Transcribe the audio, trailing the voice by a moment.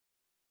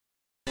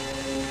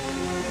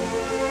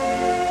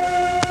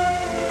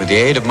With the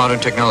aid of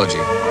modern technology,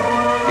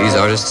 these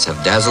artists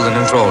have dazzled and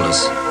enthralled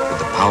us with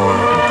the power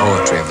and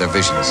poetry of their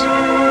visions.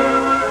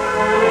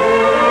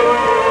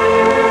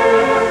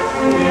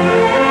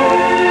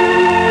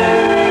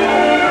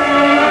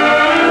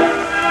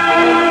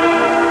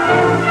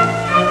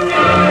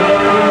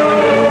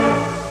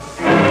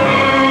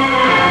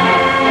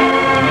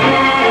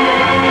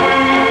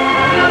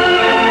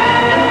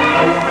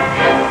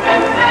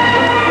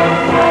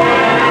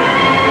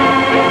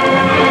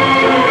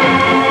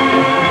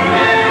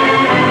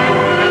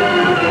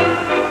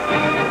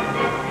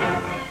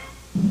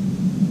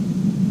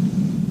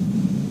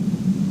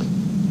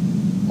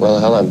 Well,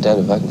 hell, I'm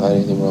damned if I can find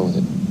anything wrong with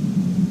it.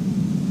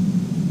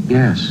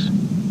 Yes.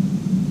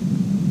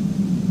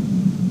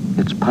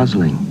 It's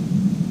puzzling.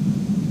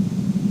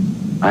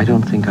 I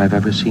don't think I've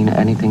ever seen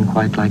anything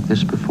quite like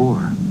this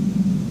before.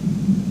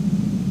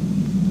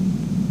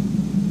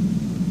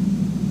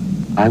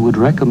 I would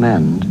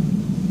recommend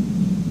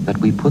that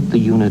we put the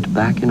unit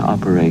back in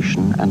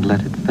operation and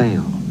let it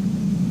fail.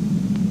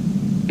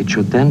 It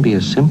should then be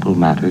a simple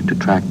matter to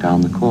track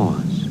down the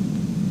cause.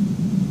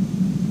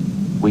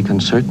 We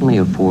can certainly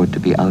afford to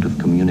be out of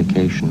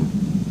communication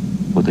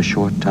for the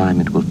short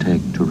time it will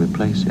take to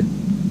replace it.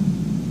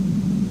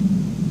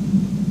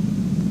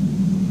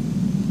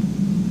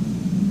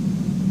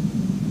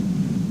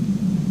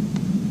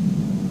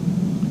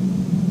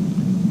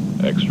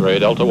 X-ray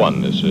Delta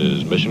 1, this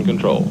is Mission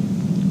Control.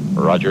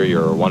 Roger,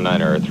 you're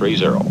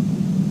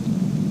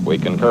 1930. We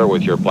concur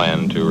with your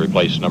plan to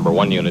replace number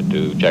 1 unit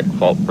to check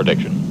fault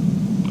prediction.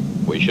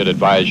 We should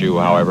advise you,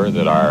 however,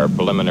 that our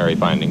preliminary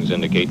findings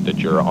indicate that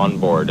your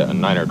onboard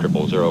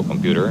 90000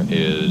 computer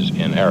is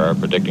in error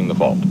predicting the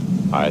fault.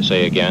 I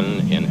say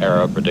again, in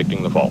error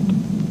predicting the fault.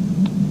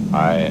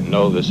 I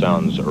know this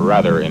sounds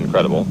rather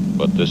incredible,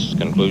 but this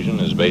conclusion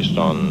is based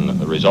on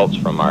the results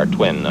from our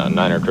twin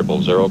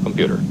 90000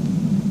 computer.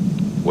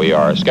 We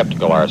are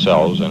skeptical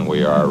ourselves, and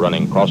we are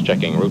running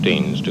cross-checking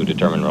routines to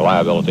determine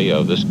reliability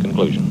of this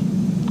conclusion.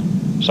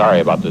 Sorry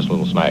about this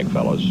little snag,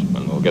 fellows,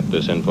 and we'll get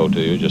this info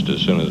to you just as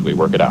soon as we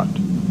work it out.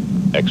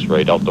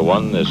 X-ray Delta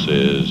 1, this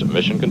is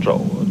Mission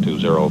Control.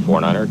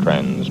 2049er,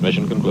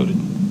 transmission concluded.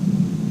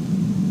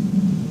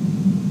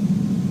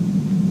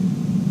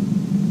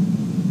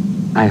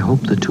 I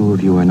hope the two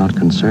of you are not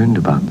concerned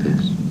about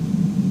this.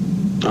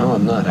 Oh,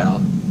 I'm not,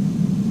 Al.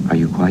 Are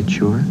you quite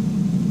sure?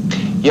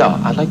 Yeah,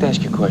 I'd like to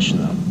ask you a question,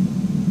 though.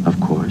 Of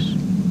course.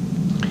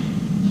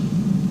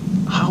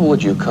 How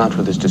would you account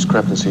for this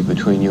discrepancy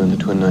between you and the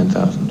twin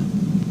 9000?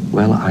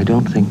 Well, I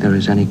don't think there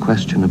is any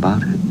question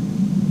about it.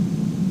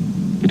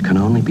 It can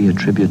only be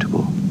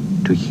attributable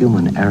to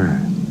human error.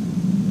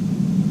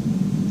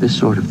 This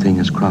sort of thing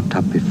has cropped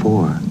up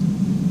before,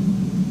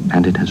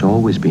 and it has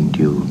always been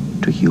due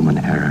to human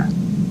error.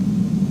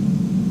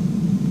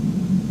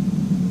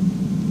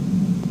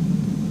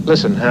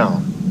 Listen,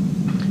 Hal.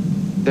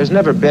 There's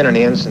never been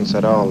any instance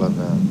at all of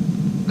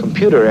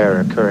computer error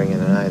occurring in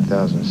the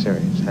 9000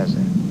 series, has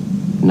there?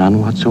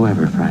 None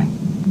whatsoever, Frank.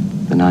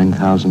 The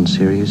 9000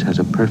 series has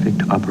a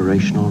perfect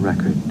operational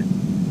record.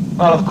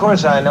 Well, of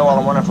course I know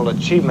all the wonderful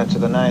achievements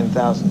of the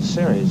 9000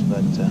 series,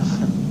 but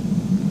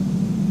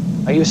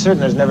are you certain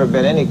there's never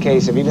been any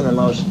case of even the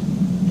most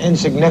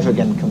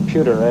insignificant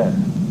computer error?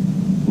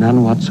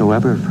 None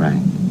whatsoever,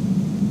 Frank.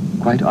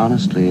 Quite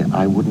honestly,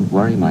 I wouldn't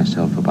worry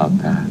myself about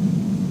that.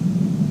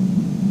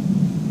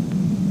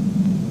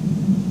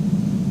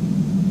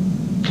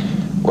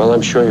 Well,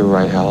 I'm sure you're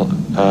right, Hal.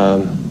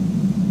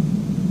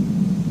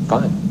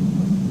 Fine.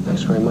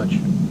 Thanks very much.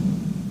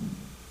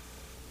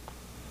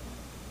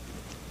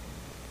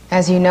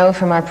 As you know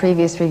from our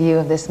previous review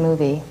of this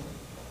movie,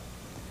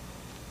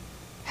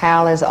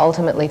 Hal is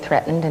ultimately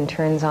threatened and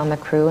turns on the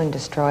crew and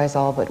destroys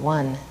all but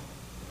one,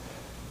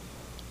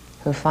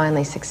 who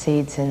finally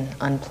succeeds in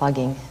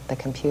unplugging the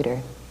computer.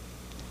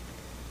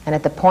 And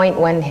at the point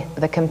when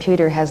the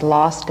computer has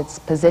lost its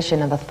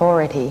position of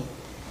authority,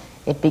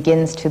 it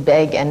begins to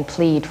beg and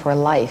plead for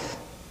life.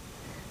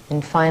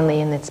 And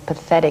finally, in its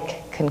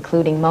pathetic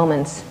concluding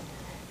moments,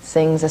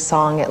 sings a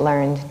song it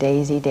learned,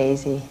 Daisy,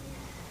 Daisy,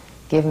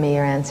 give me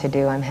your answer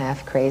due, I'm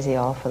half crazy,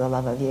 all for the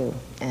love of you.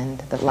 And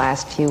the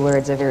last few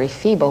words are very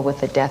feeble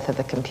with the death of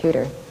the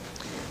computer,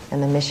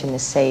 and the mission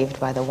is saved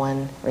by the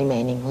one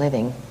remaining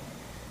living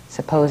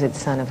supposed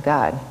Son of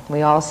God.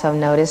 We also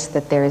notice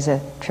that there is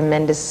a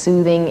tremendous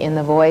soothing in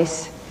the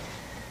voice.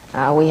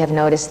 We have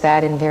noticed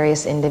that in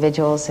various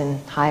individuals in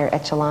higher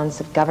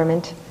echelons of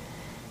government.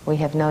 We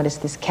have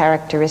noticed this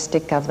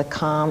characteristic of the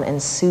calm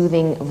and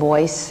soothing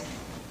voice,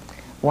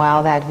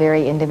 while that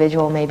very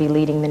individual may be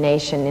leading the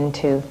nation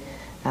into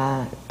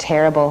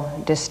terrible,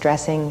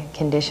 distressing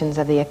conditions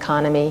of the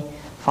economy,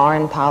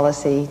 foreign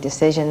policy,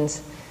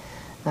 decisions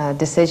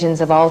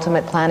of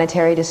ultimate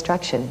planetary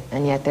destruction.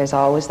 And yet there's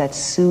always that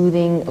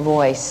soothing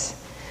voice,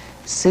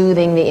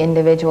 soothing the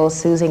individual,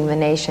 soothing the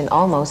nation,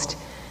 almost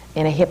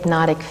in a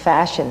hypnotic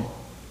fashion.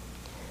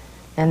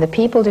 And the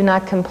people do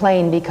not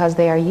complain because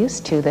they are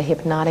used to the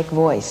hypnotic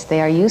voice.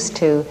 They are used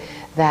to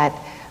that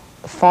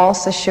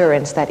false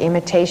assurance, that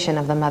imitation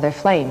of the mother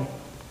flame.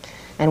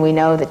 And we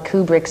know that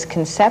Kubrick's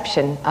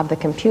conception of the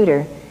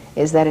computer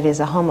is that it is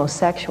a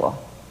homosexual.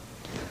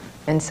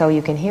 And so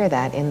you can hear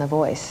that in the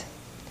voice.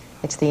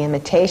 It's the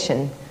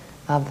imitation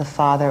of the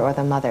father or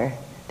the mother,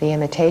 the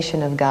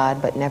imitation of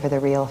God, but never the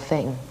real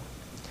thing.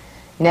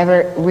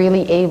 Never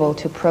really able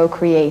to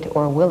procreate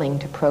or willing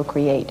to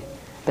procreate,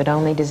 but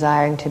only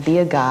desiring to be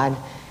a God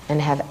and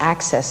have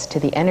access to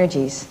the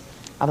energies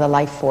of the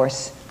life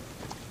force,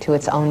 to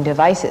its own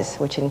devices,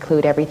 which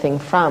include everything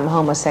from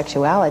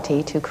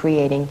homosexuality to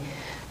creating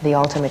the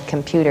ultimate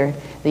computer,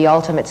 the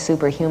ultimate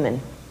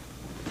superhuman.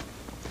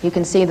 You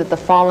can see that the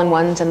fallen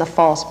ones and the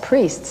false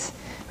priests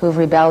who've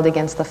rebelled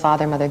against the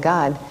Father, Mother,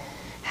 God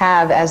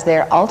have as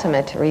their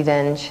ultimate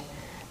revenge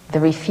the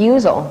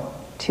refusal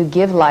to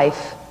give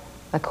life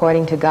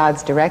according to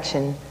God's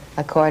direction,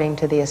 according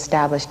to the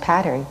established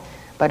pattern,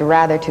 but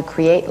rather to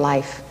create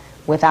life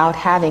without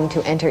having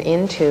to enter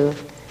into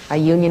a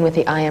union with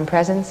the I Am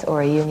Presence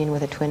or a union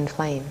with a twin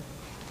flame.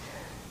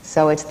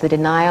 So it's the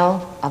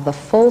denial of the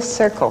full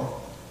circle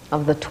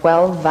of the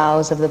 12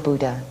 vows of the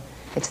Buddha.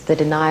 It's the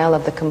denial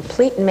of the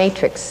complete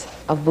matrix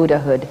of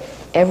Buddhahood.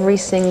 Every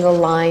single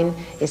line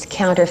is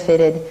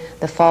counterfeited.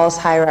 The false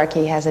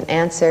hierarchy has an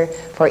answer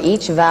for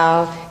each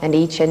vow and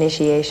each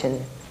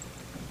initiation.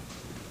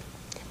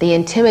 The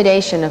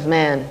intimidation of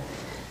man,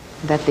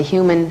 that the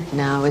human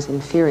now is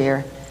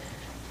inferior,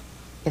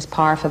 is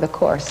par for the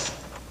course.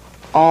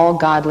 All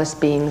godless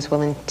beings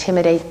will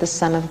intimidate the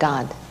Son of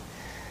God.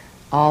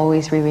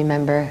 Always we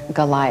remember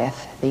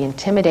Goliath, the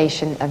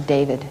intimidation of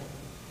David.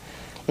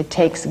 It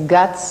takes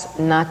guts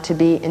not to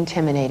be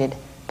intimidated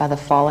by the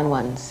fallen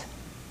ones.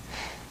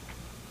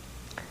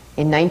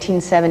 In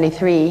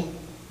 1973,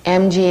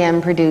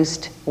 MGM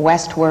produced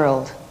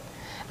Westworld,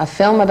 a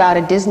film about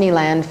a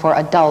Disneyland for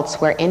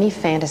adults where any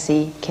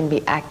fantasy can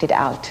be acted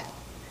out.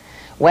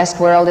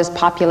 Westworld is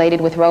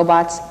populated with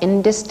robots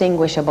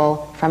indistinguishable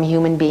from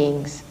human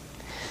beings.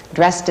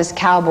 Dressed as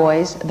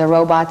cowboys, the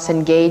robots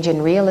engage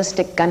in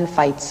realistic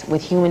gunfights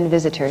with human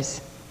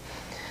visitors.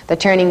 The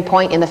turning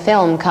point in the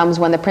film comes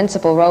when the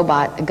principal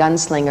robot, a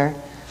gunslinger,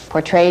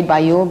 portrayed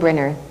by Yul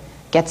Brynner,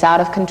 gets out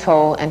of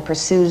control and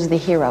pursues the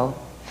hero.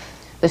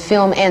 The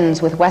film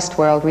ends with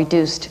Westworld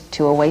reduced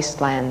to a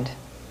wasteland.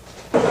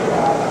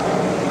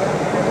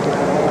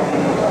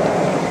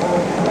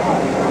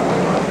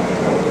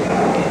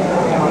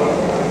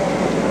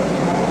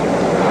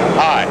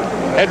 Hi,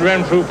 Ed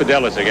Renfrew for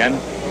Delos again.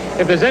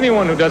 If there's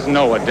anyone who doesn't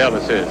know what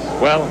Delos is,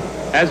 well,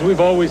 as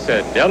we've always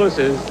said, Delos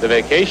is the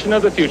vacation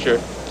of the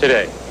future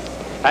today.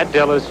 At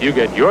Delos, you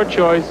get your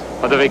choice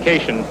of the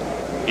vacation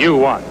you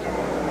want.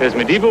 There's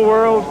medieval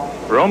world,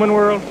 Roman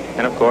world,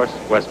 and of course,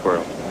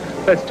 Westworld.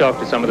 Let's talk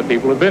to some of the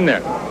people who've been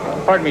there.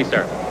 Pardon me,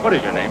 sir. What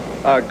is your name?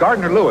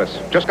 Gardner Lewis.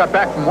 Just got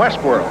back from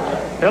Westworld.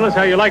 Tell us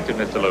how you liked it,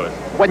 Mr. Lewis.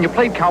 When you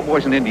played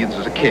cowboys and Indians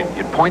as a kid,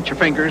 you'd point your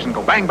fingers and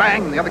go bang,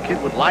 bang, and the other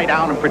kid would lie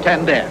down and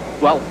pretend dead.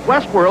 Well,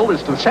 Westworld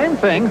is the same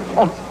thing,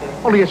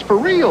 only it's for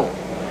real.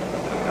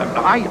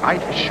 I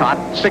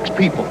shot 6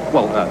 people.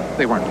 Well,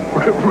 they weren't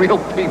real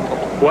people.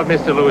 What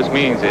Mr. Lewis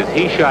means is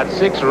he shot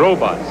 6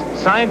 robots,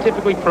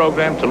 scientifically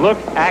programmed to look,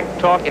 act,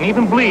 talk, and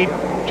even bleed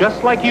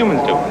just like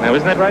humans do. Now,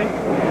 isn't that right?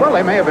 Well,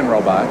 they may have been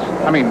robots.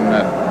 I mean,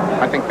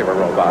 I think they were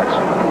robots.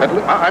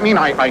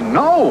 I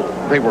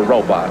know they were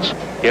robots.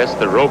 Yes,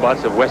 the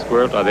robots of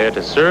Westworld are there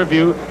to serve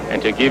you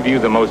and to give you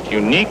the most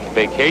unique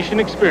vacation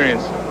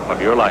experience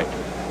of your life.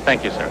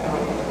 Thank you, sir.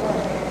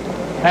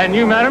 And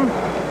you, madam?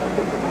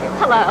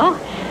 Hello.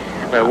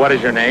 What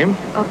is your name?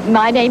 Oh,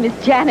 my name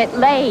is Janet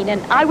Lane,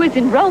 and I was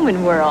in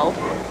Roman World.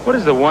 What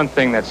is the one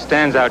thing that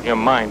stands out in your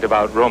mind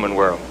about Roman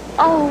World?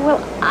 Oh,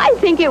 well, I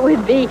think it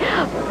would be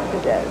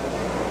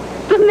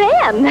the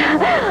men.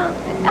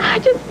 I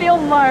just feel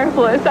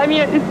marvelous. I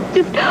mean, it's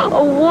just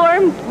a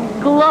warm,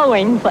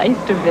 glowing place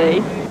to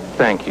be.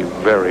 Thank you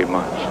very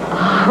much.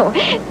 Oh,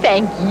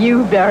 thank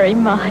you very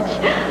much.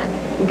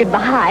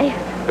 Goodbye.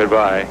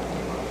 Goodbye.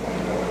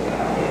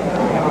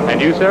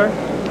 And you, sir?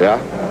 Yeah?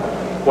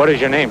 What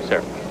is your name,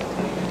 sir?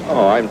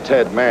 Oh, I'm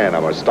Ted Mann.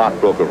 I'm a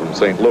stockbroker from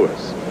St.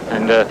 Louis.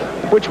 And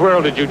which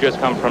world did you just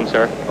come from,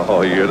 sir?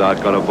 Oh, you're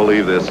not going to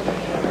believe this,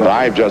 but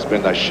I've just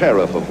been the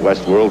sheriff of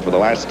Westworld for the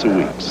last 2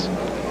 weeks.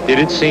 Did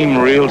it seem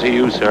real to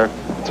you, sir?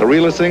 It's the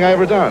realest thing I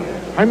ever done.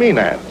 I mean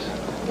that.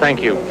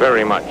 Thank you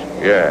very much.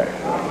 Yeah.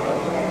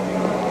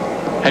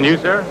 And you,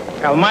 sir?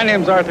 Well, my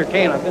name's Arthur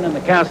Kane. I've been in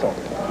the castle.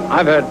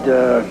 I've had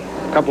a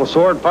couple of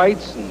sword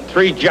fights and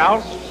 3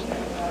 jousts,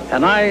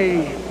 and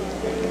I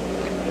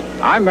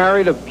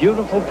married a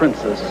beautiful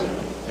princess.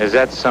 Is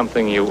that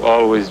something you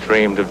always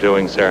dreamed of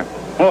doing, sir?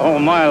 Oh,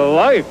 my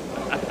life.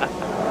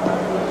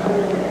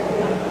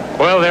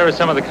 Well, there are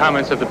some of the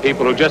comments of the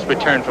people who just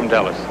returned from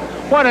Delos.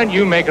 Why don't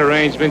you make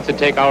arrangements to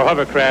take our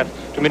hovercraft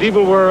to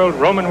medieval world,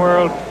 Roman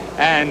world,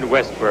 and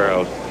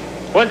Westworld?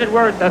 Was it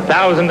worth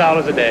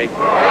 $1,000 a day?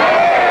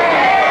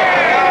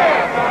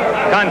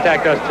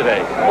 Contact us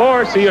today,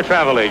 or see your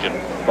travel agent.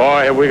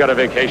 Boy, have we got a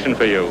vacation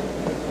for you.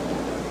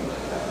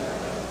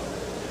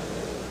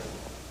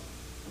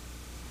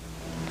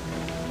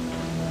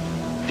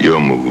 Your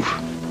move.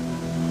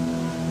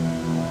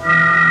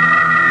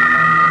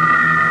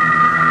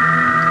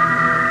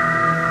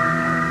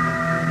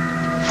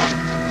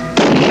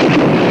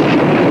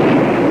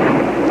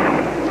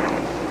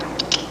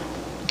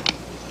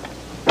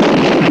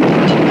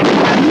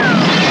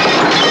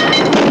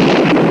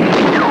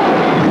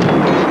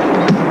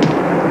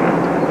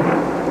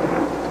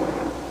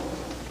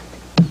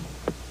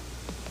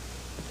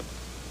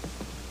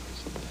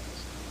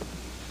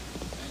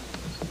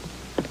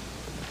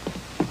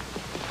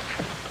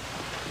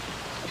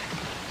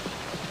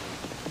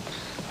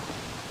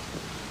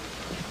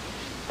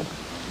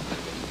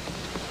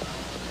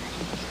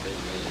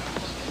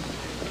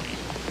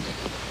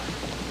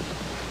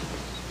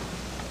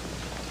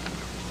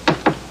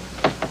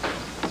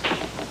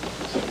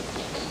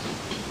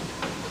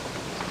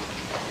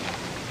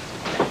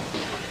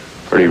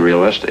 pretty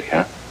realistic,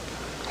 huh?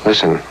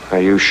 Listen,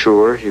 are you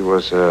sure he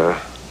was,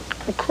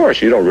 Of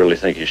course, you don't really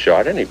think he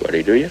shot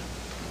anybody, do you?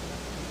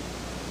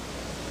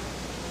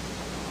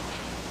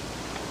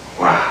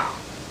 Wow.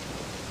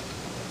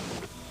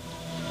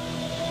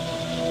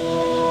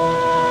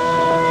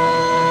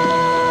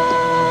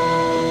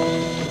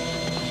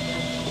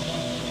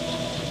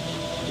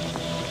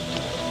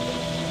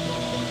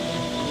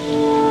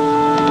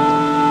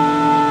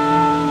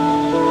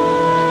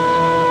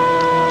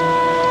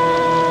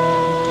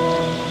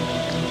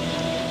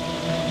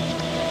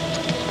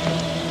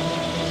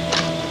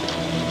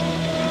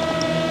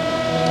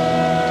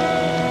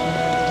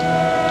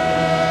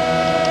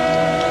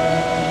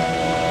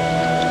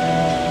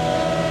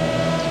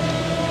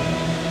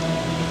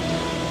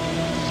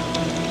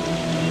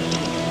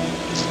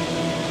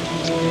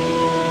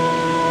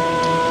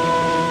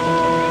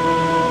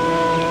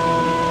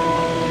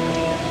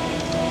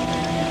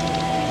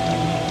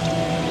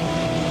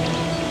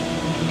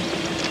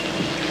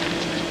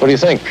 What do you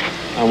think?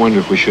 I wonder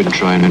if we shouldn't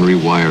try and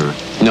rewire.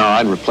 No,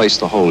 I'd replace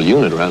the whole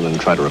unit rather than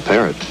try to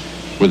repair it.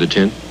 With a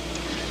tin?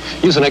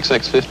 Use an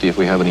XX50 if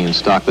we have any in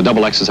stock. The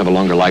double X's have a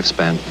longer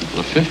lifespan.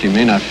 The 50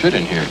 may not fit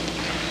in here.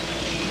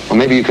 Or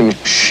maybe you can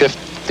shift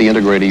the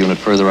integrator unit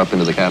further up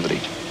into the cavity.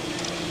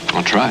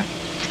 I'll try.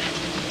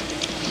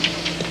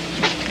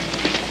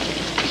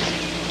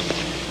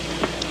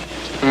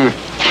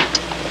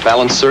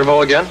 Balance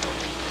servo again?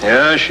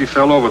 Yeah, she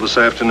fell over this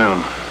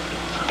afternoon.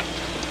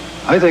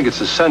 I think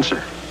it's a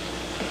sensor.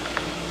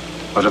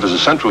 But if it's a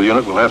central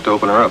unit, we'll have to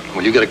open her up.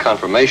 Well, you get a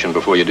confirmation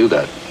before you do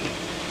that.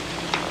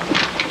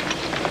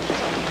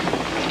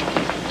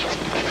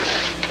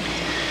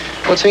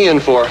 What's he in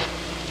for?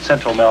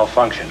 Central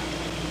malfunction.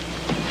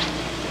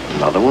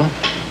 Another one?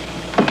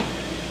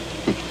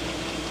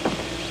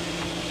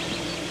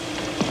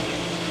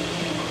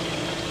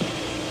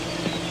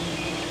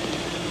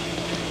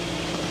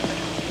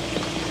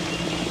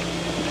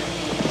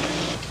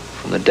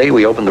 From the day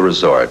we opened the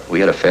resort, we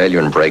had a failure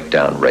and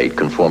breakdown rate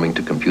conforming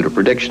to computer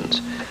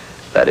predictions.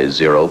 That is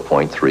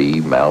 0.3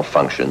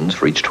 malfunctions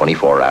for each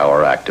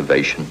 24-hour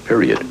activation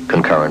period,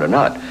 concurrent or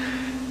not.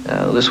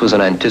 This was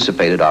an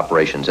anticipated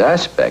operations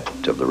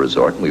aspect of the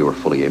resort, and we were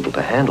fully able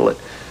to handle it.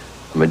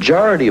 The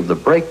majority of the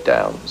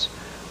breakdowns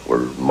were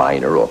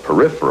minor or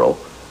peripheral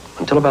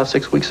until about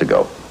 6 weeks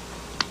ago.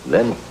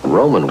 Then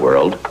Roman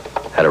world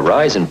had a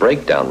rise in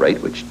breakdown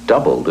rate which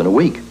doubled in a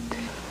week.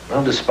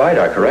 Well, despite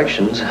our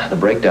corrections, the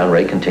breakdown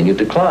rate continued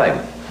to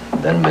climb.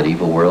 Then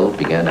medieval world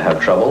began to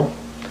have trouble.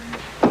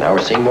 Now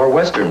we're seeing more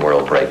Western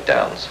world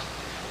breakdowns.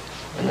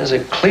 And there's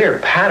a clear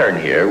pattern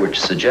here which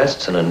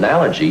suggests an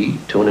analogy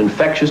to an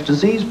infectious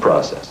disease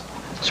process,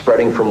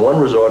 spreading from one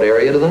resort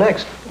area to the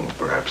next.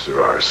 Perhaps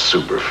there are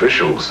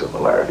superficial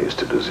similarities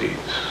to disease.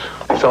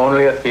 It's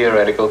only a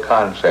theoretical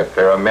concept.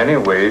 There are many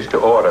ways to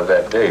order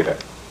that data.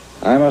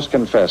 I must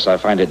confess, I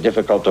find it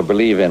difficult to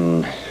believe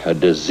in a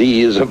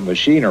disease of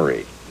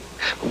machinery.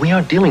 We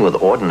aren't dealing with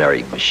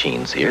ordinary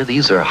machines here.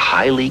 These are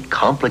highly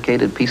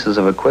complicated pieces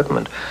of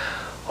equipment,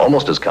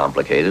 almost as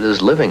complicated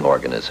as living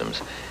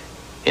organisms.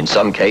 In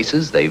some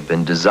cases, they've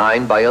been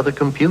designed by other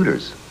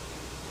computers.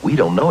 We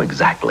don't know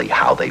exactly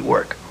how they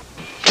work.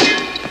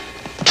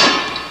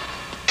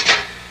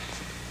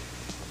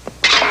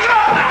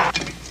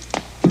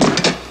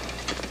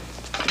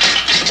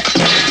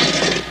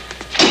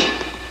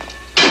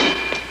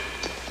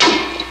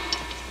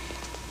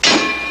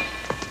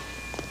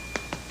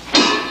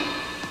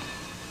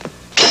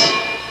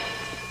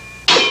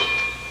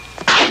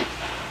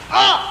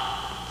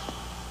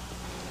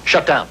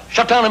 Shut down.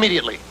 Shut down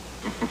immediately.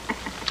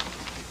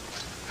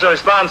 To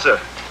respond, sir.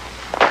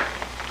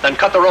 Then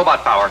cut the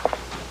robot power.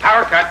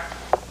 Power cut.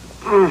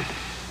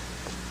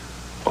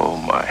 Oh,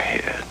 my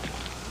head.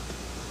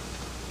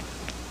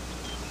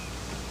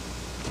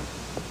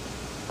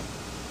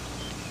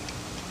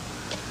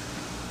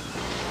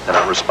 They're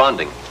not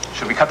responding.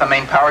 Should we cut the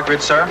main power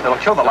grid, sir? It'll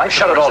kill the light.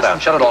 Shut it all down.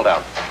 Shut it all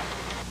down.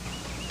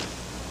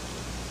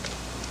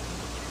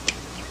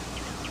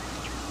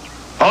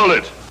 Hold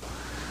it.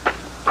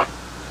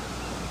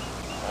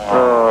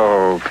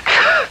 Oh,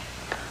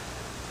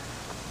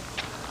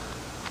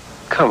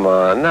 come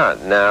on,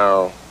 not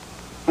now.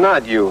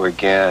 Not you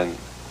again.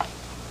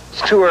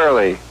 It's too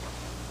early.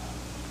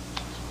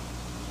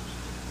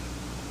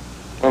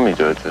 Let me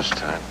do it this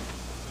time.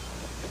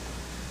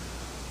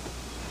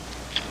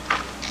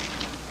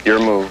 Your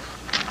move.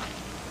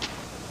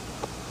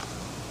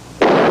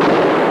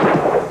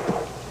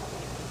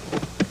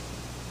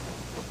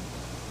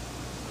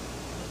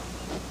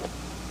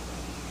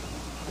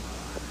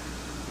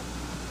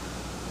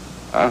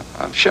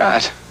 I'm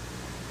shot.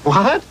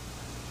 What?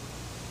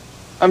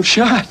 I'm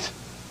shot.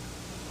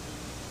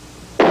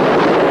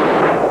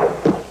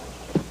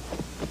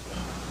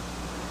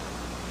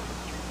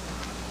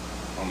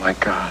 Oh, my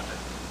God.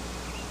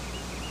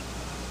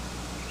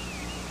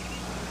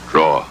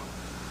 Draw.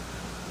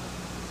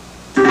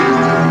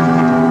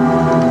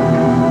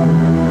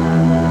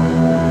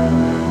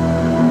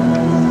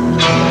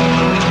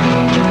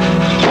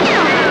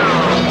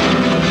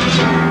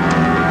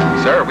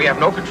 Sir, we have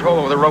no control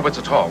over the robots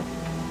at all.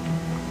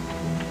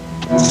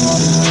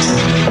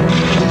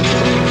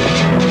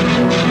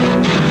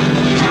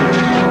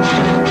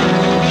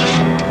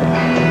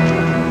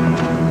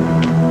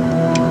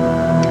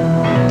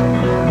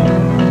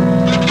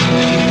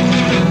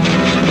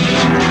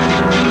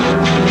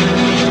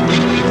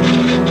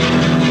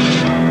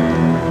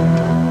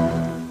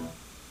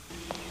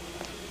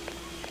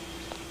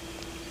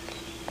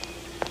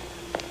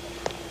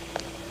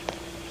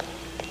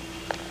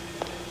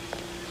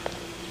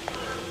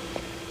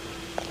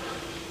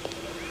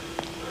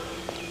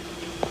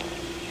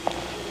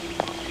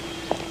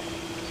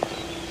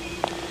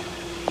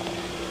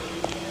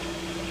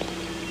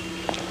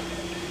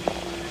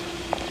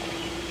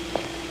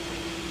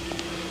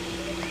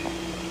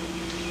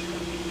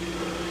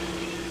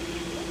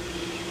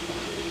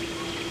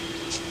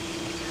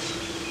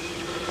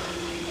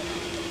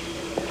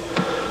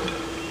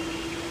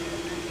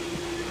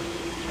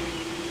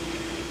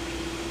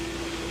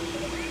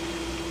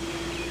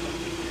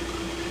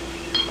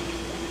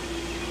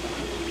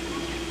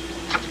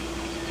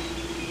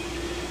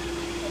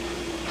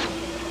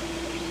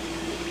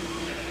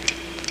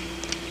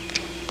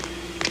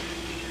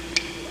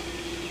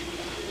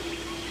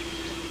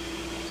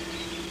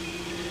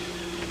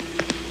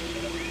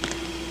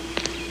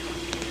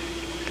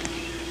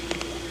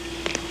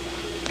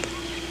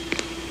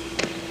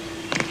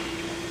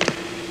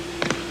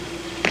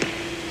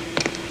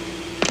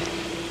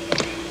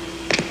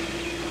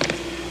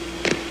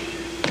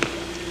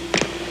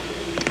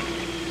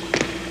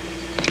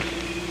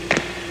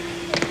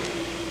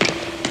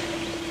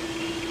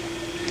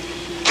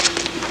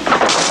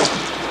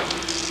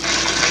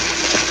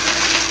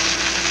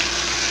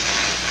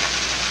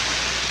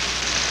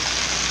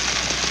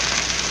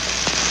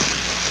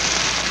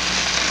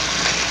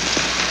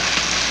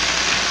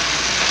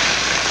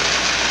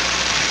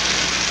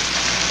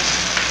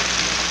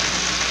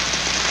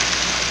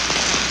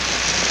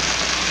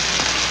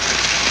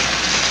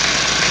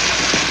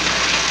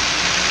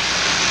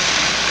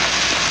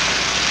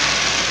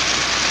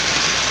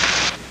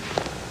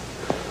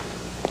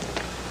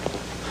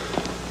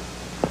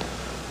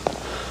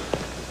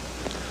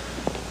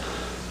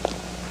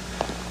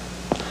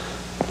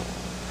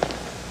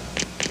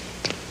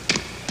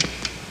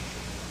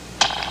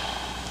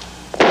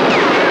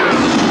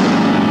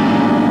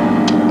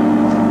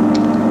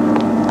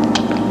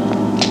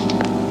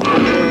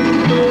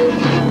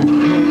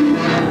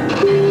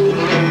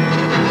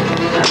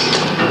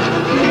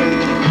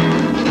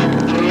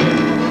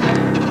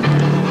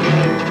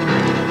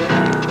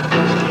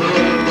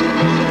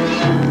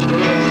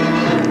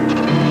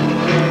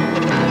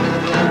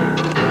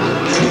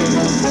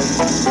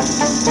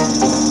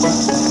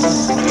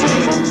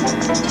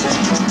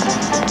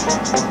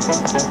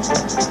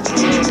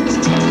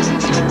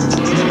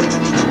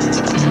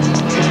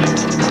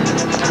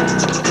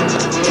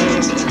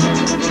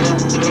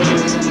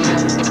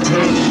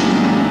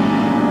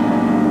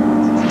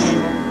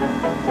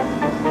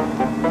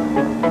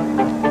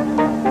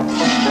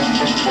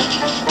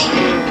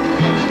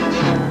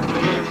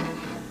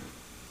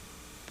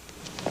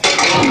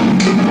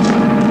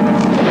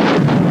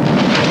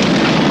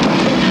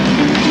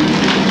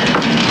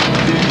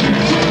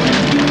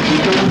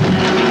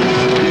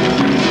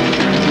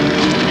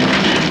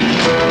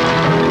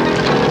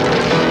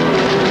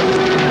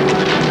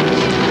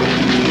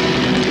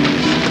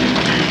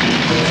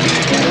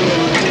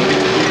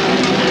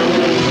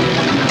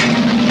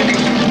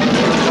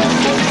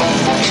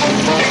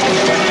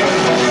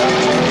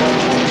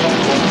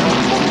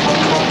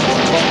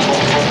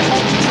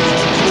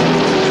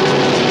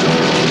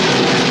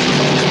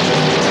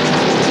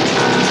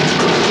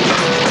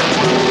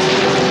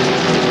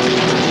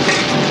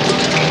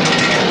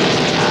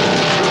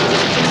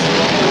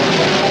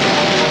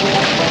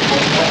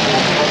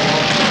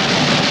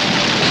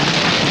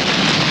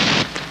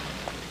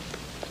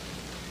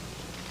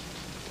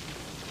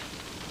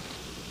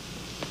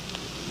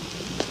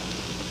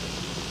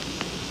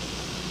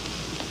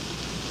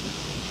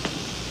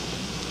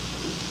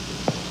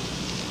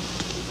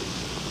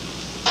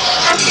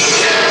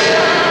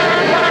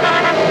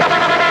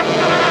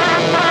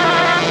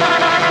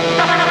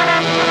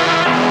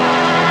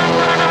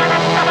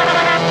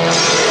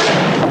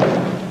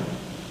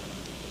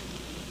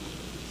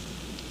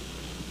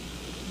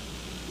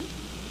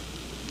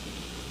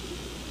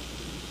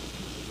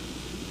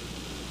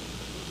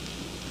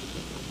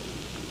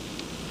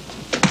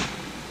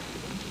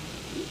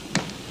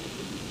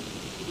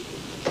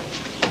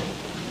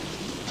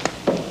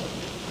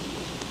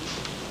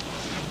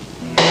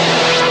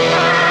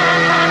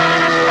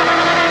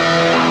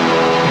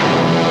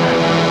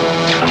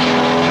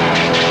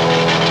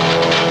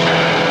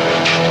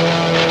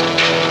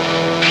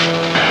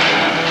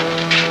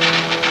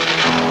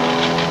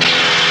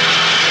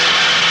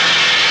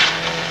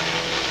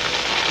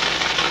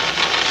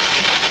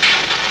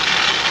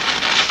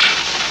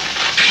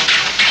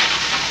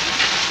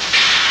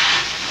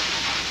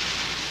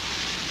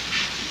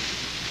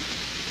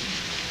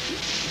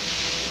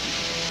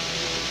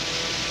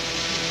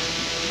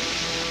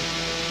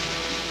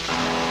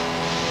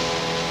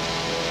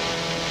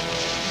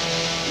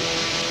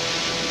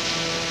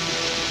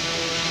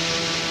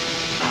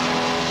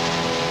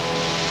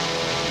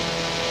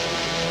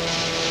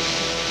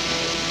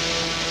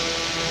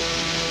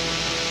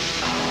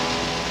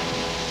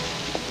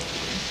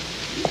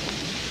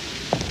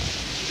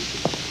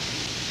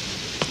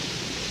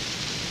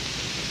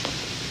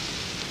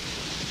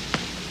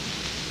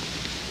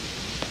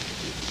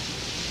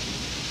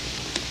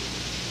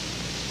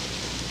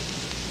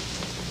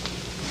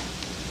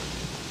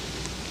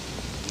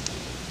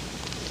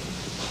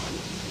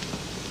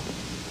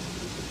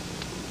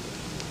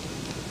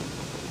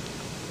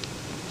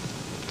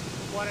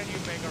 why don't you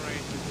make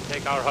arrangements to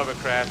take our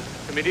hovercraft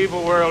to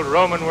medieval world,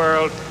 Roman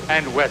world,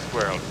 and West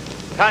world.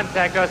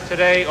 Contact us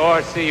today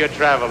or see your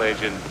travel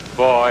agent.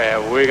 Boy,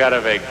 have we got a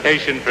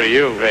vacation for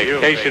you.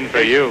 Vacation for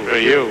you. For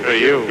you. For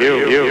you.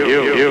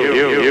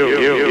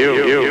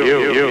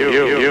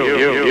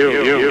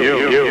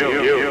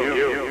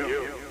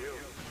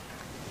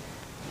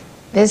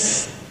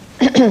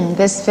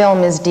 This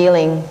film is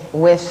dealing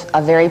with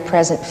a very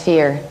present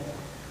fear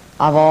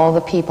of all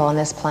the people on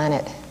this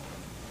planet.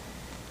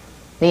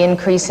 The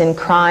increase in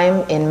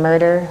crime, in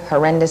murder,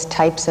 horrendous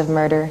types of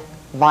murder,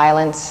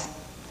 violence,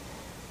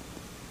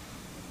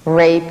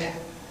 rape,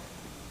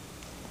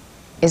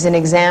 is an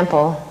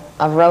example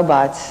of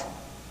robots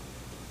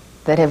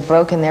that have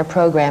broken their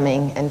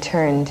programming and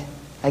turned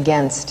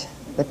against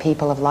the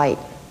people of light.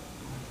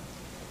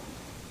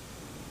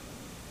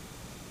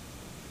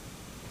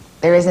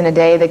 There isn't a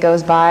day that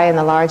goes by in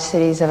the large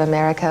cities of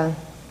America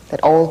that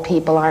old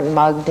people aren't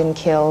mugged and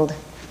killed.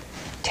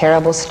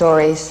 Terrible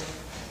stories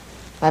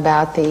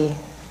about the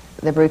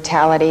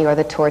brutality or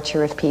the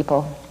torture of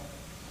people.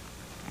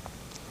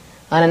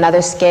 On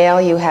another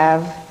scale, you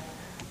have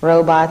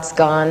robots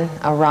gone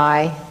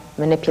awry,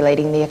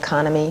 manipulating the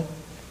economy,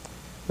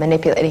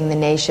 manipulating the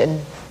nation.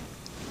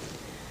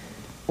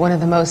 One of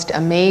the most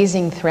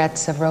amazing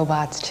threats of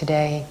robots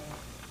today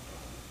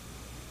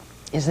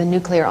is the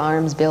nuclear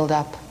arms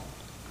buildup.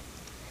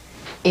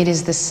 It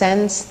is the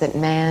sense that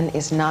man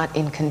is not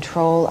in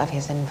control of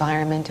his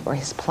environment or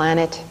his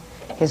planet,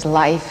 his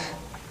life.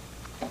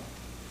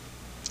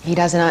 He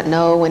does not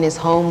know when his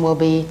home will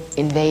be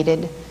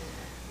invaded.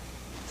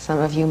 Some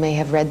of you may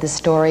have read the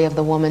story of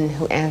the woman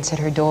who answered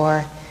her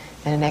door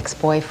and an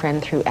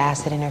ex-boyfriend threw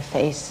acid in her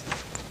face.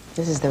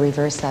 This is the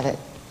reverse of it.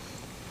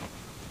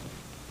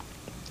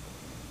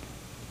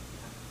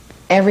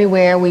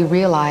 Everywhere we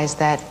realize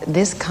that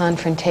this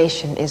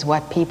confrontation is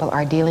what people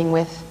are dealing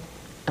with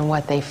and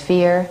what they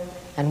fear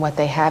and what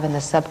they have in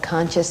the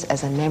subconscious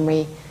as a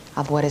memory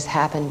of what has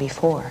happened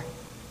before.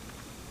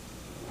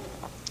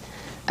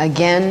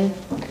 Again,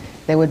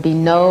 there would be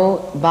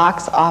no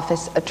box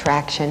office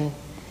attraction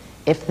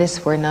if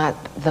this were not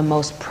the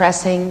most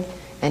pressing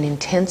and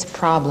intense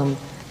problem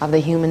of the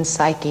human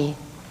psyche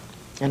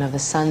and of the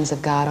sons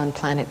of God on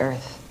planet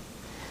Earth.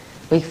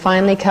 We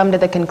finally come to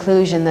the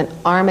conclusion that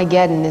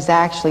Armageddon is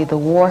actually the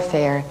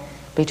warfare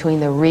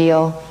between the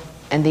real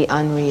and the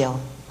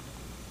unreal.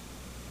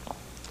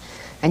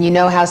 And you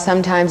know how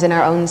sometimes in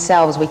our own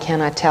selves we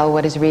cannot tell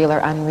what is real or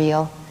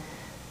unreal.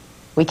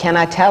 We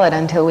cannot tell it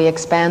until we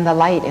expand the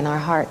light in our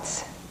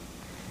hearts.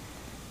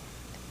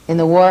 In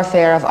the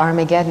warfare of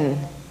Armageddon,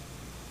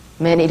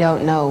 many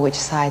don't know which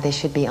side they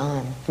should be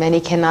on.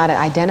 Many cannot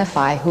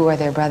identify who are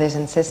their brothers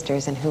and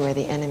sisters and who are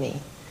the enemy.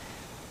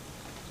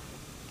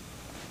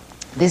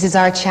 This is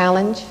our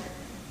challenge.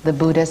 The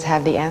Buddhas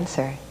have the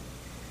answer.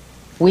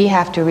 We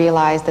have to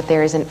realize that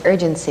there is an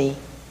urgency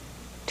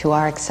to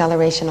our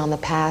acceleration on the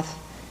path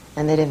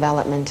and the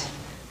development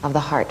of the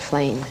heart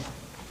flame.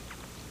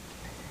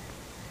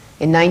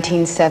 In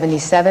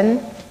 1977,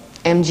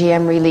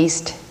 MGM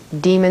released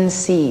Demon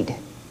Seed.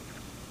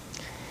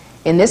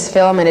 In this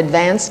film, an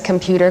advanced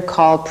computer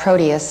called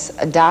Proteus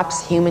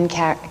adopts human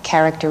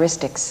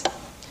characteristics.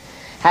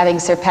 Having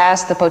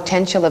surpassed the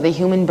potential of the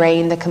human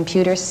brain, the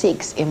computer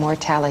seeks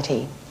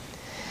immortality.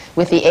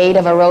 With the aid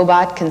of a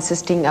robot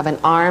consisting of an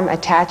arm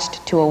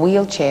attached to a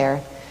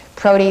wheelchair,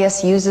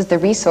 Proteus uses the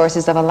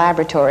resources of a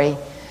laboratory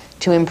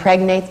to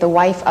impregnate the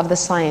wife of the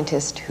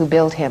scientist who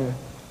built him.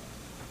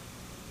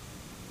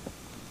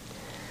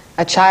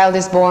 A child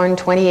is born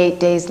 28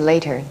 days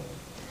later.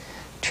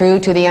 True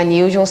to the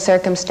unusual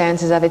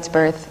circumstances of its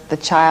birth, the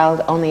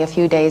child, only a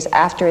few days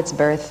after its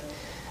birth,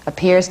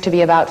 appears to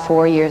be about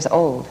 4 years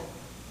old.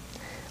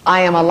 "I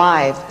am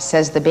alive,"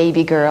 says the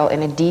baby girl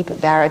in a deep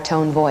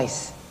baritone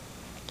voice.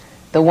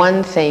 The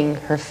one thing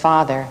her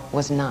father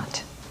was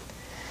not.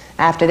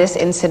 After this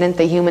incident,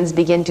 the humans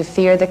begin to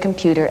fear the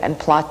computer and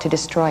plot to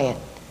destroy it.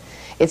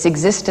 Its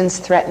existence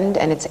threatened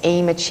and its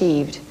aim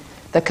achieved,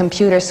 the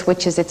computer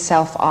switches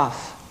itself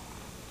off.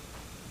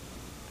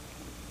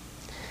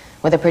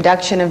 With the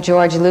production of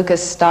George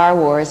Lucas' Star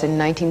Wars in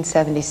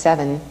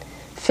 1977,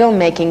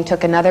 filmmaking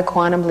took another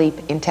quantum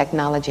leap in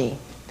technology.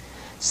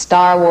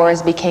 Star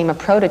Wars became a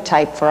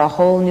prototype for a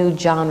whole new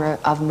genre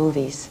of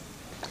movies.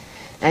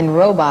 And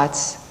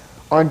robots,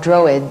 or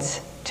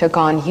droids, took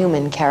on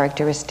human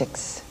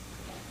characteristics.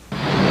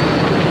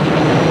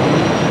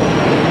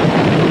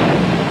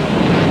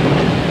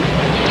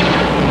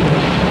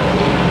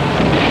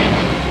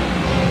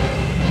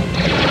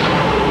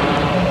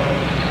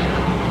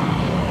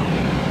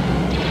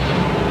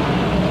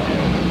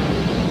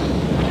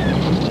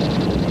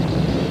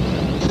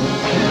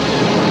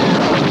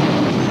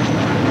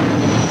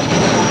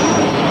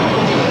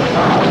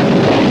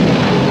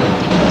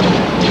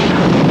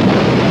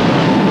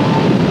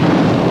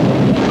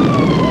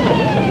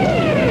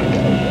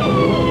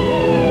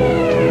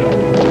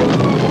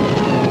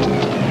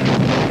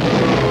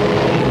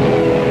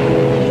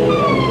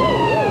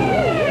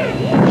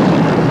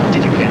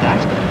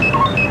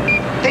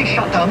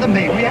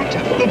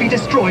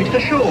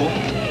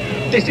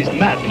 before. This is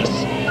madness.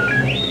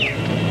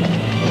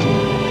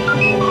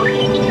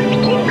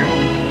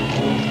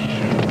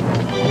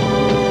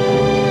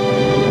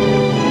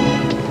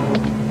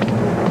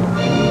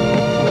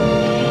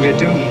 We're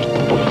doomed.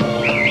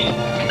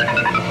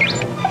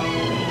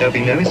 There'll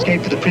be no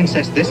escape for the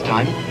princess this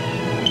time.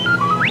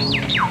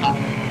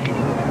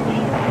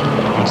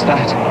 What's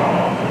that?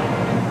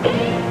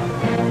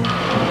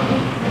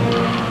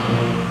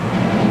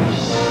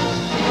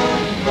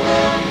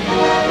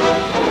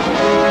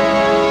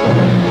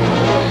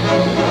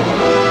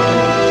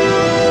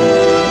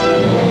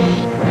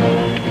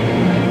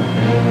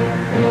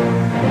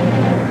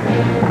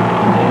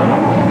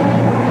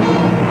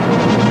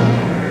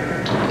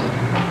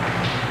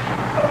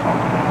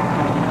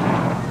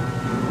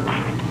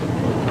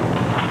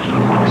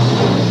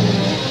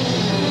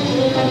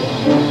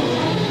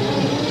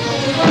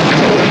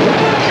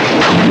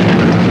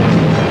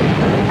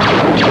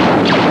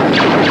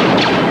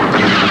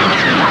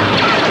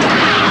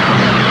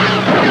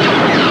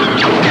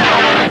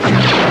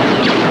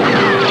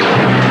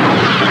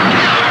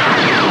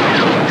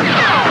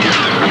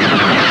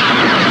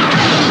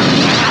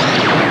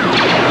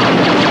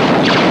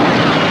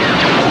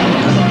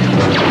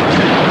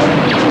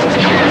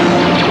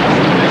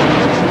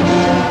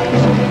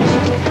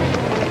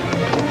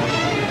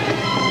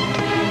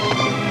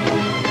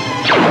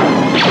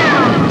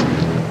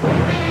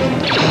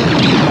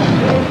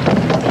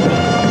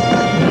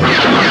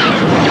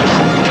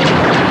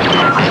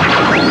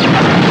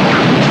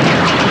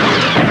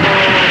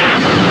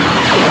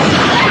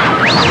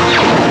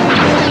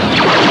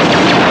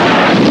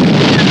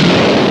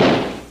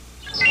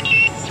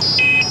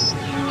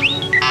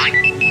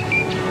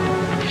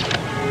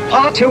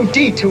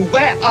 R2-D2,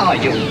 where are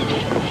you?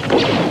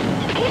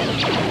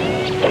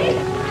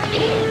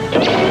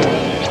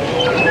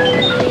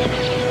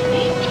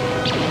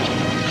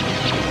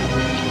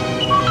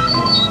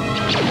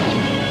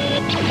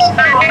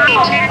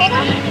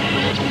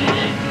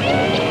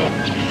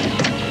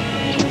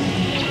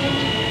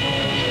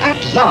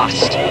 At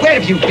last! Where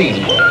have you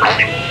been?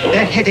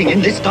 They're heading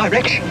in this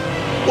direction.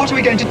 What are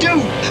we going to do?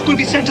 We'll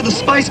be sent to the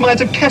spice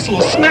mines of Kessel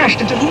or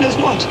smashed into who knows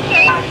what.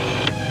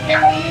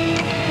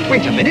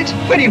 Wait a minute.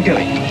 Where are you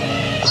going?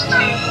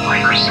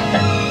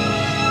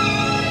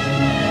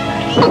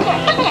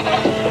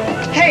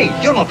 Hey,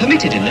 you're not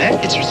permitted in there.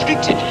 It's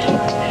restricted.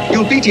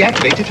 You'll be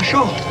deactivated for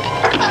sure.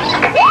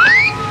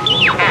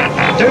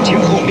 Don't you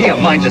call me a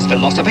mindless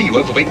philosopher, you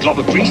overweight glob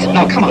of grease.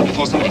 Now come out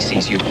before somebody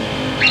sees you.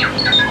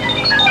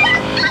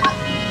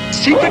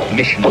 Secret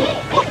mission?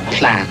 What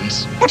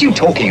plans? What are you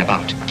talking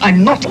about?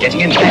 I'm not getting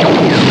in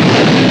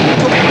there.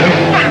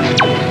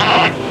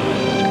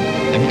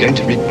 I'm going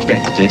to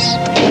regret this.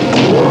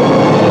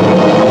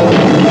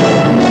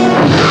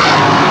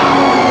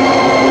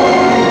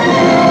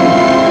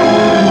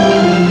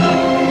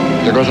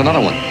 There goes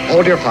another one.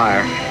 Hold your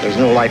fire. There's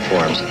no light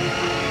forms.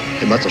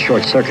 It must have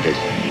short-circuited.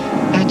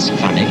 That's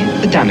funny.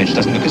 The damage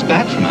doesn't look as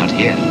bad from out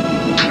here.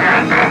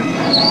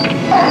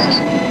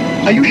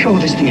 Are you sure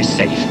this thing is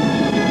safe?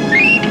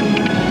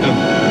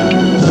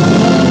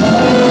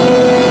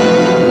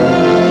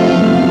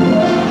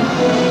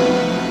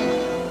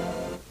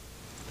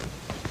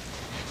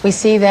 We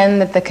see then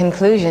that the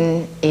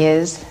conclusion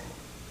is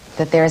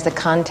that there is a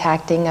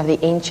contacting of the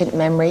ancient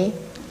memory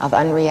of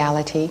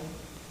unreality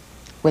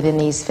within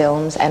these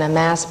films and a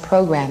mass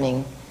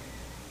programming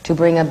to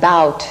bring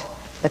about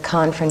the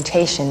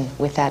confrontation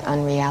with that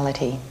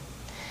unreality.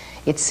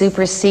 It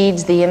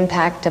supersedes the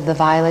impact of the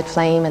violet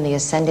flame and the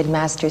ascended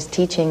master's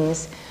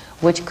teachings,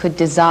 which could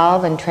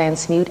dissolve and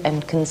transmute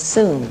and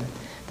consume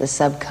the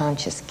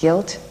subconscious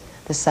guilt,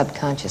 the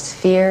subconscious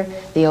fear,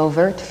 the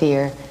overt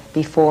fear,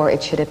 before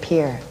it should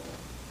appear.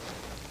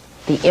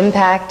 The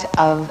impact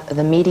of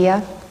the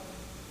media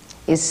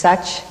is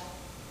such,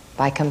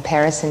 by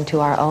comparison to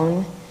our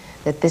own,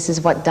 that this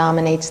is what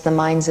dominates the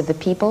minds of the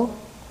people,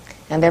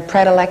 and their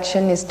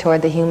predilection is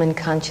toward the human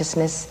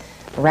consciousness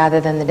rather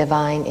than the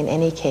divine in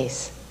any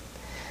case.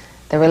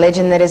 The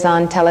religion that is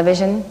on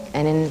television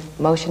and in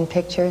motion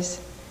pictures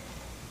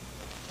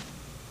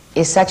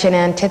is such an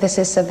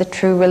antithesis of the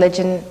true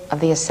religion of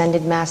the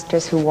ascended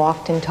masters who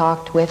walked and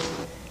talked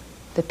with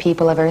the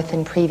people of Earth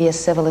in previous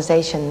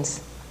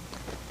civilizations.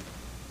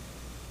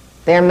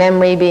 Their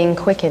memory being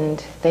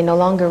quickened, they no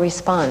longer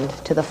respond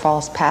to the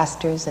false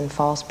pastors and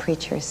false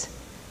preachers.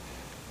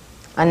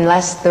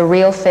 Unless the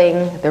real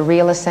thing, the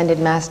real ascended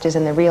masters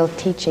and the real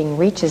teaching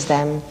reaches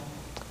them,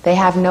 they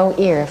have no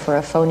ear for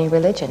a phony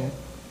religion.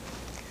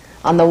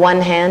 On the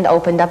one hand,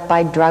 opened up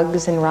by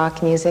drugs and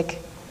rock music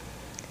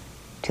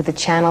to the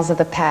channels of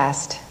the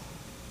past,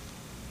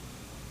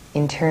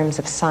 in terms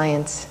of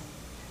science,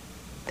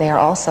 they are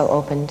also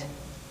opened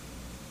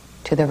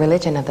to the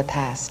religion of the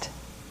past.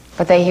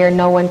 But they hear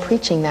no one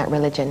preaching that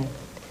religion.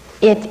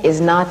 It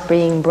is not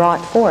being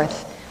brought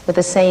forth with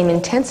the same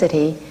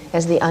intensity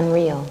as the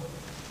unreal.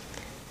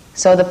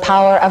 So the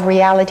power of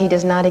reality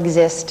does not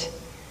exist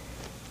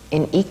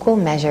in equal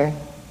measure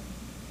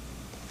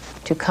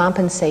to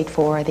compensate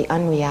for the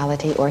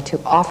unreality or to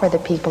offer the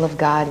people of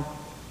God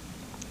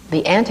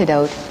the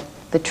antidote,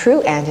 the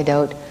true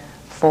antidote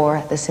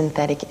for the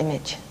synthetic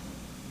image.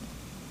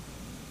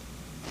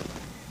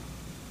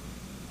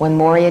 When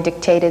Moria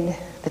dictated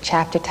the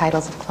chapter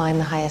titles of Climb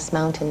the Highest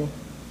Mountain,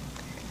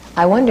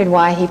 I wondered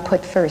why he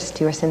put first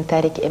your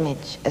synthetic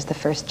image as the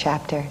first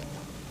chapter.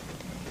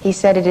 He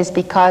said it is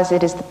because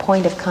it is the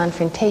point of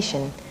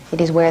confrontation.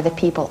 It is where the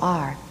people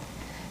are.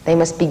 They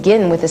must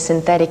begin with the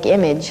synthetic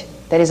image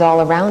that is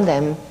all around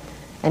them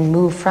and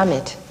move from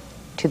it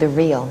to the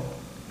real.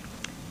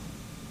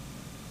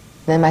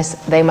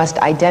 They must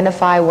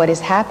identify what is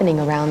happening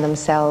around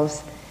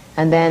themselves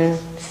and then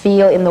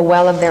feel in the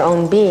well of their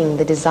own being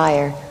the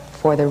desire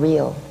for the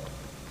real.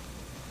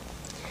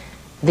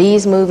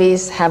 These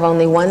movies have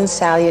only one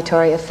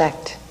salutary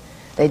effect.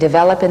 They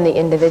develop in the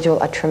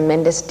individual a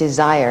tremendous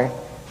desire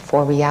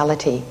for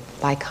reality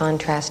by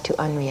contrast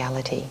to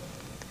unreality.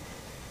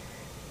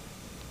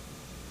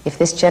 If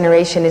this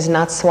generation is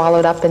not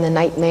swallowed up in the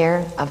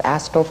nightmare of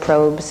astral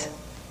probes,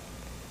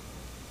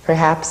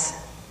 perhaps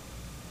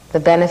the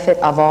benefit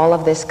of all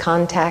of this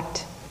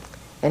contact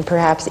and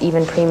perhaps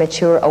even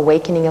premature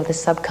awakening of the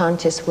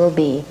subconscious will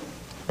be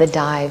the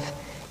dive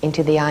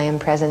into the I Am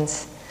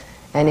Presence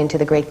and into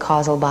the great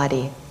causal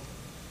body.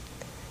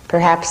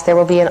 Perhaps there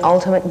will be an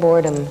ultimate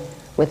boredom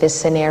with this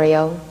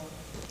scenario.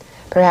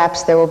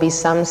 Perhaps there will be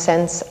some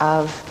sense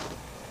of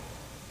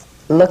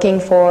looking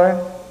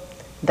for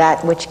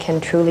that which can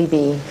truly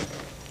be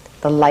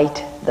the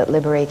light that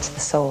liberates the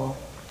soul.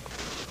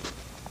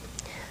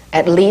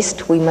 At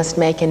least we must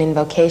make an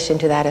invocation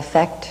to that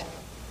effect.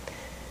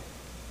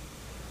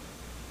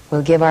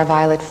 We'll give our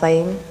violet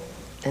flame,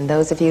 and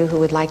those of you who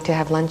would like to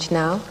have lunch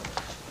now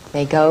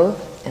may go,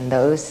 and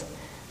those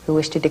who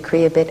wish to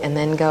decree a bit and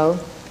then go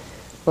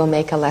will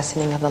make a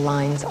lessening of the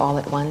lines all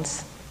at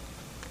once.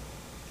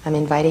 I'm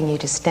inviting you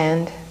to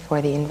stand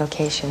for the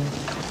invocation.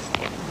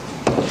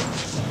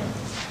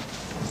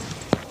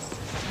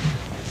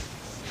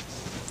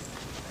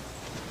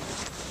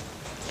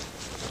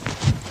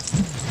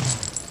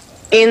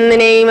 In the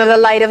name of the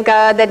light of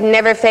God that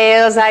never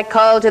fails, I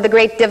call to the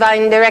great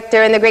divine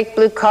director and the great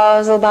blue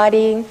causal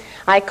body.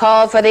 I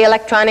call for the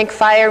electronic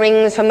fire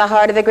rings from the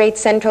heart of the great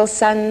central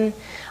sun.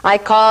 I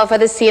call for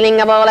the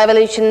sealing of all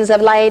evolutions of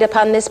light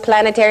upon this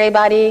planetary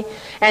body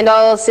and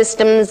all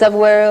systems of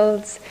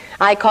worlds.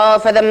 I call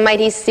for the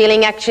mighty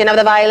sealing action of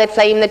the violet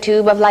flame, the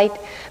tube of light,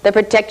 the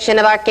protection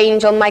of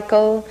Archangel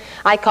Michael.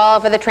 I call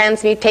for the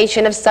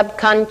transmutation of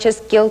subconscious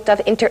guilt of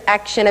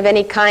interaction of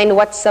any kind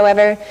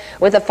whatsoever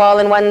with the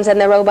fallen ones and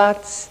the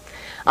robots.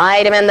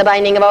 I demand the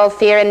binding of all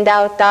fear and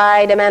doubt.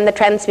 I demand the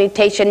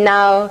transmutation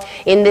now,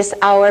 in this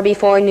hour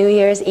before New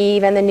Year's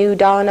Eve and the new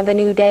dawn of the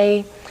new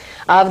day,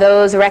 of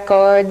those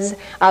records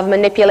of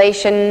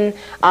manipulation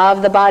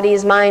of the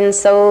bodies, minds,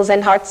 souls,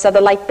 and hearts of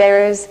the light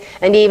bearers,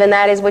 and even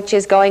that is which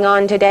is going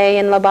on today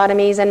in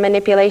lobotomies and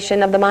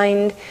manipulation of the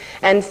mind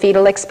and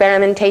fetal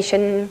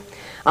experimentation.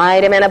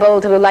 I demand a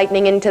bolt of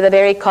lightning into the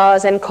very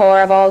cause and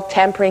core of all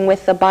tampering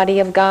with the body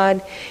of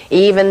God,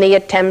 even the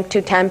attempt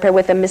to tamper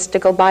with the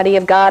mystical body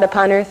of God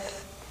upon earth.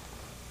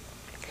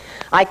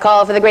 I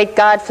call for the great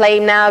God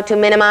flame now to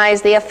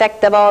minimize the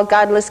effect of all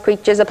godless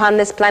creatures upon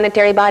this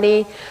planetary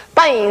body.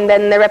 Bind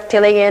then the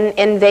reptilian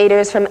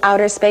invaders from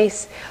outer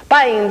space.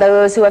 Bind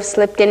those who have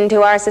slipped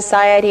into our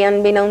society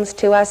unbeknownst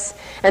to us,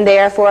 and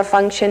therefore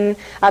function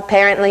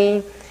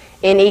apparently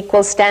in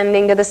equal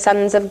standing to the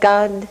sons of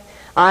God.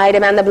 I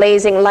demand the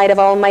blazing light of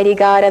Almighty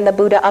God and the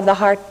Buddha of the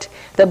heart,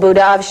 the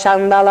Buddha of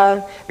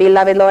Shambhala,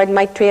 beloved Lord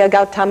Maitreya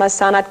Gautama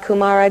Sanat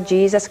Kumara,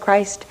 Jesus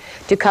Christ,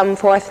 to come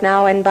forth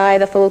now and by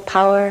the full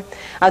power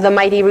of the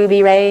mighty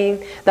ruby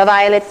ray, the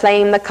violet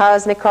flame, the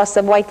cosmic cross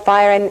of white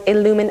fire and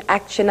illumine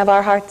action of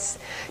our hearts,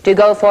 to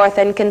go forth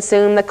and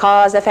consume the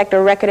cause, effect,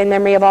 or record and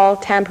memory of all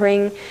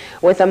tampering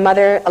with the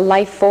mother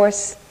life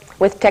force,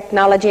 with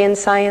technology and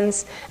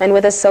science, and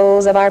with the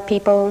souls of our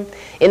people.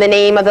 In the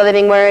name of the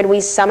living word, we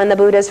summon the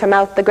Buddhas from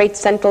out the great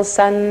central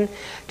sun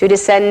to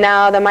descend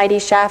now the mighty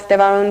shaft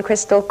of our own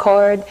crystal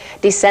cord,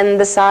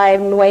 descend the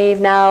sine wave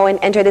now and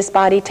enter this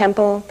body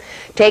temple.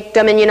 Take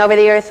dominion over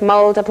the earth,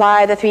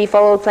 multiply the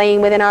threefold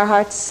flame within our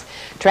hearts,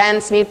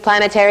 transmute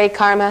planetary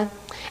karma,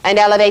 and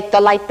elevate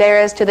the light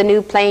bearers to the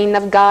new plane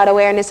of God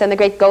awareness and the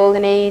great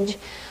golden age,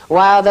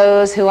 while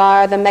those who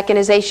are the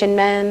mechanization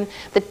man,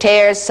 the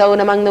tares sown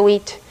among the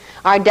wheat,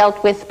 are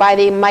dealt with by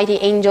the mighty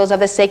angels of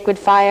the sacred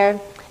fire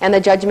and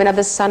the judgment of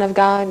the Son of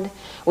God.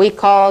 We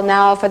call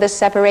now for the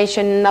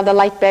separation of the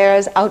light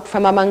bearers out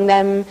from among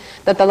them,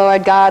 that the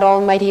Lord God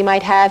Almighty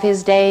might have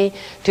his day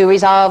to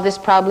resolve this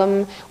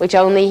problem which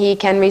only he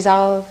can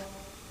resolve.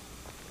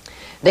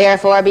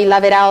 Therefore,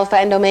 beloved Alpha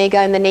and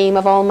Omega, in the name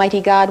of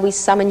Almighty God, we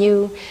summon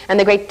you and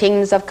the great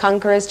kings of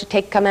conquerors to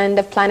take command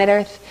of planet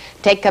Earth,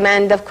 take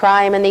command of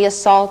crime and the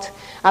assault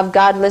of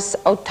godless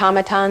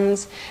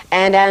automatons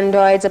and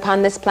androids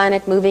upon this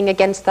planet, moving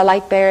against the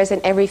light bearers in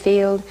every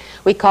field.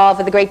 We call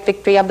for the great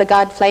victory of the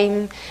God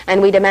flame,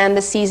 and we demand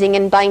the seizing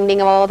and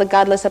binding of all the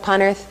godless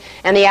upon earth,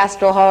 and the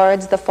astral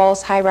hordes, the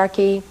false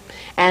hierarchy,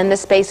 and the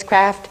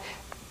spacecraft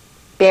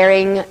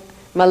bearing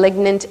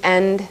malignant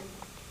and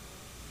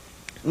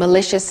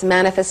malicious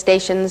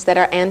manifestations that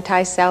are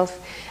anti-self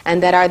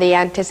and that are the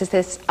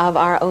antithesis of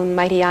our own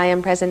mighty I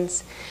Am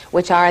presence,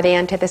 which are the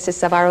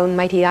antithesis of our own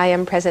mighty I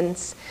Am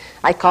presence.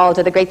 I call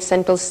to the great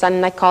central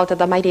sun, I call to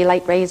the mighty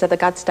light rays of the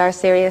God star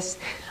Sirius.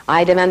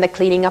 I demand the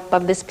cleaning up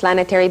of this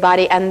planetary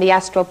body and the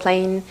astral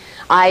plane.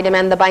 I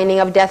demand the binding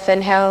of death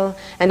and hell,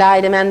 and I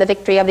demand the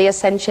victory of the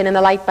ascension and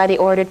the light by the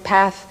ordered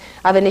path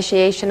of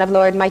initiation of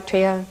Lord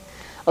Maitreya.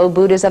 O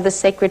Buddhas of the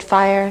sacred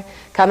fire,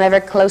 come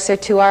ever closer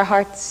to our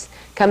hearts,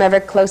 come ever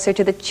closer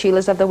to the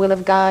chulas of the will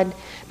of God,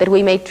 that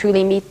we may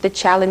truly meet the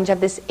challenge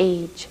of this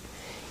age.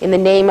 In the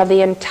name of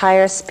the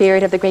entire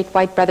spirit of the Great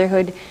White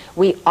Brotherhood,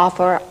 we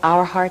offer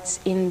our hearts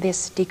in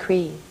this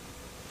decree.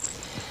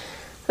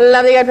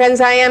 Lovely God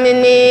friends, I am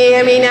in me.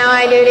 Hear me now,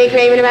 I do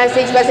decree with a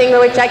message blessing for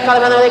which I call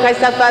upon the Holy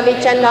Christ of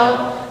each and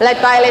all. Let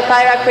violet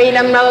fire of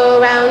freedom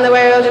roll around the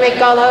world to make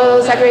all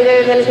whole, saturate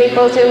and his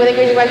people too with a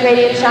increasing bright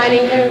radiance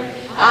shining through.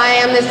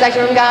 I am the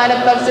section from God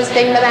above,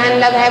 sustained by the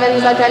hand of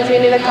heavens, the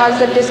transmuting the cause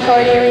of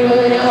discord, here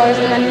removing the cause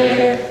of enemy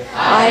fear.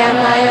 I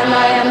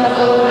am the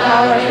full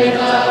power of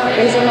freedom,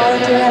 raising all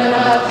to heaven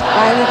above.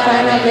 Violet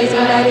fire now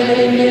blazing bright in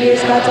the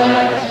beauteous God's own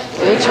light,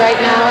 which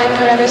right now and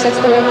forever sets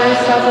the room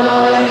myself and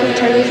all life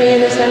eternally free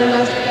in the sun and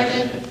most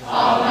protection.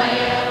 Almighty.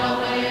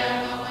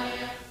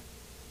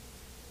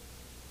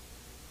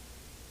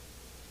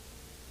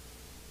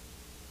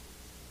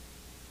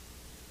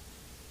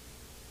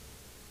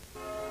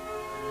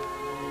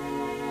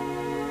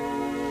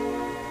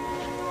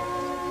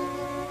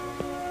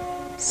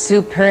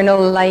 Supernal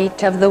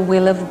light of the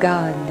will of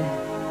God,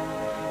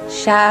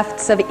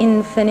 shafts of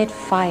infinite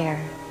fire,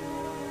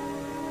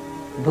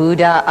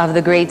 Buddha of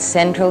the great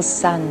central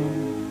sun,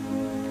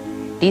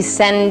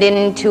 descend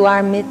into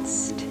our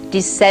midst,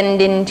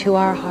 descend into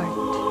our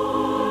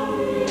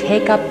heart.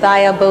 Take up thy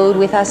abode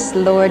with us,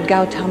 Lord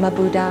Gautama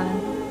Buddha,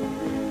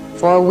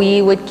 for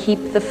we would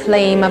keep the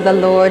flame of the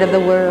Lord of the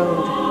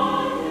world.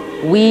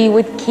 We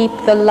would keep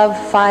the love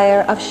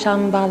fire of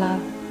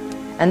Shambhala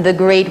and the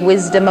great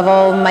wisdom of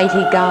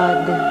Almighty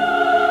God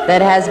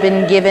that has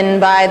been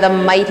given by the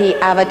mighty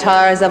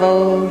avatars of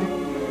old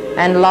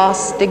and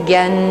lost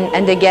again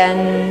and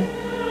again,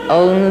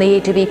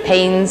 only to be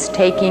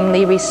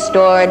painstakingly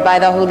restored by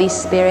the Holy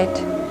Spirit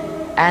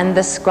and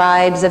the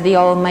scribes of the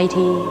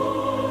Almighty.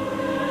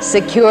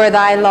 Secure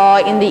thy law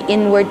in the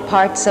inward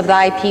parts of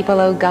thy people,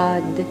 O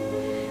God.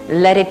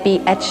 Let it be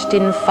etched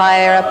in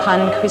fire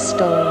upon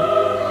crystal.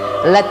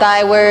 Let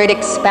thy word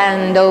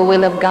expand, O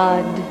will of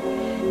God.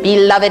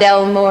 Beloved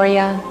El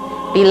Moria,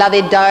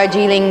 beloved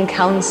Darjeeling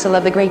Council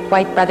of the Great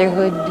White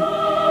Brotherhood,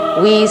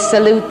 we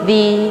salute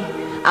thee,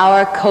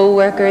 our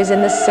co-workers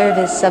in the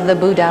service of the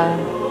Buddha.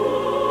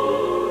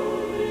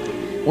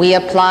 We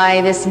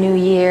apply this new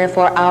year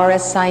for our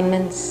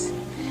assignments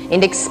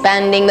in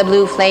expanding the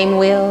blue flame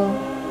will.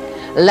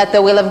 Let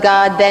the will of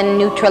God then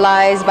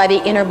neutralize by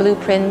the inner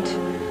blueprint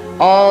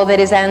all that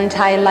is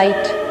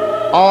anti-light,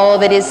 all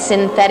that is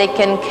synthetic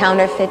and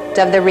counterfeit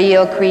of the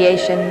real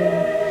creation.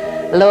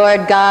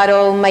 Lord God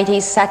Almighty,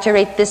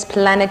 saturate this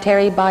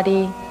planetary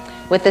body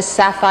with the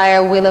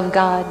sapphire will of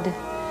God.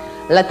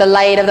 Let the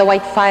light of the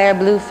white fire,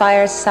 blue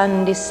fire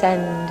sun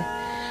descend.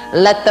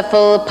 Let the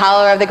full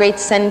power of the great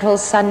central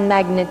sun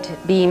magnet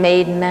be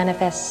made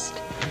manifest.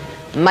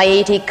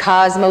 Mighty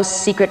cosmos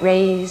secret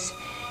rays,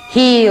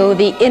 heal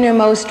the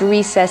innermost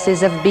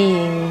recesses of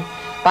being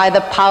by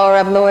the power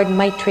of Lord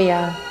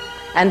Maitreya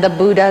and the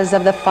Buddhas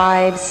of the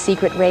 5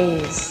 secret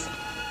rays.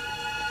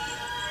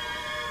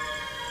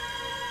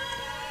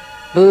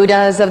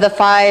 Buddhas of the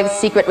 5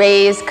 secret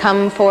rays,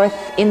 come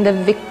forth in the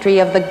victory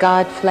of the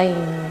God flame.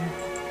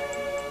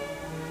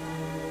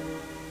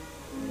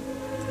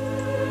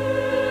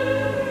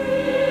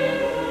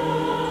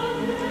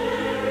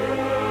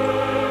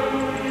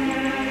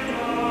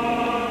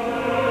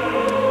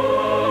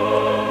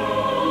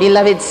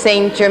 Beloved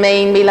Saint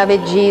Germain,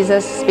 beloved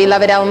Jesus,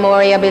 beloved El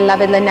Moria,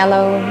 beloved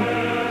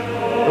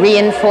Lanello,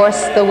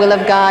 reinforce the will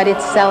of God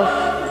itself.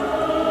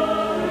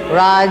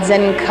 Rods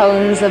and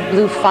cones of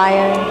blue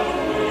fire,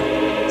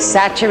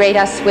 saturate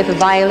us with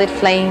violet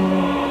flame.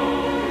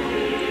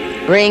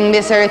 Bring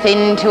this earth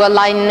into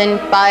alignment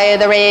by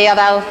the ray of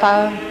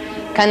Alpha.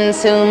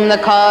 Consume the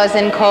cause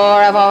and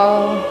core of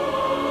all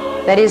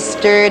that is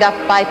stirred up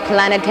by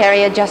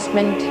planetary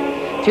adjustment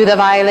through the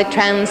violet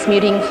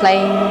transmuting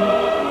flame.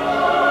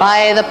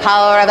 By the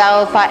power of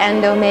Alpha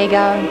and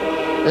Omega,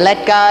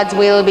 let God's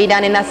will be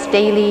done in us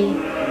daily.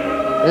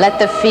 Let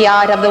the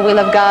fiat of the will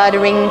of God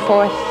ring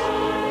forth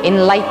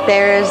in light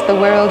bearers the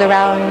world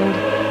around.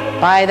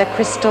 By the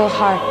crystal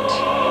heart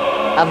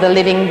of the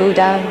living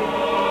Buddha.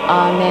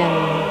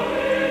 Amen.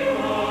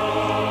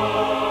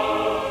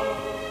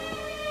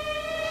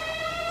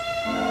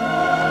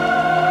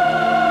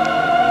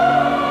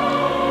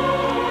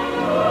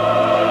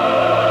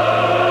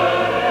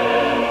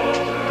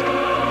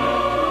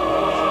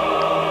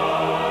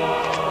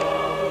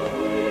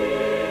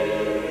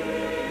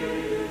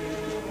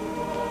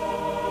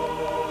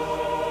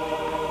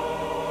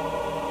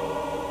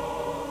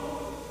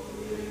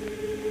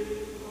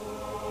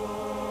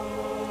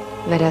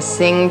 Let us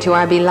sing to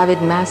our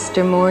beloved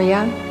Master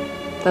Moria,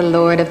 the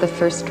Lord of the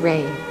First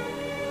Ray,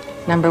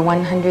 number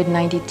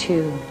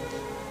 192.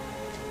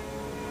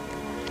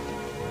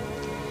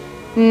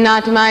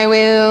 Not my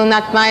will,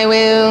 not my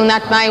will,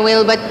 not my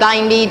will, but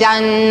thine be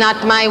done.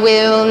 Not my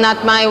will,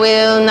 not my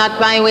will, not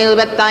my will,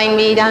 but thine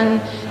be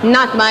done.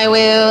 Not my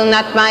will,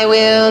 not my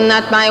will,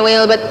 not my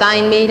will, but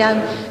thine be done.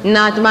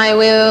 Not my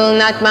will,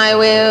 not my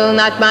will,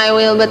 not my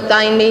will, but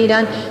thine be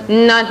done.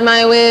 Not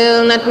my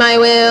will, not my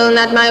will,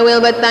 not my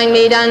will, but thine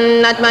be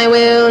done. Not my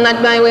will, not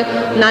my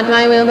will, not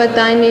my will, but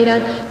thine be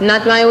done.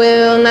 Not my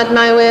will, not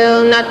my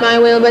will, not my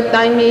will, but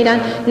thine be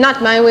done.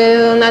 Not my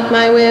will, not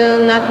my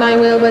will, not my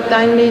will, but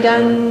thine be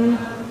done.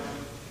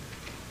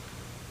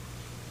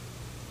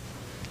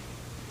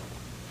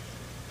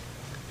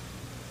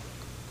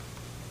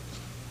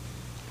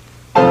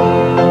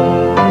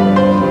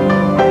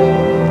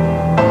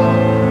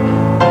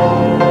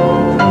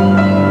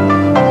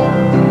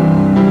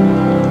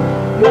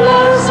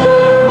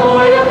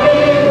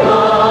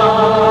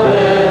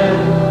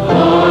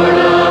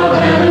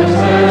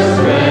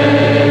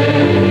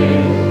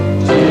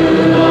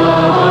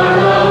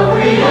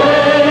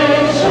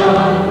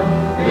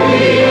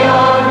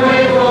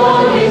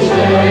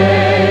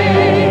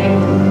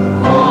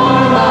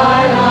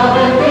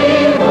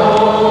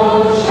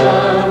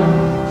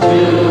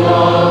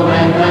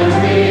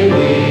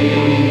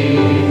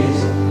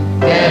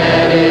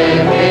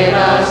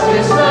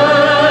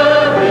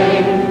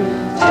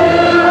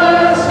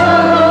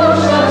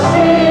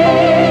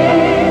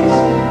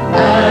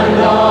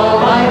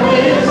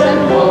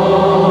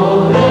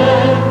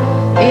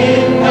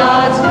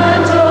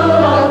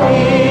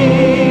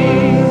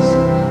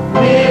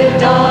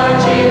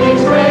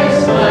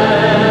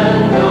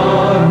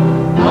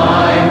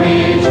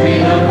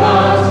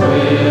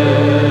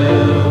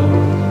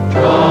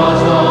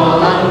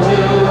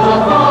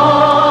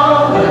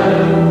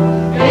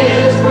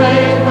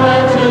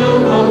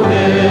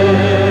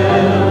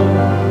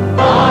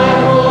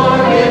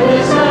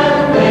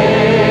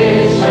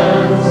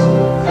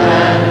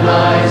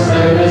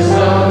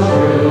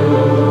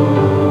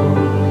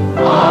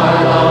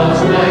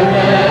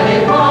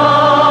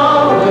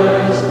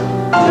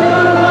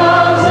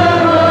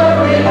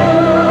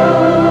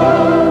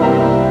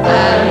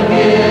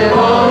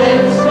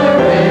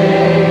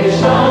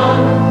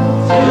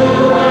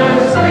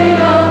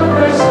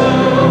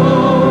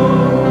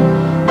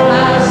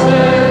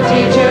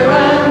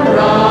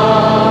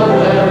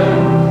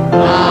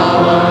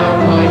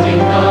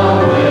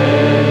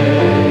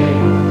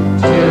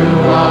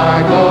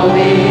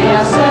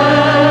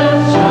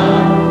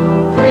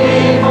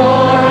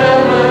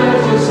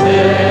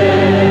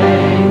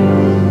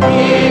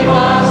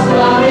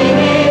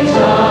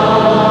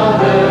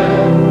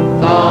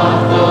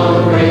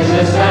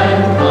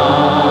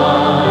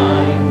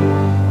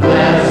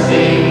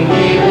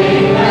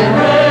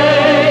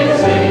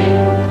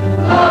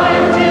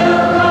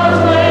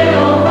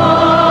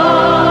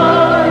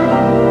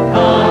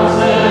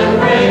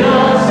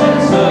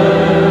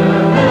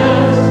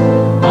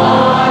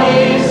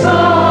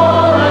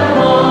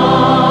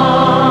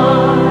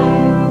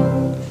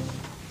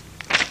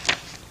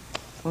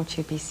 Won't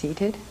you be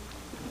seated?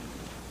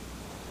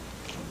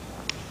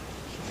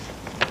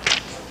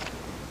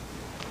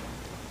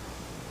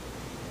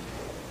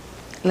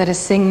 Let us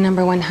sing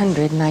number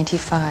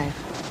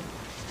 195.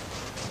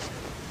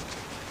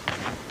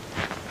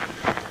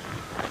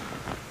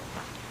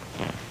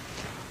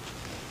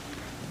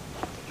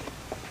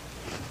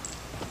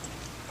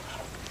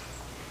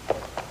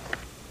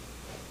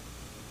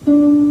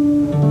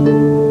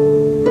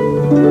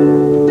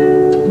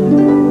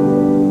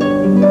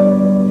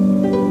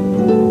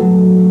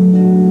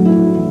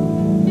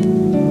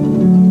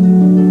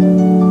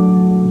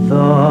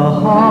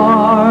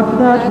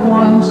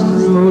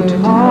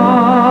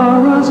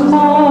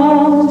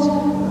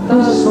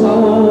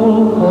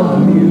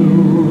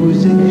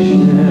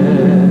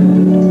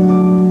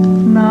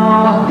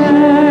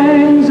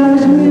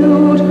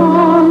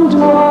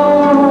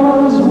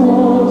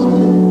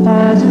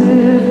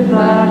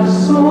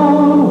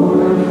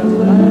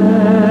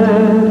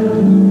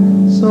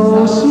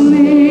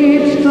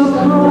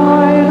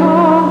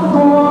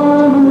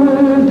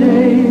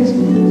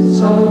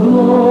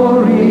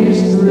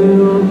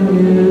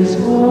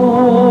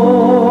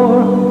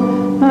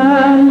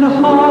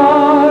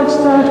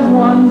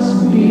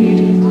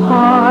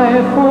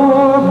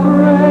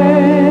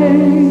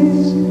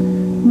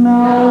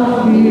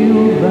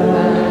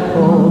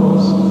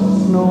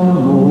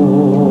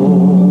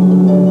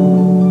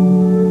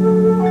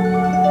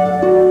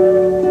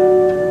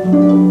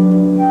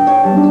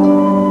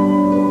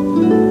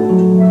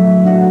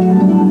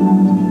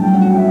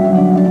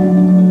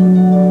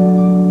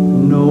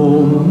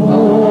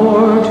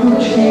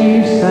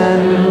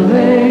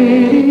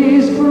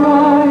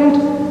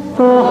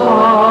 The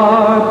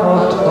harp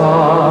of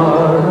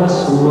Tara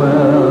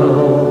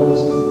swell.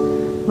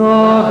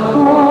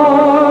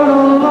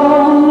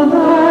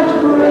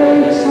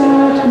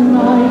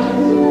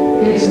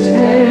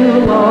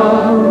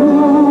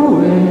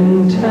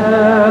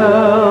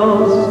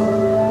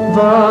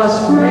 Thus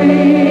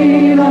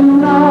freedom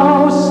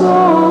now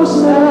so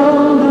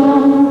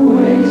seldom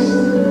wakes,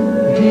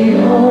 the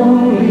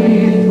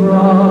only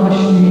throb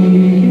she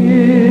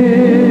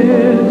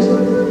gives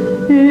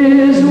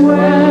is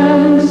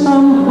when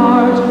some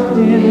heart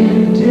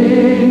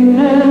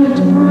indignant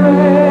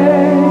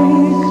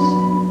breaks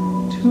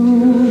to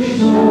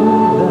show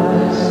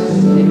that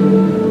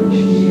still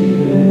she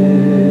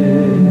lives.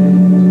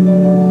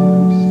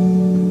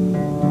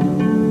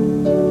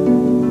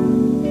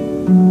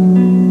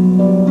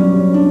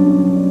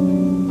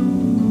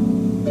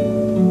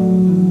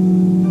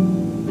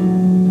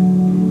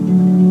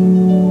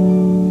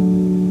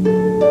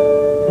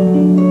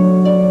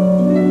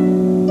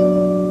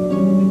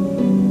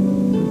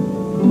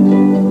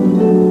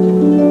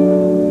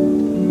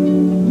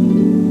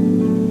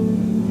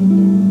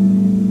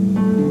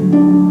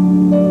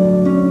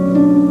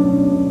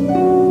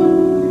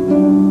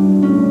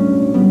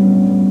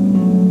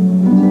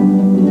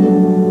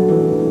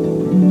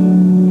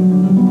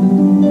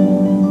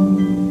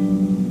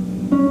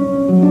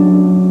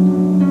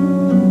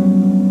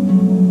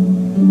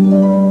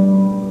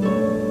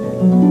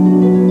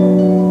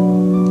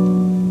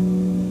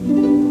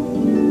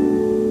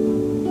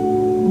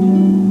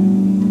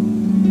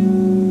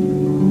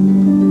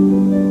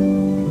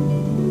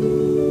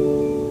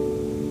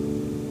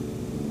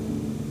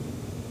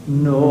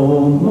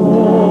 No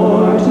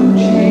more to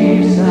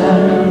chiefs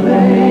and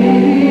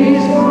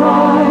ladies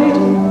bright,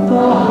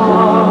 the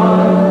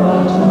heart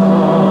but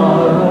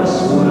Tara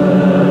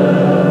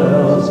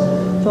swells.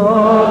 The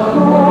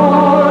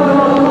chord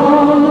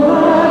alone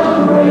that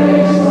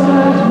breaks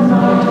at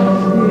night,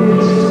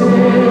 its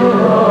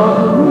tale of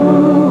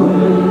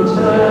ruin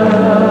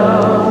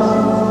tells.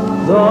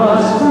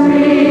 Thus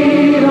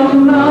freedom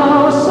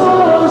now so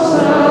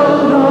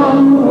seldom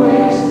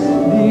wakes,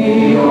 the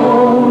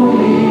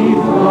only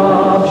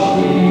throb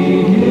she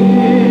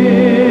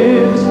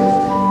gives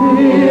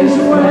is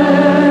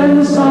when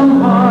some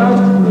heart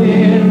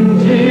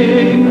indignant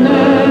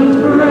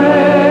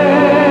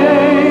breaks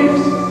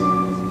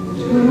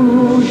to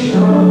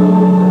show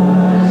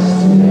that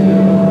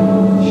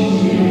still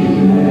she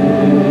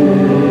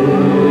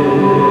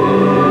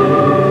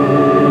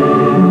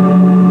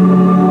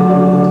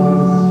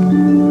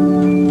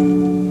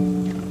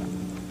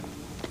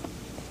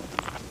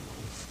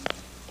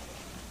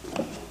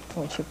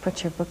Won't you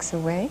put your books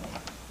away?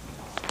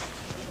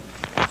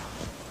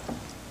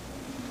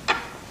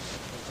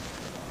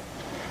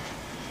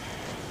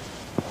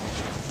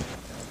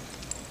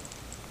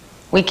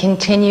 We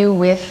continue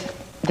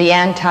with the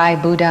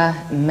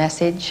anti-Buddha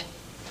message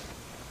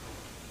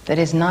that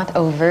is not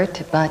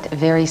overt but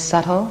very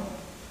subtle,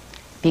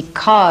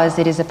 because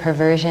it is a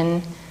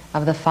perversion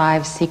of the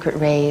 5 secret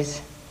rays,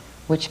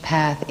 which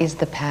path is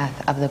the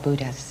path of the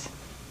Buddhas.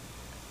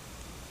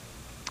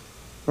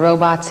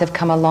 Robots have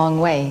come a long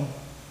way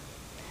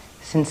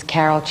since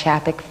Carol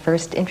Chapek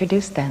first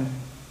introduced them.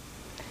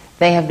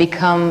 They have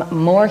become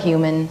more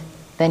human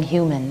than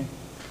human,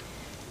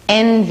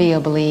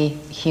 enviably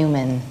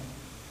human.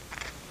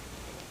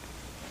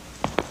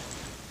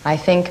 I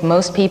think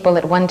most people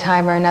at one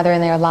time or another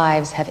in their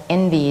lives have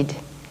envied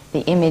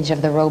the image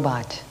of the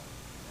robot,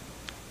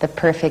 the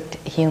perfect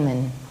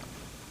human.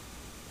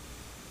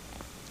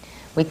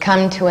 We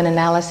come to an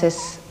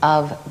analysis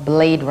of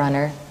Blade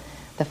Runner,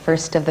 the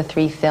first of the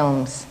 3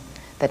 films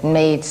that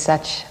made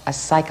such a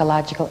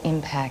psychological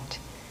impact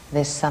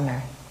this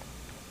summer.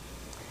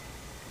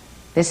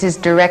 This is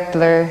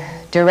director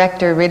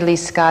Ridley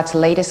Scott's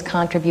latest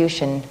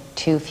contribution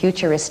to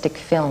futuristic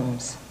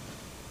films.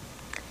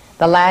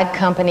 The Ladd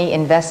Company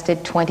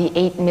invested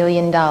 $28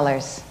 million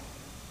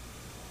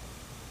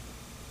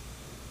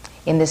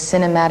in the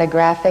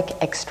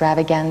cinematographic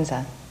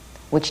extravaganza,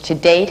 which to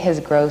date has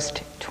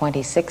grossed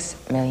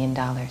 $26 million.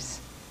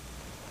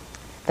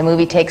 The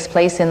movie takes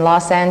place in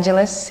Los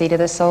Angeles, seat of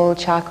the soul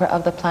chakra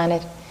of the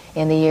planet,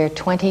 in the year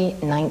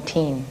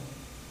 2019.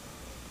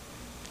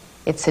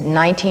 It's a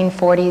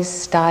 1940s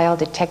style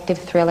detective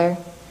thriller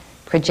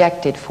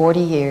projected 40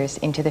 years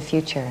into the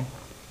future.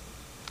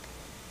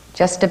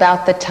 Just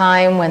about the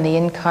time when the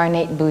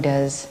incarnate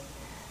Buddhas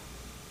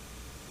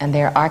and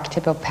their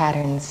archetypal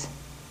patterns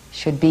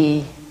should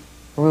be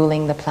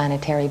ruling the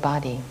planetary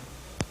body.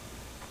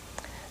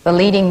 The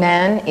leading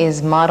man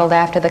is modeled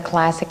after the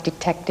classic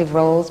detective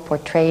roles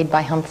portrayed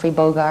by Humphrey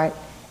Bogart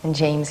and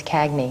James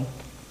Cagney.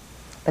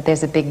 But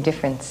there's a big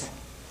difference.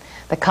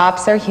 The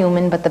cops are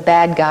human, but the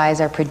bad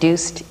guys are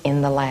produced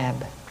in the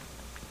lab.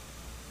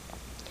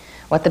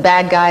 What the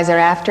bad guys are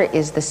after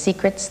is the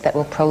secrets that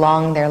will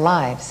prolong their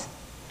lives.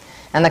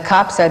 And the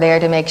cops are there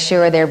to make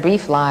sure their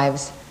brief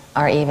lives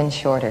are even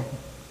shorter.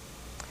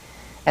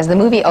 As the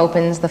movie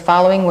opens, the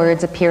following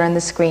words appear on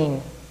the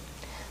screen.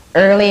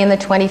 Early in the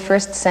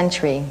 21st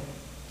century,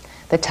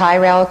 the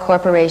Tyrell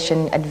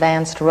Corporation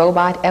advanced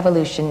robot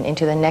evolution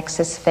into the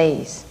nexus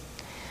phase,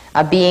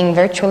 a being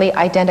virtually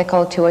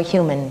identical to a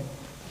human,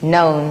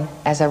 known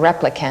as a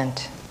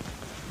replicant.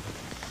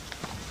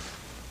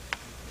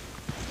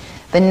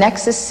 The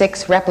Nexus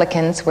 6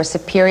 replicants were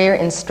superior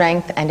in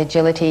strength and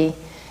agility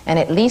and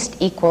at least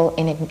equal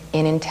in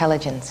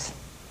intelligence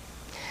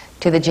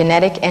to the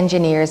genetic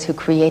engineers who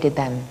created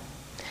them.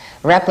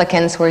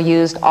 Replicants were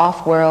used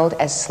off-world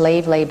as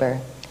slave labor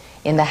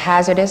in the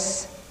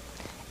hazardous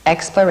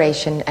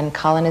exploration and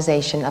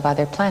colonization of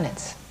other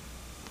planets.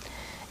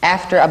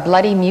 After a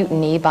bloody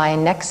mutiny by a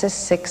Nexus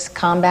 6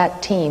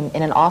 combat team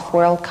in an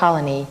off-world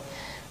colony,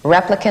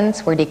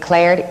 replicants were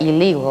declared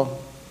illegal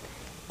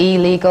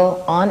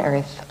on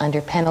Earth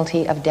under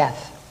penalty of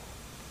death.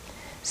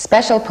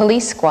 Special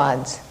police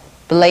squads,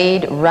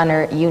 Blade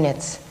Runner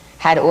units,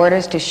 had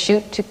orders to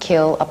shoot to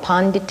kill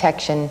upon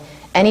detection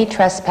any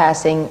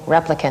trespassing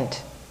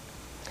replicant.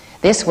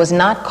 This was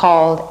not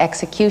called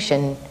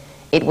execution,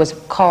 it was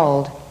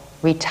called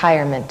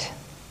retirement.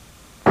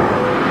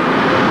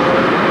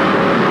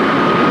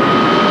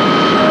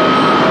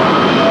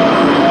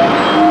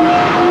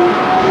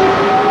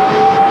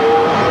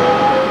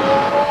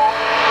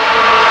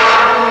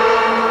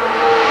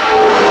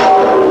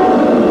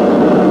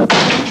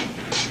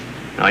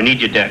 I need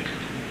your deck.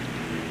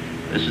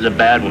 This is a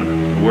bad one,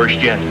 the worst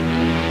yet.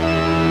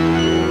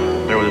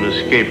 There was an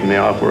escape from the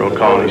off-world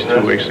colonies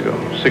 2 weeks ago.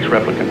 6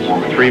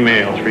 replicants, 3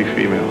 male, 3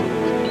 female.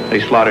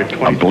 They slaughtered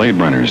 20... A Blade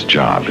Runner's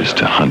job is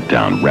to hunt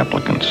down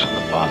replicants.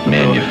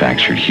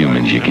 Manufactured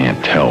humans you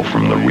can't tell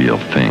from the real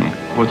thing.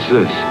 What's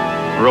this?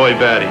 Roy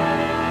Batty,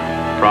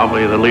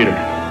 probably the leader.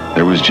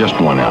 There was just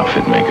one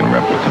outfit making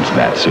replicants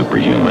that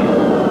superhuman.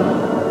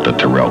 The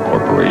Tyrell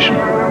Corporation.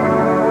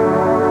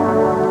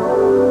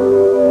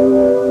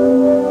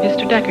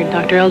 Mr. Deckard,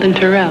 Dr. Eldon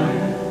Tyrell.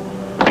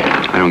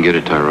 I don't get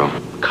it, Tyrell.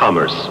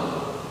 Commerce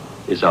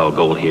is our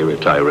goal here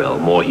at Tyrell.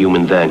 More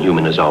human than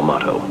human is our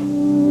motto.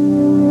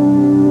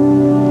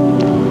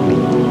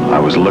 I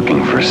was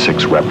looking for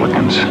 6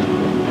 replicants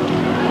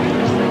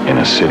in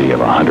a city of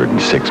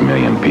 106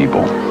 million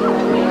people.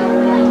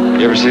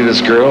 You ever see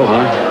this girl,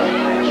 huh?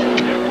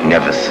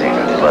 Never seen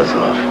a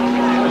Buzzlove.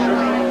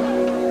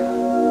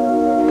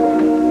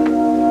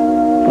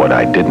 What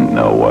I didn't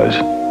know was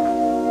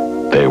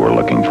they were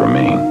looking for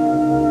me.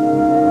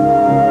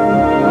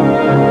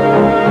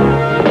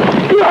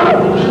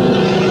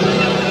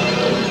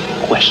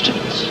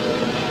 Questions.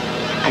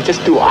 I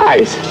just do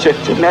eyes.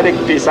 Genetic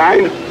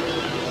design.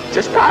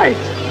 Just eyes.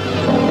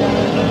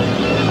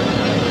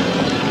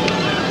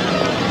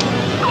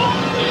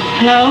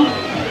 Hello?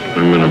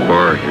 I'm in a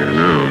bar here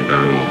now,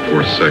 down in the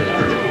 4th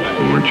sector.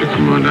 Why don't you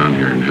come on down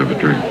here and have a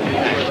drink?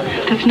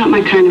 That's not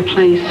my kind of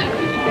place.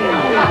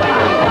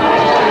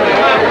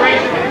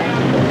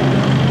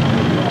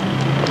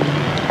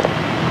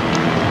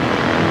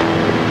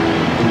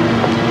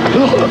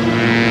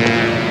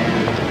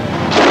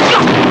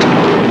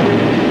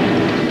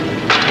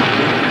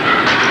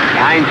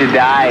 Time to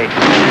die.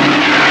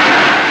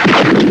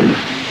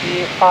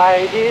 If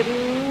I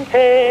didn't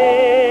care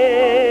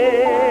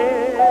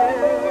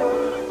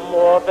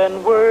more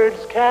than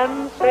words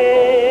can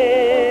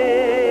say,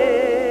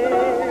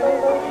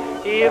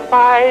 if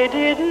I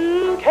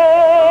didn't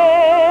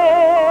care,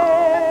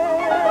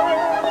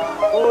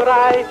 would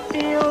I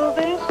feel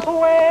this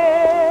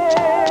way?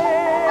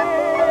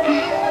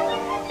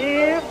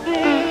 If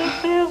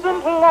this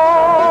isn't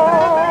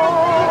love,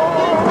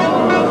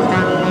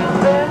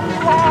 then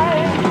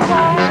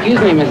why? Excuse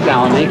me, Miss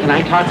Salome, can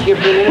I talk to you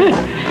for a minute?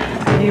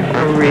 You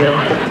for real?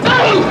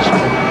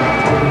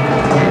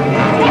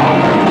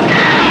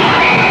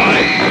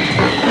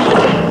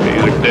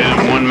 He's a damn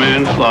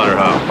one-man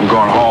slaughterhouse. I'm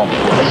going home.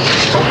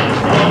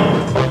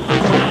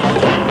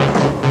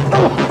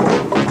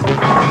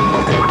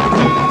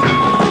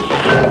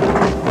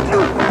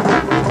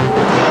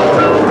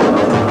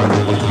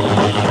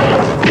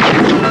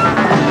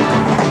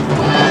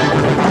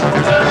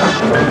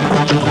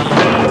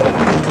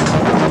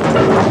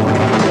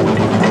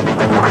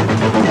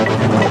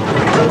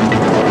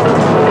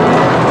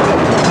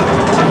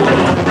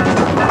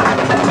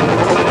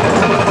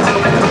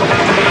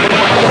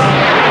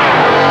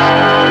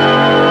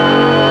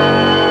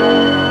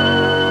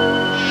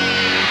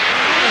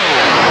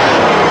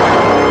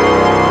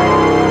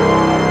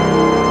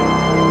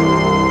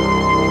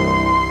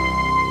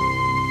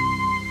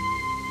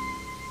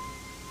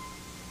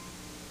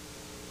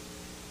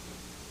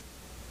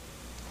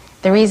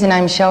 The reason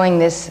I'm showing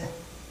this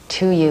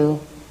to you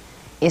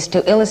is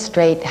to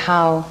illustrate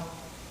how,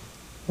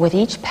 with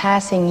each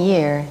passing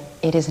year,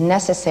 it is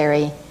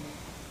necessary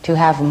to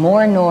have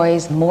more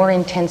noise, more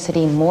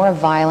intensity, more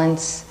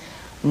violence,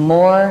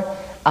 more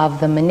of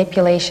the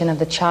manipulation of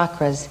the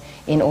chakras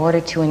in order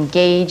to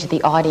engage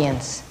the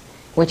audience,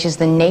 which is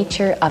the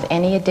nature of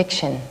any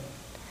addiction.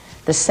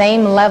 The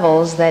same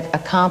levels that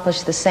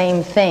accomplish the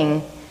same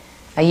thing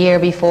a year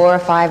before,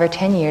 5 or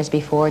 10 years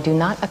before, do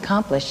not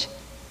accomplish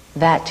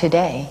that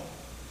today.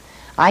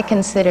 I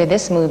consider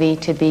this movie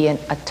to be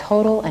a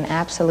total and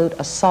absolute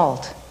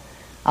assault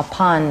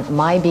upon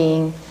my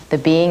being, the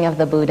being of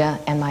the Buddha,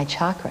 and my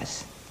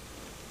chakras.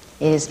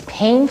 It is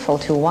painful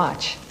to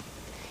watch.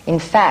 In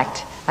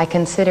fact, I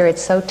consider it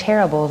so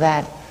terrible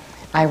that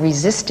I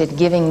resisted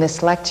giving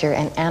this lecture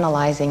and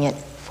analyzing it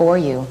for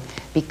you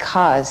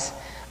because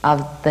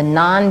of the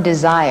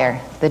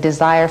non-desire, the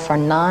desire for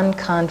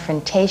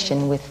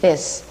non-confrontation with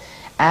this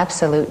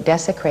absolute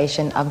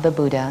desecration of the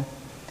Buddha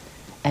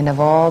and of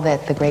all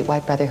that the Great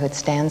White Brotherhood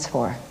stands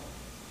for.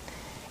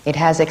 It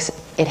has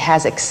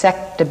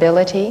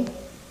acceptability.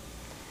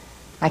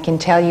 I can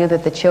tell you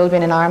that the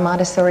children in our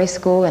Montessori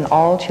school, and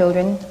all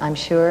children, I'm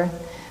sure,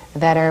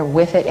 that are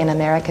with it in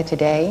America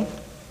today,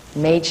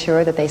 made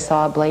sure that they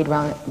saw Blade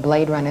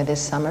Runner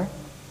this summer.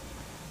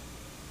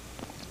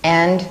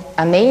 And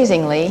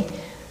amazingly,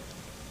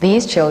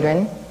 these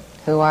children,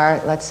 who are,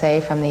 let's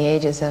say, from the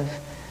ages of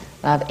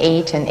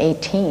 8 and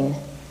 18,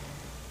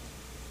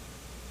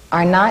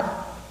 are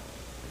not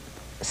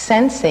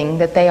sensing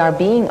that they are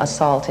being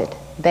assaulted.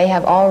 They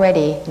have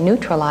already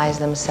neutralized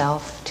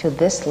themselves to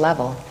this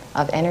level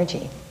of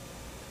energy.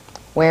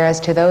 Whereas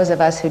to those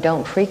of us who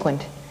don't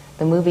frequent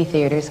the movie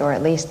theaters, or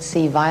at least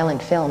see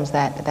violent films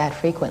that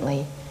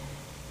frequently,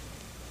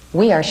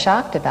 we are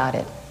shocked about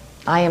it.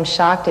 I am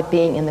shocked at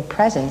being in the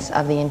presence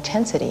of the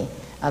intensity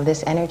of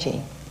this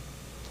energy.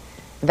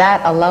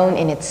 That alone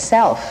in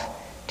itself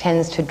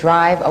tends to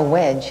drive a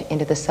wedge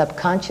into the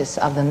subconscious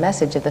of the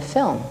message of the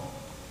film.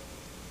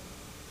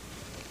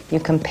 You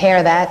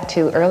compare that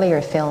to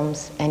earlier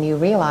films and you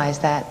realize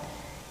that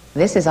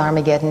this is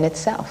Armageddon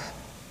itself.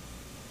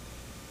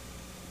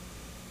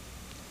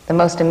 The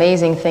most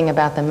amazing thing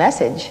about the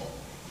message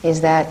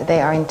is that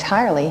they are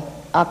entirely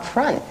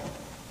upfront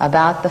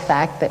about the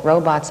fact that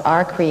robots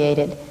are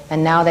created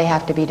and now they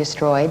have to be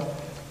destroyed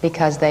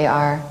because they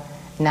are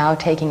now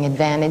taking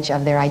advantage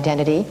of their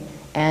identity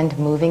and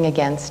moving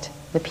against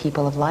the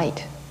people of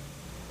light.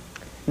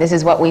 This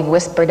is what we've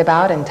whispered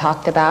about and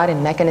talked about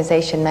in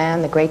Mechanization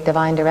Man, the great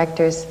divine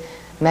director's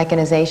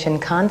mechanization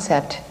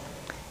concept.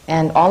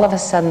 And all of a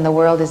sudden the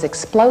world is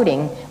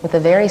exploding with the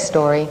very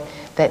story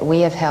that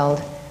we have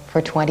held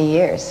for 20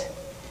 years.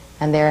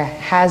 And there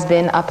has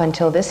been, up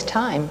until this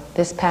time,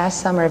 this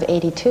past summer of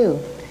 '82,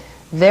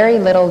 very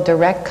little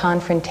direct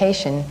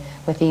confrontation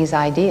with these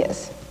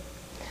ideas.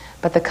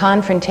 But the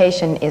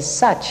confrontation is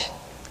such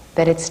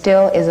that it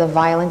still is a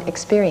violent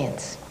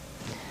experience.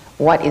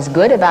 What is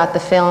good about the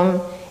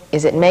film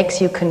is it makes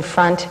you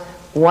confront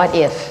what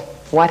if,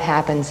 what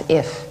happens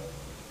if.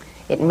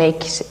 It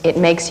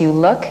makes you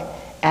look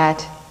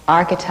at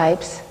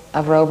archetypes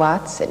of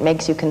robots. It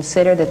makes you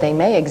consider that they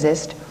may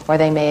exist or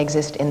they may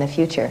exist in the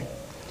future.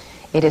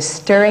 It is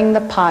stirring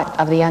the pot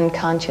of the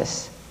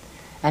unconscious.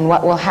 And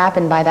what will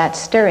happen by that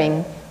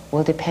stirring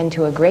will depend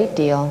to a great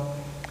deal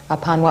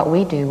upon what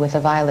we do with the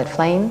violet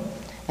flame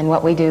and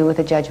what we do with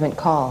the judgment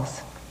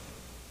calls.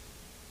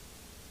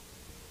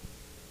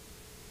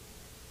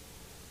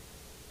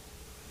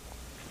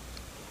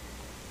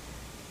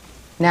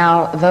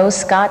 Now, though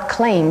Scott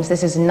claims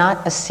this is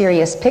not a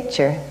serious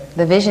picture,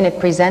 the vision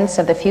it presents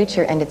of the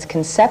future and its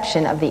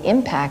conception of the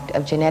impact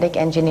of genetic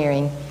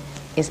engineering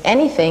is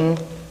anything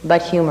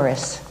but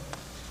humorous.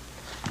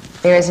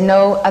 There is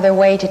no other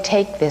way to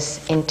take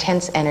this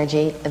intense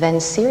energy than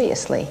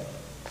seriously,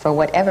 for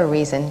whatever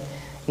reason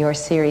your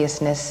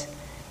seriousness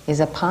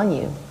is upon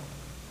you.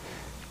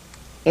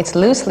 It's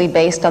loosely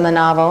based on the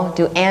novel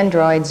Do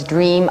Androids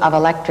Dream of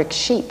Electric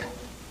Sheep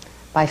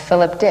by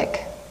Philip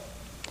Dick.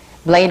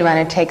 Blade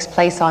Runner takes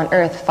place on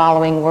Earth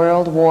following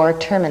World War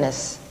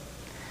terminus.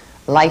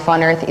 Life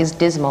on Earth is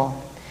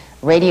dismal.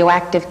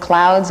 Radioactive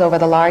clouds over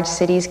the large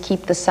cities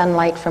keep the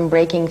sunlight from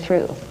breaking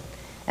through,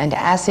 and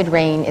acid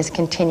rain is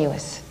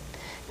continuous.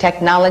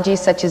 Technology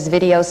such as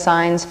video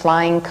signs,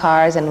 flying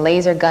cars, and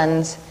laser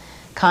guns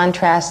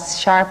contrasts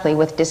sharply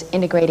with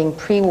disintegrating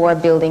pre-war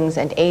buildings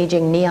and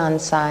aging neon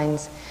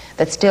signs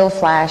that still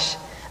flash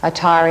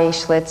Atari,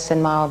 Schlitz,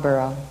 and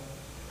Marlboro.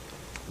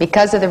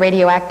 Because of the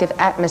radioactive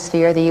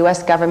atmosphere, the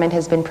U.S. government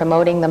has been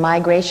promoting the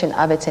migration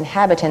of its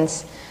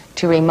inhabitants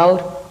to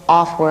remote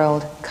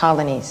off-world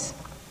colonies.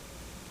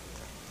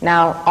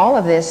 Now, all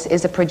of this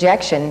is a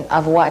projection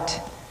of what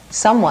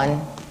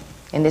someone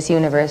in this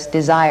universe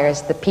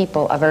desires the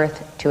people of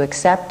Earth to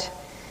accept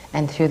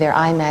and through their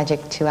eye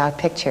magic to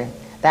outpicture.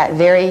 That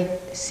very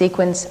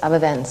sequence of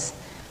events,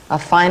 a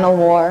final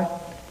war,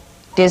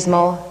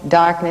 dismal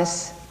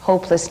darkness,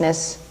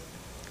 hopelessness,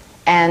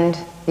 and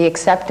the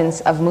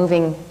acceptance of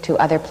moving to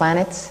other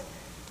planets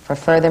for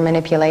further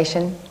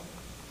manipulation.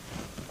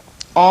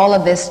 All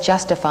of this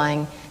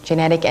justifying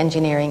genetic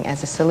engineering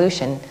as a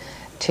solution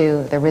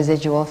to the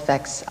residual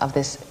effects of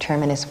this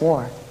terminus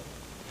war.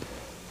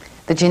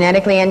 The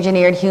genetically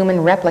engineered human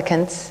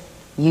replicants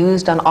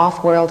used on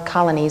off-world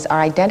colonies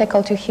are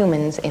identical to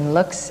humans in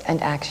looks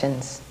and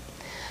actions.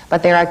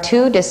 But there are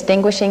two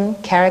distinguishing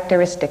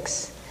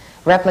characteristics.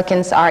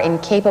 Replicants are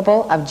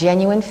incapable of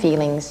genuine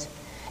feelings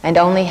and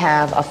only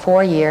have a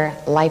 4-year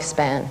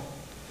lifespan.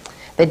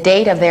 The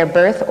date of their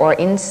birth or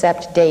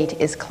incept date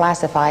is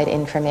classified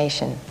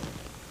information.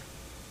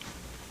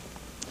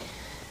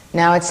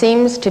 Now, it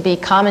seems to be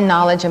common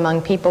knowledge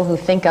among people who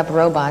think up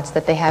robots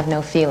that they have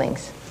no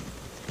feelings,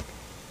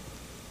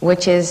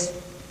 which is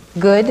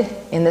good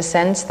in the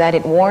sense that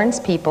it warns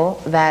people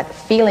that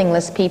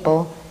feelingless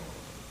people,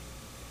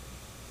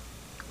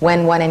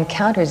 when one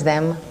encounters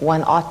them,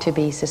 one ought to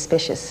be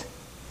suspicious.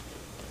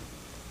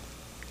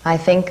 I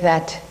think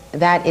that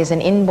that is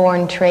an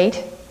inborn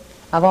trait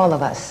of all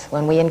of us.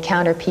 When we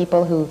encounter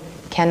people who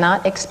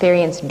cannot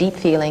experience deep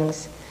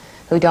feelings,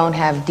 who don't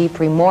have deep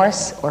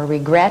remorse or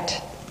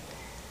regret,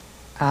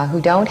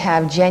 who don't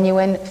have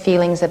genuine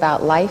feelings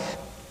about life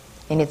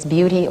in its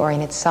beauty or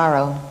in its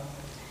sorrow,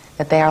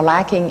 that they are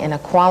lacking in a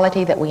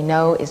quality that we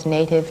know is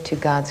native to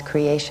God's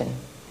creation.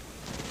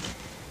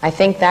 I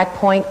think that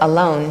point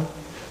alone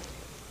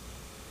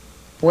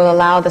will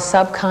allow the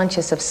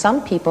subconscious of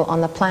some people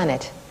on the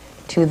planet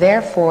to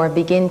therefore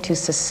begin to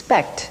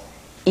suspect,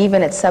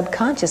 even at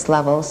subconscious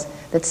levels,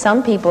 that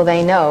some people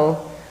they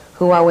know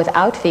who are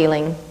without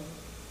feeling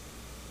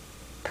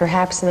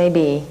perhaps may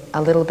be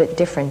a little bit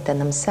different than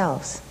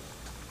themselves.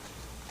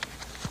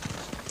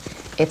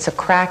 It's a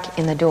crack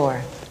in the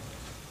door.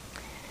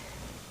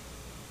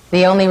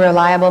 The only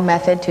reliable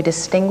method to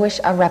distinguish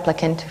a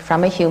replicant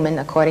from a human,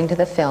 according to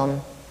the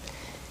film,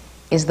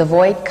 is the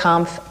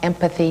Voight-Kampff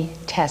empathy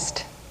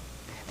test.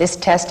 This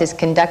test is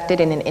conducted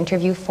in an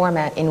interview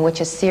format in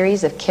which a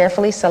series of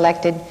carefully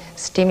selected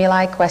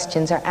stimuli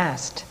questions are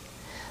asked.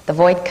 The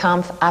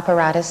Voight-Kampff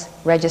apparatus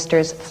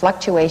registers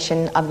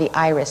fluctuation of the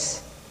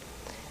iris.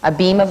 A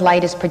beam of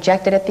light is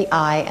projected at the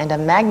eye, and a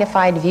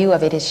magnified view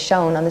of it is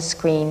shown on the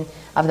screen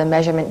of the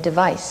measurement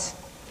device.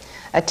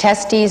 A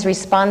testee's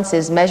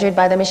responses measured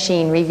by the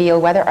machine reveal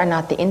whether or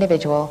not the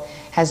individual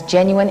has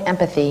genuine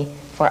empathy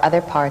for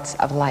other parts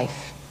of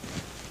life.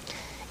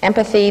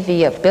 Empathy,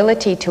 the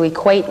ability to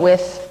equate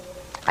with,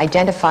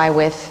 identify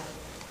with,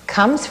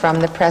 comes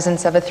from the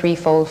presence of a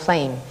threefold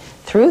flame.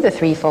 Through the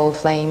threefold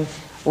flame,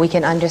 we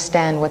can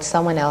understand what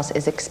someone else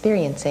is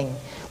experiencing.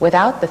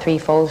 Without the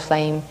threefold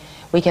flame,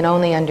 we can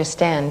only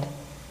understand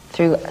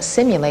through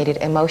simulated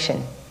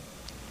emotion,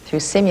 through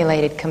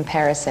simulated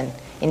comparison.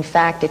 In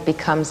fact, it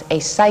becomes a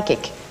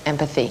psychic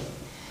empathy,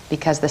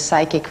 because the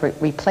psychic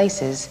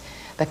replaces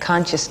the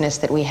consciousness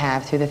that we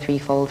have through the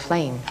threefold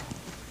flame.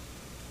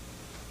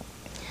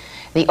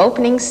 The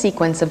opening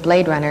sequence of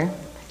Blade Runner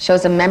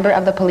shows a member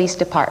of the police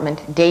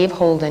department, Dave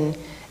Holden,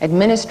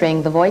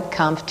 administering the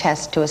Voight-Kampff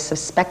test to a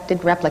suspected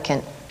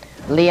replicant,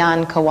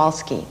 Leon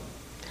Kowalski.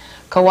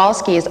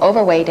 Kowalski is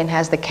overweight and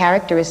has the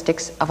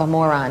characteristics of a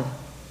moron.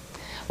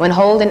 When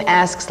Holden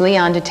asks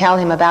Leon to tell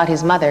him about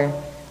his mother,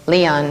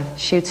 Leon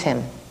shoots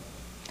him.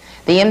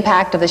 The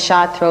impact of the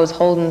shot throws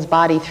Holden's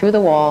body through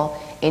the wall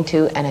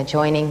into an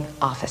adjoining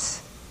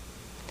office.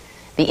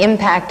 The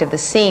impact of the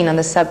scene on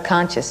the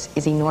subconscious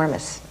is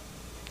enormous.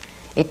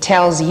 It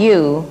tells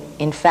you,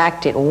 in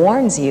fact it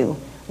warns you,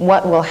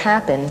 what will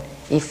happen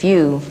if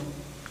you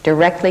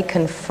directly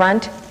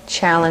confront,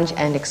 challenge,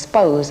 and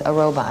expose a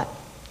robot.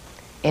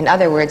 In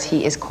other words,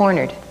 he is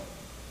cornered.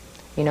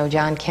 You know,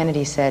 John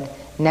Kennedy said,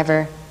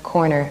 "Never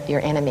corner your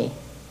enemy."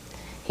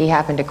 He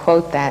happened to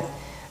quote that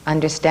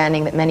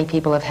understanding that many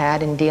people have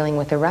had in dealing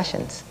with the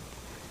Russians.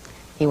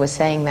 He was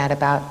saying that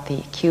about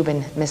the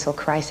Cuban Missile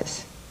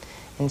Crisis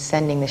and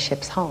sending the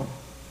ships home.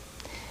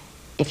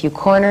 If you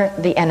corner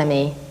the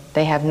enemy,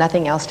 they have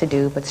nothing else to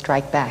do but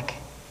strike back.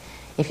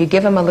 If you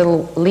give them a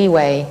little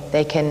leeway,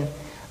 they can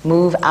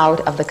move out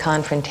of the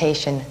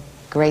confrontation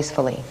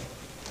gracefully.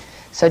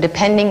 So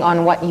depending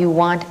on what you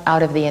want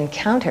out of the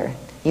encounter,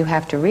 you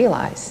have to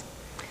realize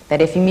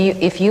that if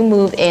you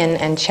move in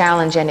and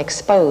challenge and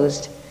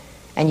expose,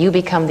 and you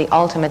become the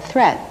ultimate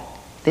threat,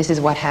 this is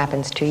what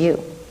happens to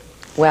you.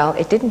 Well,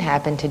 it didn't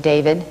happen to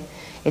David.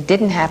 It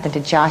didn't happen to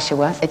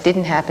Joshua. It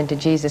didn't happen to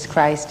Jesus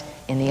Christ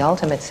in the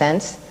ultimate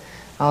sense,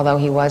 although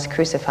he was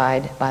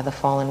crucified by the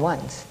fallen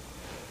ones.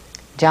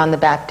 John the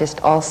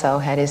Baptist also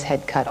had his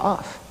head cut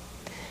off.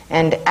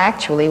 And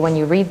actually, when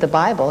you read the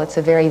Bible, it's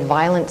a very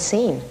violent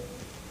scene,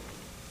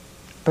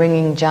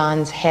 bringing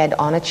John's head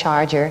on a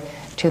charger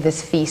to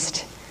this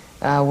feast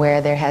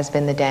where there has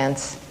been the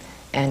dance,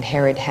 and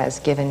Herod has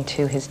given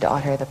to his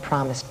daughter the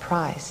promised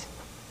prize.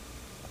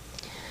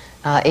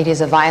 It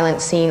is a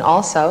violent scene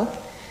also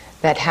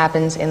that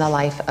happens in the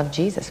life of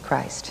Jesus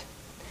Christ.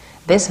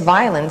 This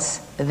violence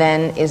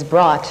then is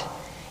brought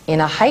in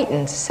a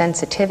heightened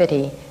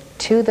sensitivity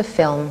to the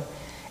film,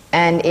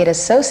 and it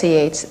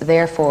associates,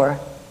 therefore,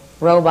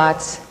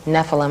 robots,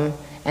 Nephilim,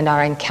 and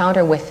our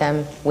encounter with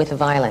them with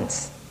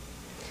violence.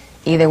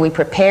 Either we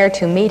prepare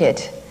to meet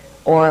it,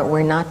 or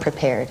we're not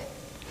prepared.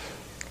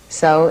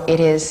 So it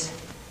is,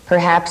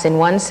 perhaps in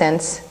one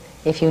sense,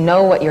 if you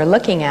know what you're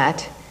looking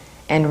at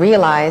and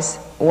realize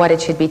what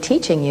it should be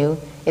teaching you,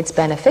 it's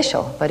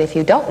beneficial. But if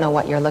you don't know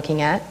what you're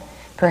looking at,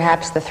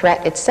 perhaps the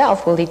threat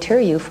itself will deter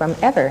you from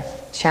ever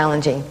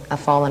challenging a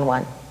fallen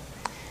one.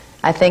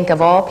 I think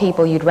of all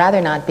people you'd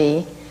rather not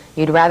be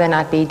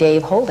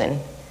Dave Holden,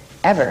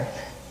 ever.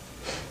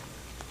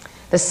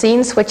 The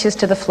scene switches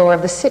to the floor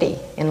of the city.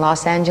 In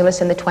Los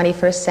Angeles in the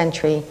 21st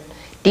century,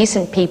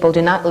 decent people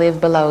do not live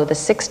below the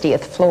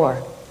 60th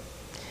floor.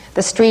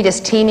 The street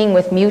is teeming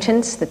with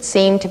mutants that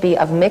seem to be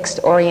of mixed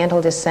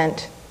Oriental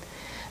descent.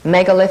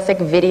 Megalithic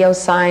video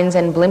signs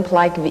and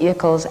blimp-like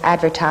vehicles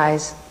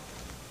advertise,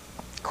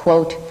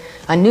 quote,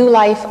 "A new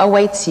life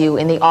awaits you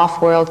in the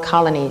off-world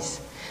colonies,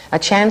 a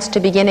chance to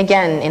begin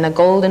again in a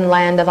golden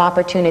land of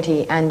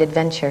opportunity and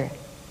adventure."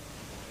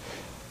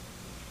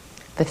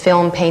 The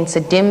film paints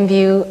a dim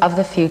view of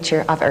the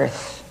future of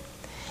Earth.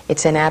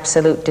 It's an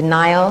absolute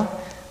denial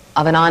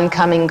of an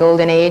oncoming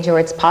golden age or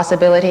its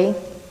possibility.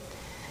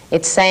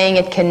 It's saying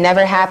it can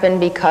never happen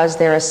because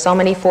there are so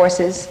many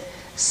forces,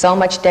 so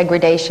much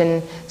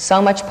degradation,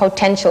 so much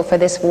potential for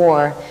this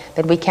war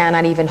that we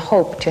cannot even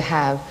hope to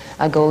have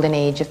a golden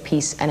age of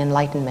peace and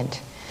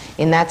enlightenment.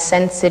 In that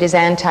sense, it is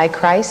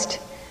anti-Christ,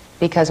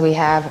 because we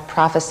have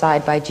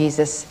prophesied by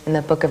Jesus in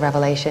the book of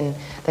Revelation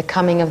the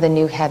coming of the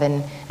new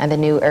heaven and the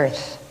new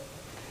earth.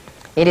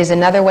 It is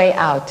another way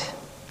out.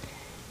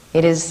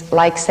 It is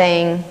like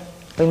saying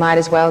we might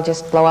as well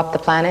just blow up the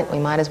planet, we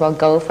might as well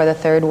go for the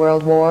Third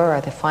World War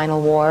or the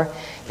final war,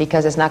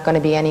 because there's not going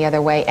to be any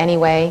other way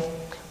anyway.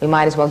 We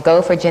might as well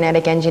go for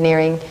genetic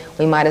engineering,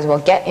 we might as well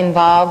get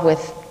involved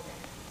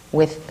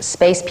with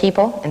space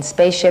people and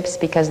spaceships,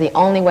 because the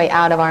only way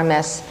out of our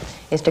mess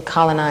is to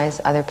colonize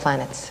other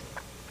planets.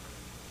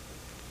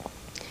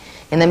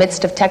 In the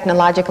midst of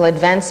technological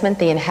advancement,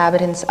 the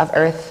inhabitants of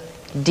Earth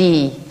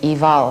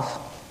de-evolve.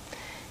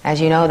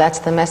 As you know, that's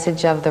the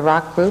message of the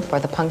rock group, or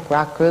the punk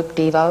rock group,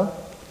 Devo.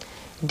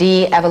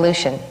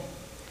 De-evolution.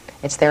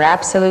 It's their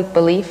absolute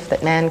belief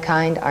that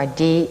mankind are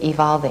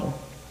de-evolving.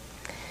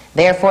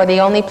 Therefore, the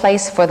only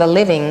place for the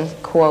living,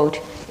 quote,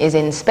 is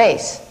in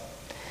space.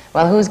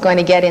 Well, who's going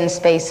to get in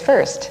space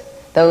first?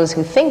 Those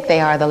who think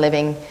they are the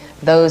living,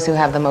 those who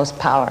have the most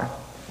power.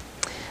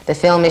 The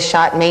film is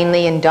shot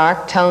mainly in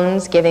dark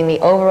tones, giving the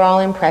overall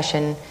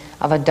impression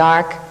of a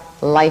dark,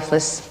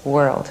 lifeless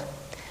world.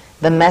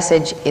 The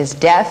message is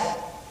death,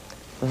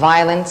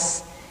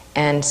 violence,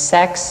 and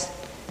sex,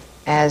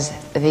 as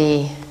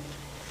the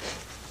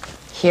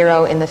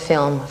hero in the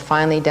film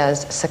finally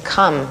does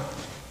succumb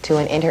to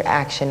an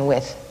interaction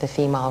with the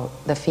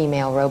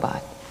female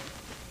robot.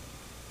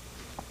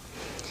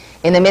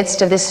 In the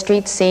midst of this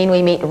street scene,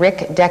 we meet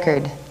Rick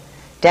Deckard.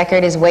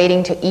 Deckard is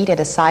waiting to eat at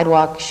a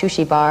sidewalk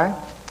sushi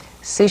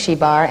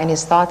bar, and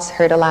his thoughts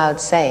heard aloud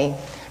say,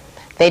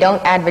 "They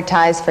don't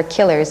advertise for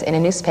killers in a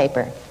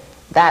newspaper.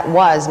 That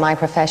was my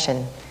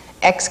profession.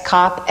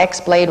 Ex-cop,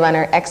 ex-Blade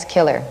Runner,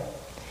 ex-killer."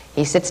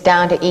 He sits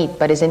down to eat,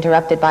 but is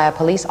interrupted by a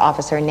police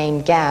officer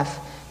named Gaff,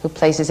 who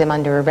places him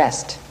under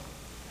arrest.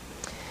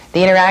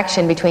 The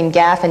interaction between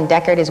Gaff and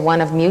Deckard is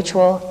one of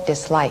mutual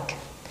dislike.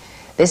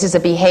 This is a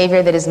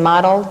behavior that is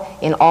modeled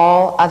in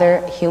all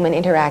other human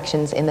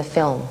interactions in the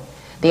film.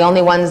 The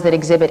only ones that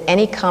exhibit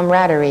any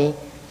camaraderie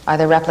are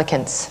the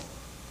replicants.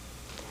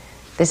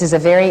 This is a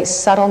very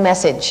subtle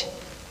message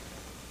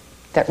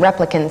that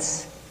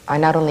replicants are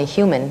not only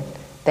human,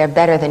 they're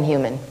better than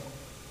human.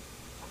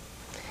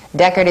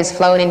 Deckard is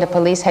flown into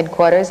police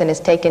headquarters and is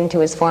taken to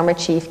his former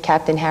chief,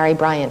 Captain Harry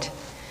Bryant.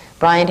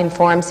 Bryant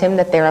informs him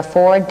that there are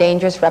 4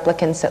 dangerous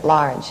replicants at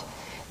large.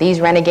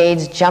 These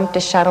renegades jumped a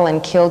shuttle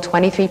and killed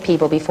 23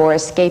 people before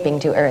escaping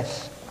to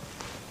Earth.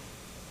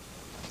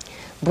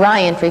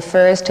 Bryant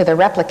refers to the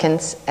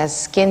replicants as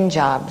skin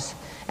jobs,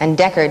 and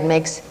Deckard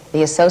makes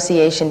the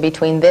association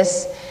between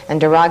this and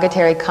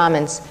derogatory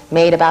comments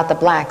made about the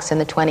blacks in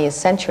the 20th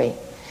century.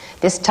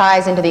 This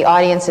ties into the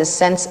audience's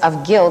sense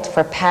of guilt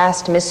for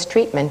past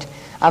mistreatment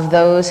of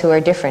those who are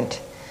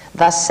different,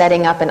 thus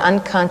setting up an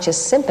unconscious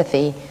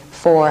sympathy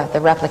for the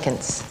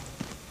replicants.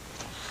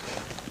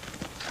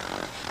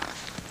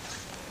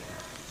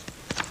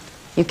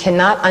 You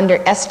cannot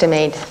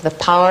underestimate the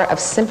power of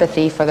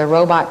sympathy for the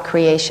robot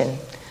creation.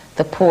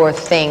 The poor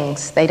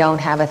things, they don't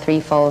have a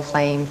threefold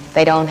flame,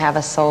 they don't have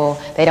a soul,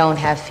 they don't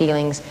have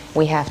feelings,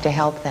 we have to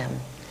help them.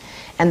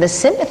 And the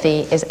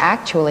sympathy is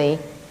actually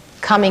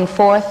coming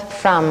forth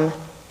from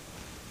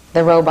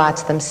the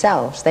robots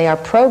themselves. They are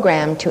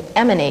programmed to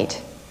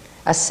emanate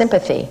a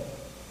sympathy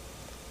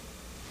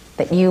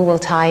that you will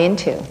tie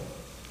into.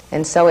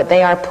 And so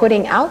they are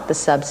putting out the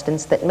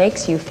substance that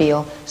makes you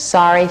feel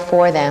sorry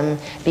for them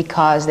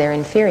because they're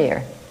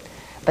inferior.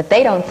 But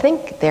they don't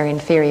think they're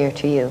inferior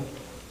to you.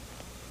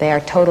 They are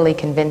totally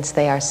convinced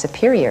they are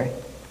superior.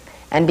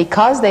 And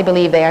because they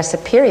believe they are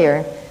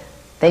superior,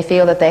 they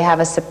feel that they have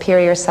a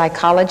superior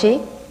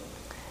psychology,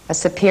 a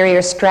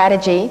superior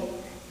strategy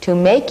to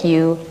make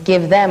you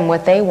give them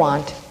what they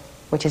want,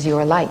 which is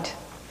your light.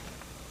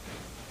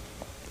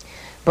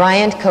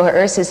 Bryant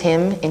coerces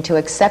him into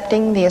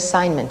accepting the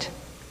assignment,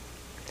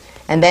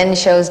 and then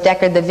shows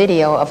Deckard the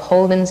video of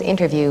Holden's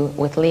interview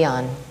with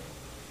Leon.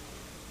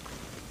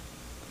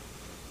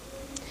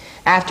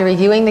 After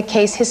reviewing the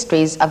case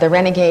histories of the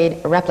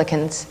renegade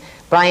replicants,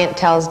 Bryant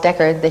tells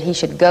Deckard that he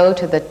should go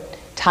to the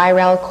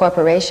Tyrell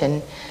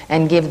Corporation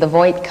and give the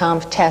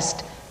Voight-Kampff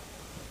test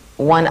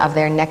one of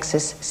their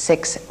Nexus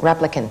 6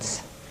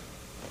 replicants.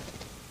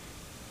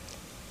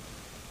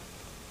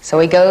 So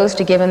he goes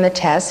to give him the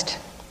test.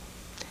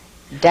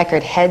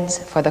 Deckard heads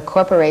for the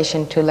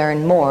corporation to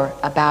learn more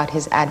about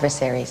his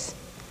adversaries.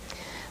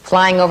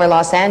 Flying over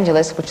Los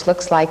Angeles, which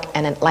looks like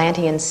an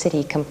Atlantean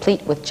city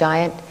complete with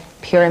giant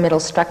pyramidal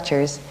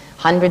structures,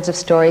 hundreds of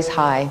stories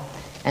high,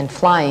 and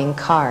flying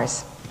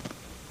cars.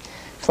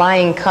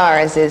 Flying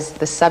cars is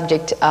the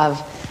subject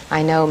of,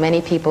 I know,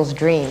 many people's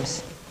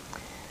dreams.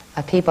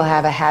 People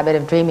have a habit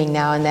of dreaming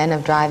now and then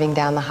of driving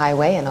down the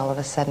highway and all of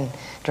a sudden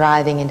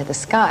driving into the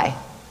sky.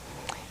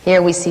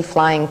 Here we see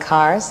flying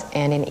cars,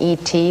 and in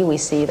E.T. we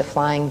see the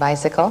flying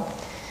bicycle,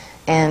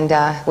 and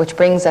which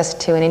brings us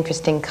to an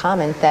interesting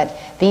comment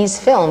that these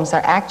films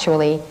are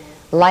actually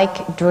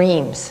like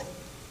dreams.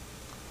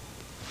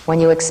 When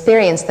you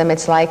experience them,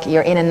 it's like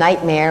you're in a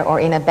nightmare or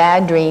in a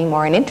bad dream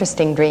or an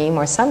interesting dream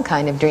or some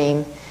kind of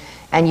dream,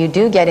 and you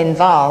do get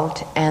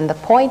involved, and the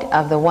point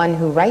of the one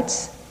who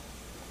writes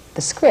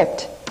the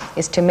script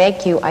is to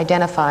make you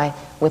identify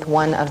with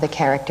one of the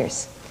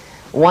characters.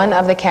 One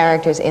of the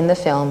characters in the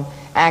film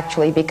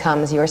actually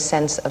becomes your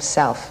sense of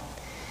self.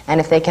 And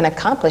if they can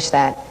accomplish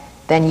that,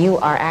 then you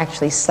are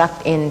actually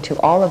sucked into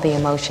all of the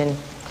emotion,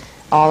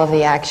 all of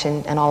the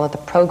action, and all of the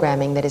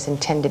programming that is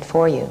intended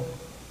for you.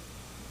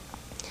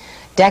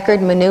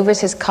 Deckard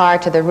maneuvers his car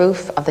to the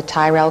roof of the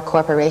Tyrell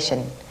Corporation.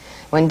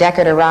 When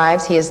Deckard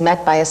arrives, he is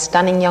met by a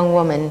stunning young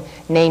woman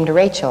named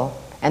Rachel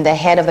and the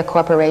head of the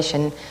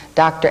corporation,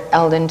 Dr.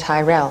 Eldon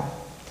Tyrell.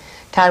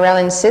 Tyrell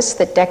insists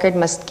that Deckard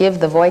must give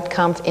the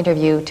Voight-Kampff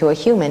interview to a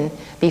human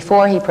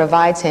before he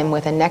provides him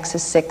with a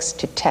Nexus 6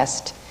 to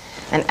test,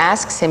 and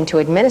asks him to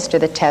administer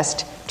the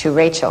test to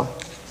Rachel.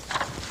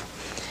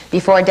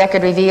 Before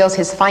Deckard reveals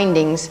his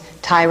findings,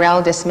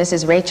 Tyrell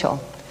dismisses Rachel.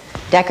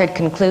 Deckard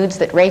concludes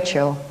that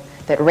Rachel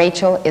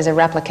is a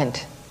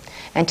replicant.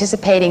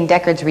 Anticipating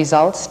Deckard's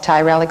results,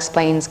 Tyrell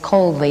explains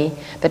coldly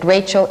that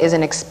Rachel is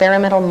an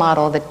experimental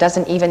model that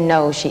doesn't even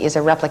know she is a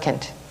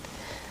replicant.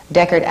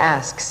 Deckard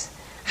asks,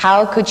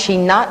 how could she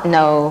not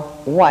know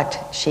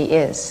what she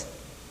is?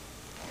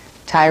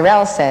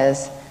 Tyrell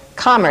says,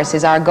 commerce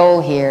is our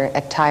goal here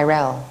at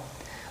Tyrell.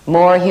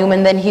 More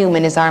human than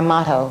human is our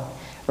motto.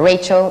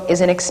 Rachel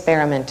is an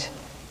experiment,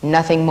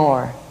 nothing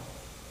more.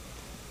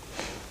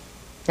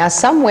 Now,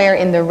 somewhere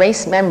in the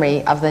race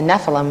memory of the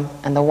Nephilim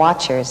and the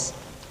Watchers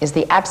is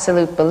the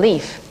absolute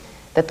belief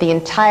that the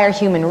entire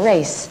human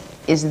race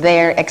is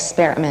their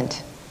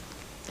experiment.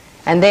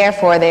 And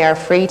therefore, they are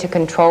free to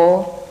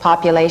control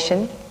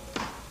population.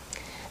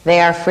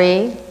 They are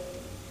free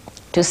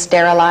to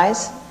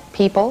sterilize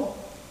people.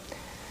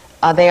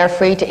 They are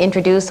free to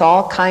introduce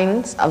all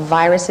kinds of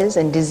viruses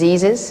and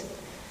diseases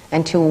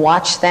and to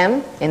watch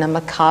them in a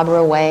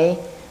macabre way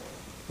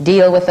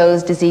deal with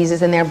those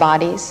diseases in their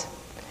bodies,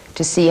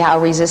 to see how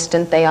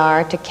resistant they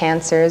are to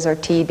cancers or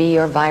TB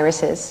or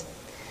viruses.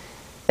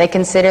 They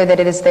consider that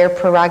it is their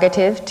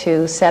prerogative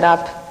to set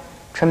up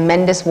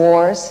tremendous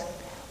wars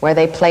where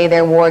they play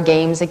their war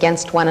games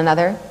against one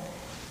another.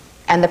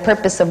 And the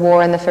purpose of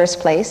war in the first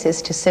place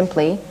is to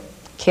simply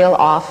kill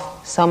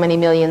off so many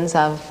millions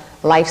of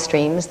life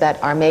streams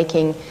that are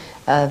making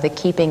the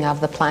keeping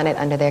of the planet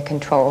under their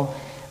control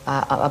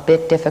a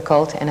bit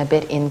difficult and a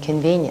bit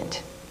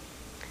inconvenient.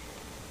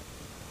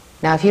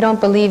 Now, if you don't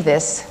believe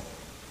this,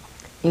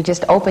 you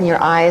just open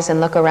your eyes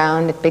and look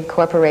around at big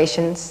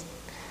corporations,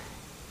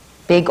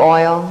 big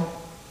oil,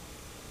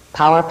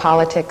 power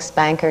politics,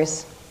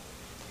 bankers,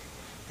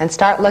 and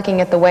start looking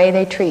at the way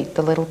they treat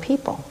the little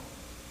people.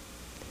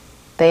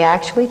 They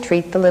actually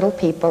treat the little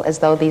people as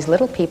though these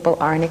little people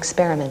are an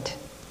experiment.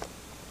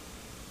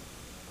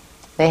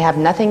 They have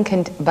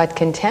nothing but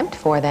contempt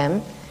for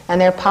them, and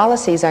their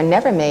policies are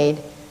never made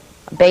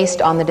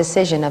based on the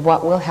decision of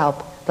what will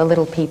help the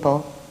little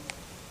people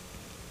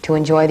to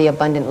enjoy the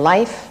abundant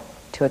life,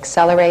 to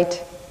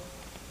accelerate,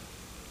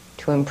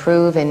 to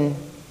improve in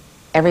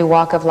every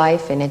walk of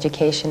life, in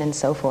education and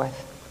so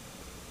forth.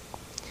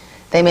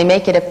 They may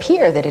make it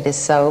appear that it is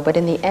so, but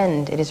in the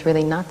end it is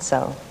really not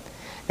so.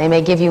 They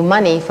may give you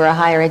money for a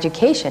higher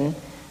education,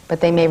 but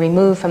they may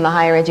remove from the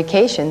higher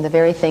education the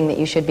very thing that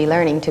you should be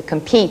learning to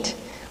compete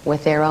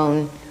with their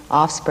own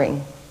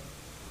offspring.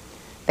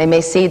 They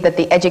may see that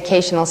the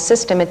educational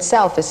system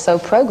itself is so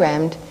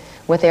programmed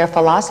with their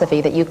philosophy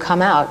that you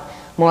come out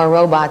more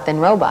robot than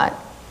robot,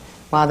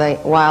 while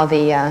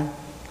the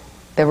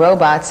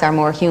robots are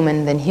more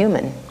human than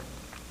human.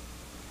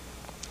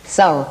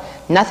 So,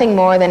 nothing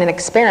more than an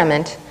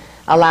experiment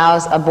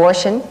allows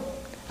abortion,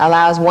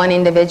 allows one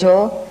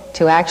individual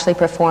to actually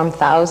perform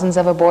thousands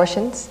of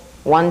abortions.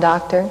 One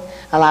doctor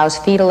allows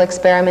fetal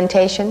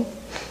experimentation,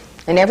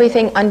 and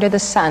everything under the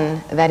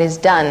sun that is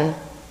done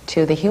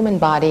to the human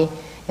body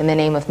in the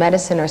name of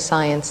medicine or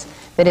science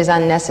that is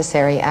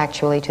unnecessary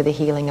actually to the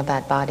healing of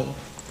that body.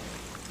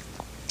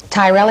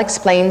 Tyrell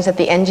explains that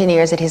the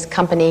engineers at his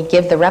company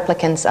give the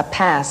replicants a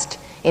past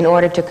in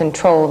order to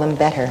control them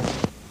better.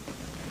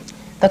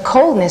 The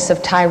coldness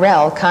of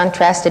Tyrell,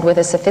 contrasted with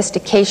the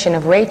sophistication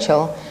of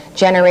Rachel,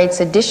 generates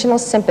additional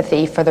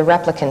sympathy for the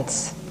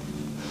replicants.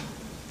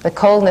 The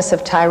coldness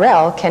of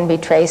Tyrell can be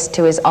traced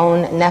to his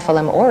own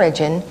Nephilim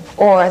origin,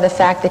 or the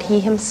fact that he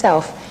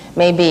himself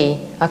may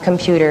be a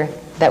computer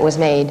that was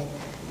made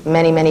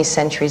many, many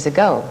centuries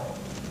ago.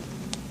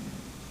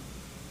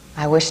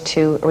 I wish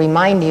to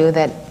remind you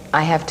that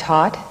I have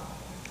taught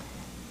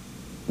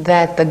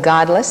that the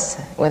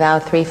godless,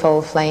 without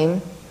threefold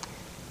flame,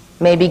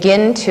 may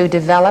begin to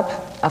develop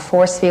a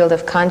force field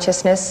of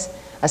consciousness,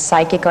 a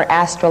psychic or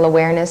astral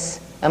awareness,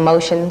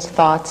 emotions,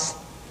 thoughts,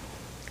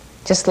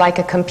 Just like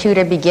a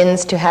computer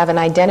begins to have an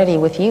identity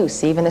with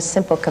use, even a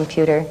simple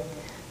computer,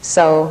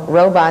 so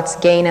robots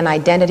gain an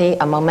identity,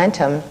 a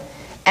momentum,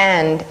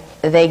 and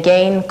they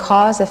gain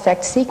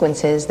cause-effect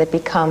sequences that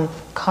become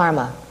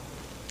karma.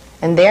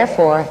 And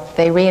therefore,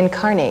 they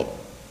reincarnate.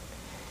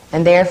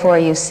 And therefore,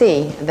 you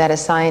see that a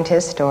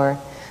scientist or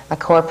a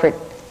corporate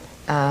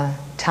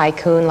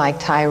tycoon like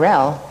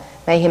Tyrell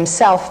may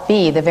himself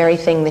be the very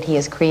thing that he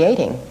is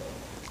creating.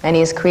 And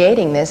he is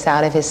creating this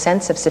out of his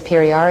sense of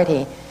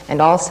superiority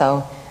and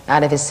also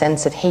out of his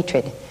sense of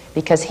hatred,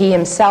 because he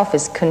himself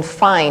is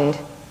confined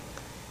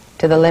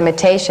to the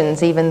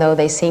limitations, even though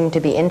they seem to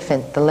be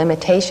infant, the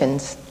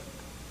limitations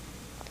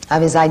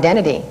of his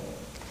identity.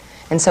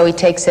 And so he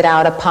takes it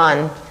out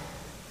upon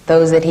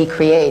those that he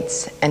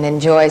creates and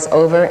enjoys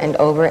over and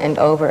over and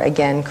over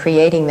again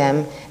creating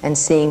them and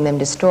seeing them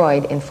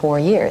destroyed in 4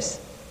 years.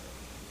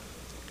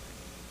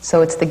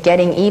 So it's the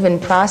getting even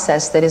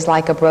process that is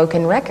like a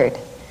broken record.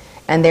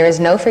 And there is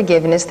no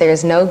forgiveness, there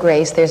is no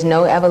grace, there's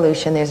no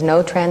evolution, there's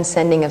no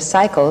transcending of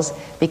cycles,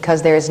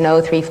 because there is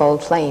no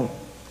threefold flame.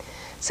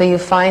 So you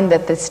find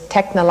that this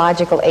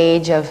technological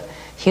age of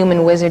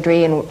human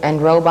wizardry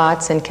and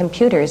robots and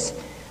computers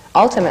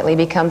ultimately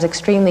becomes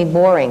extremely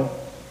boring,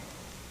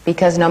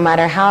 because no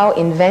matter how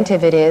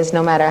inventive it is,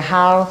 no matter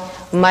how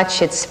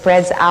much it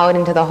spreads out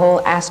into the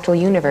whole astral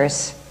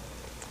universe,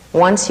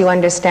 once you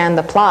understand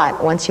the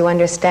plot, once you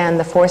understand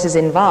the forces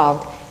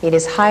involved, it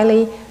is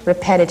highly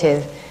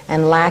repetitive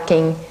and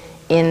lacking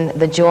in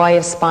the joy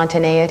of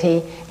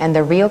spontaneity and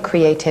the real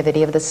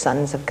creativity of the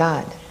sons of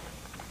God.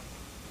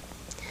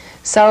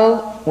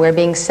 So we're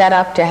being set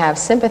up to have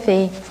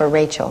sympathy for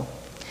Rachel.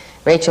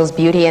 Rachel's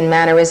beauty and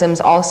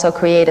mannerisms also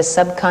create a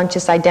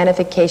subconscious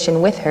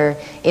identification with her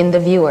in the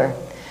viewer,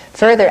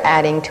 further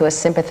adding to a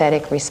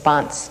sympathetic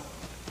response.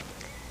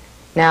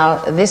 Now,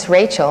 this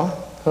Rachel,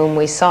 whom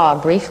we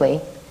saw briefly,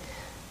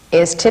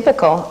 is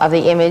typical of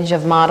the image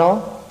of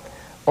model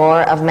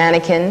or of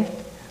mannequin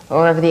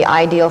or of the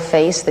ideal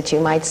face that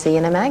you might see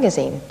in a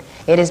magazine.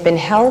 It has been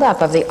held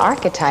up of the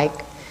archetype.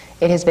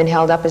 It has been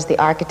held up as the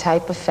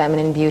archetype of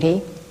feminine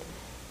beauty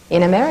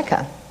in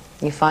America.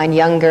 You find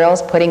young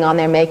girls putting on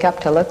their makeup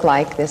to look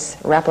like this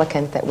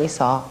replicant that we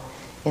saw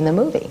in the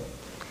movie.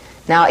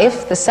 Now,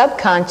 if the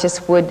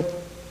subconscious would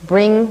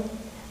bring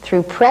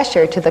through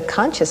pressure to the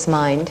conscious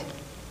mind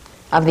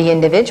of the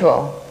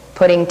individual,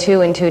 putting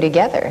 2 and 2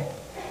 together,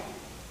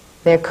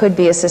 there could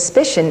be a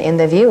suspicion in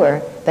the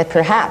viewer that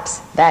perhaps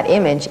that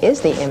image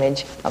is the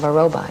image of a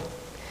robot.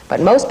 But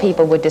most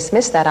people would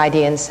dismiss that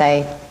idea and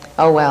say,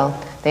 oh well,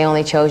 they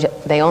only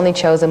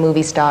chose a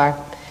movie star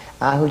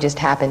who just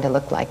happened to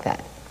look like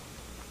that.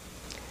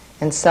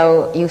 And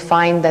so you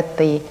find that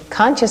the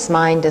conscious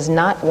mind does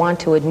not want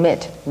to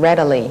admit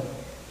readily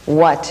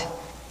what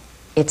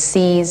it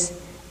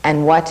sees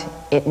and what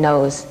it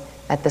knows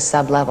at the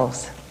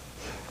sub-levels.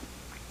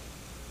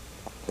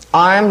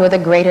 Armed with a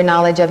greater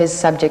knowledge of his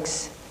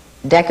subjects,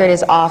 Deckard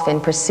is off in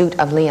pursuit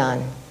of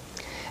Leon.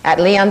 At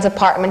Leon's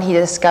apartment, he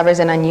discovers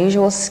an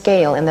unusual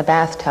scale in the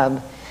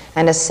bathtub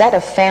and a set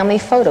of family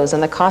photos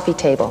on the coffee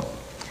table.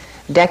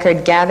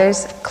 Deckard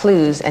gathers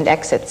clues and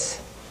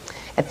exits.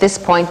 At this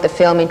point, the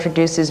film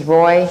introduces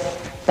Roy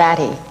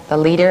Batty, the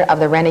leader of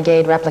the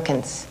renegade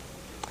replicants.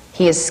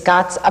 He is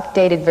Scott's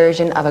updated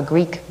version of a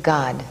Greek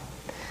god.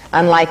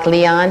 Unlike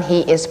Leon,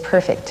 he is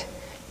perfect.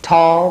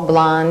 Tall,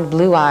 blonde,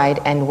 blue-eyed,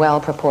 and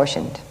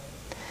well-proportioned.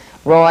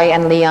 Roy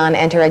and Leon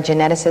enter a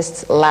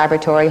geneticist's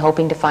laboratory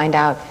hoping to find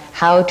out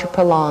how to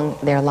prolong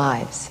their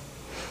lives.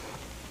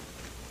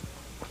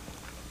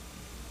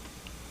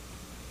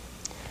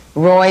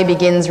 Roy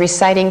begins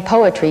reciting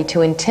poetry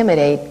to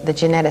intimidate the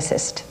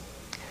geneticist.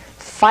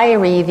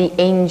 Fiery the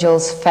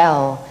angels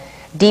fell,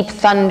 deep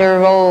thunder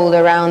rolled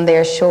around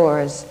their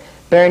shores,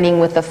 burning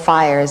with the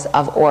fires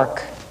of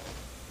Orc.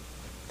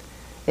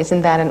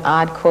 Isn't that an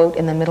odd quote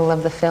in the middle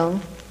of the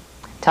film?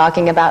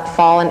 Talking about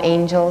fallen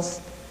angels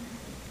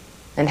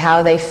and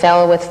how they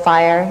fell with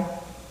fire,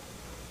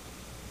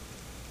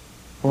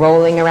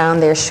 rolling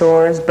around their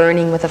shores,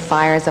 burning with the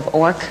fires of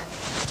Orc.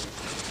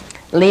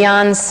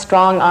 Leon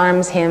strong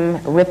arms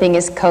him, ripping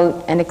his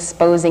coat and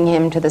exposing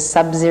him to the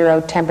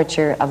sub-zero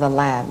temperature of the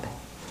lab.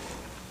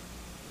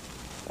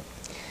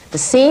 The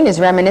scene is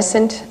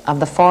reminiscent of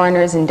the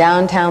foreigners in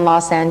downtown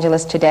Los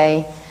Angeles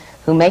today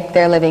who make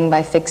their living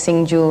by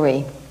fixing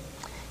jewelry.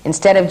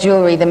 Instead of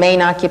jewelry, the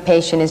main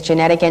occupation is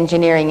genetic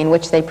engineering, in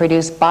which they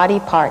produce body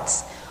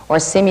parts or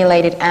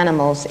simulated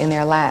animals in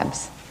their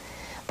labs.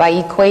 By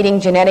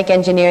equating genetic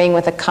engineering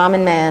with a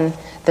common man,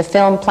 the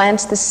film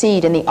plants the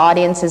seed in the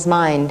audience's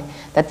mind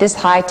that this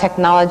high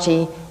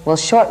technology will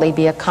shortly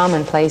be a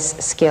commonplace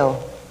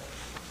skill.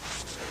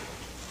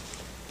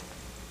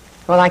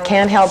 Well, I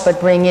can't help but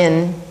bring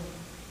in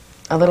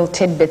a little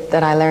tidbit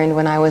that I learned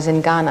when I was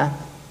in Ghana.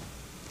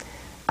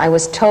 I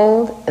was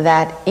told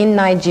that in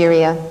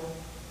Nigeria,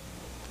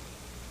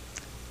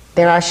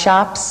 there are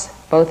shops,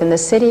 both in the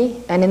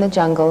city and in the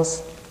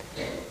jungles,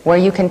 where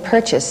you can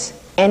purchase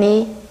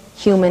any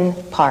human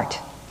part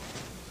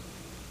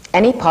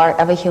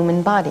of a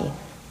human body.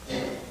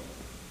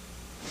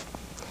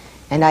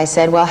 And I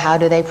said, well, how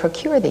do they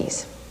procure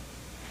these?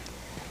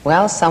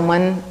 Well,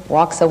 someone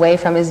walks away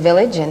from his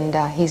village and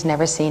he's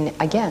never seen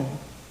again.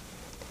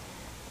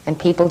 And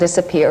people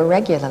disappear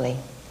regularly.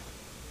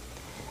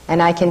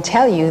 And I can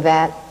tell you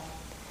that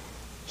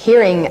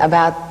hearing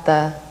about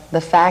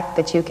the fact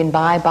that you can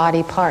buy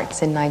body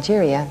parts in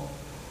Nigeria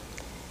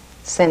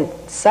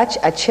sent such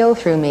a chill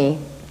through me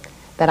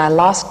that I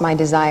lost my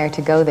desire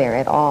to go there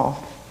at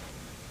all.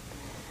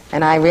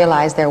 And I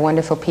realized there are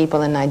wonderful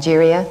people in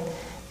Nigeria,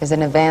 there's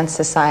an advanced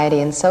society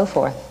and so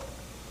forth.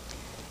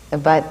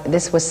 But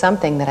this was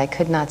something that I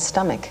could not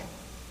stomach.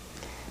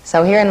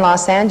 So here in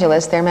Los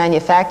Angeles, they're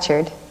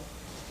manufactured.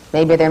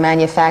 Maybe they're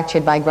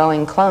manufactured by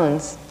growing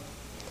clones.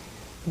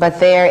 But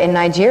there in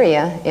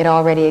Nigeria, it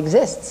already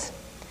exists.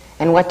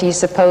 And what do you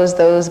suppose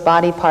those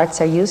body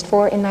parts are used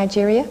for in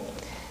Nigeria?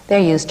 They're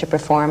used to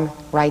perform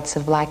rites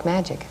of black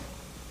magic.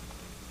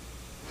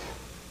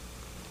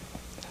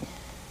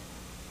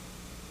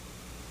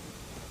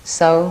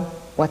 So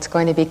what's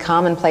going to be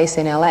commonplace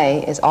in LA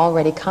is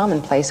already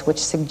commonplace, which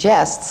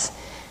suggests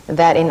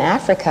that in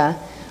Africa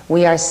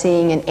we are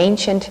seeing an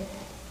ancient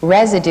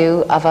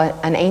residue of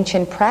an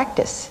ancient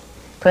practice.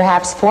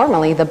 Perhaps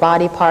formerly the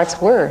body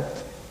parts were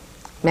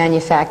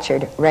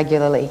manufactured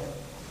regularly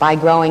by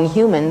growing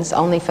humans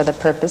only for the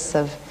purpose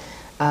of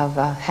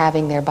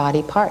having their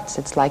body parts.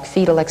 It's like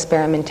fetal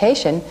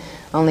experimentation,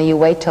 only you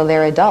wait till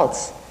they're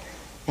adults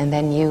and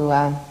then you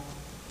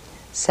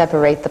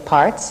separate the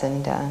parts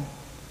and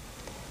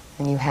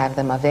you have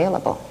them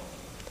available.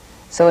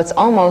 So it's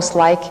almost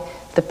like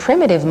the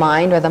primitive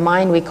mind, or the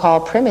mind we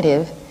call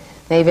primitive,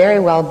 may very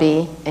well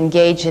be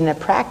engaged in a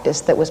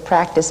practice that was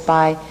practiced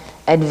by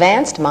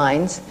advanced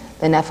minds,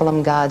 the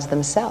Nephilim gods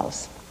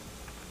themselves.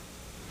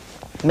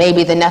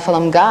 Maybe the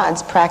Nephilim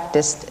gods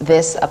practiced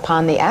this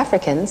upon the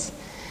Africans,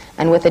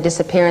 and with the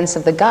disappearance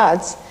of the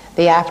gods,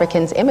 the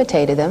Africans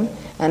imitated them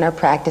and are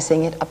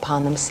practicing it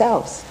upon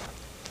themselves.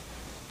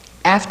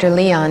 After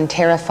Leon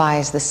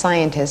terrifies the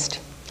scientist,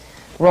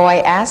 Roy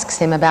asks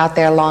him about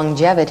their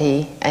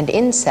longevity and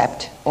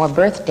incept, or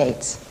birth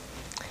dates.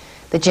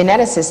 The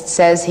geneticist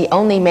says he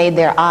only made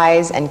their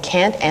eyes and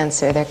can't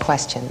answer their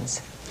questions.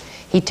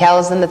 He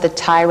tells them that the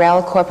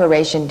Tyrell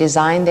Corporation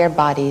designed their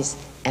bodies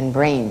and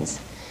brains,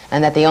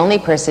 and that the only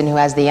person who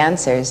has the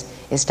answers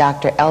is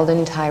Dr.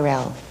 Eldon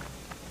Tyrell.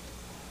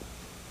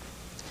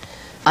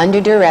 Under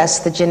duress,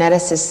 the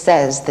geneticist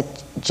says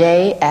that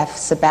J.F.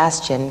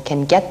 Sebastian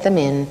can get them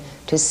in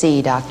to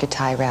see Dr.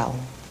 Tyrell.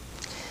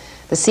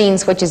 The scene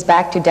switches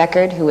back to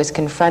Deckard, who is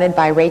confronted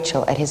by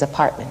Rachel at his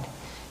apartment.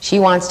 She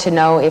wants to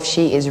know if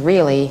she is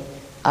really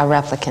a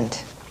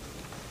replicant.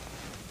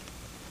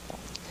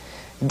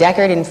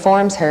 Deckard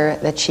informs her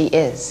that she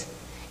is.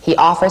 He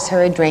offers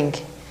her a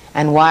drink,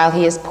 and while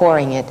he is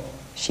pouring it,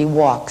 she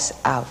walks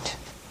out.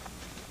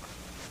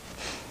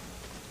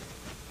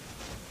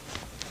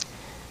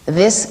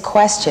 This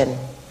question,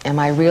 am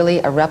I really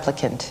a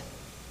replicant,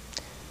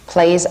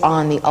 plays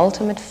on the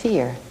ultimate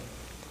fear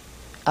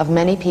of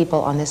many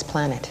people on this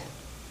planet.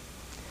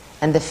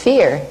 And the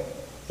fear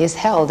is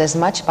held as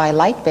much by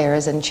light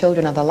bearers and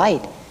children of the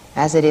light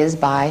as it is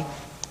by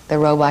the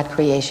robot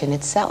creation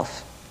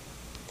itself.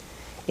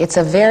 It's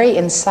a very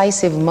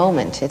incisive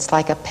moment. It's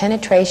like a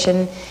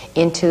penetration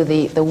into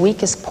the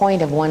weakest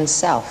point of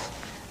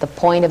oneself, the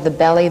point of the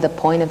belly, the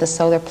point of the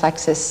solar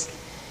plexus.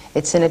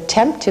 It's an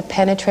attempt to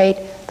penetrate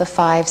the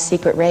 5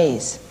 secret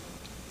rays,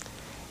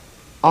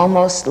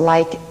 almost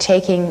like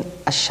taking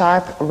a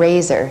sharp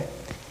razor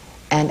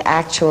and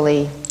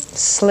actually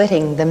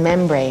slitting the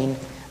membrane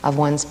of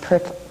one's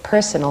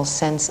personal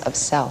sense of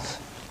self.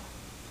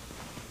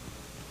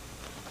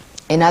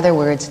 In other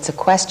words, it's a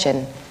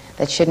question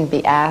that shouldn't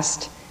be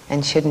asked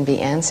and shouldn't be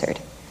answered.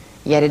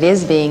 Yet it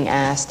is being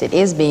asked, it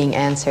is being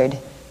answered.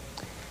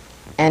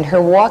 And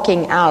her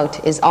walking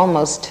out is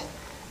almost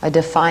a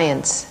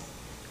defiance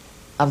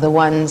of the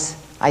ones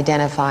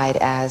identified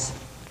as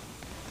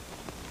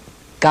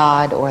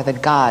God or the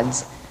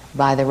gods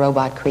by the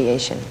robot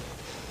creation.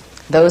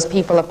 Those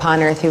people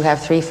upon earth who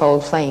have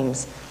threefold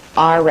flames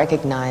are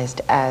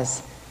recognized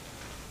as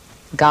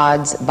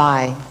gods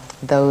by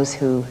those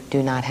who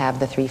do not have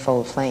the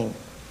threefold flame,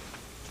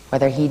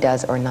 whether he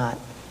does or not.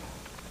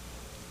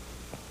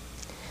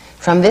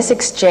 From this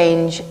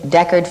exchange,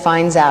 Deckard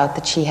finds out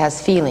that she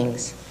has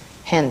feelings,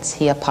 hence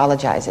he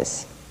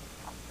apologizes.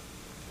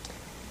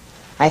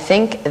 I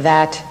think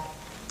that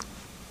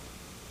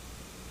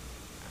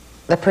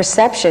the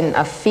perception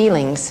of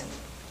feelings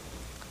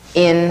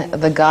in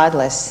the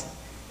godless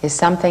is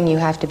something you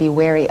have to be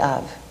wary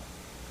of,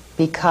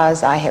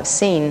 because I have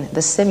seen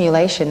the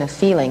simulation of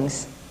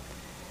feelings,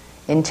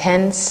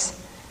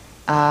 intense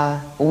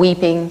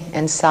weeping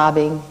and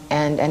sobbing,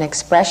 and an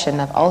expression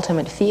of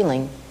ultimate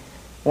feeling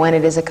when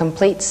it is a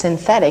complete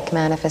synthetic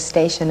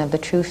manifestation of the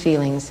true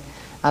feelings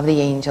of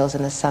the angels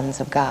and the sons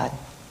of God.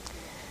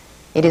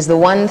 It is the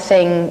one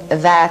thing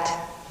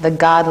that the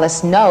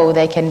godless know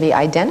they can be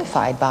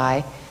identified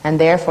by, and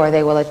therefore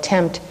they will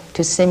attempt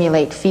to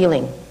simulate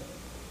feeling.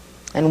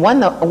 And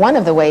one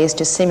of the ways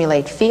to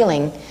simulate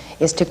feeling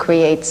is to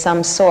create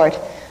some sort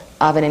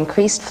of an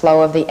increased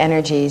flow of the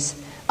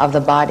energies of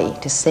the body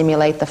to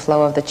stimulate the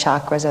flow of the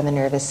chakras or the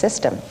nervous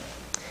system.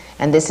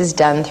 And this is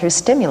done through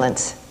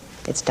stimulants.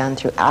 It's done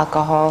through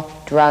alcohol,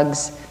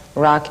 drugs,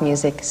 rock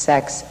music,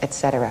 sex,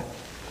 etc.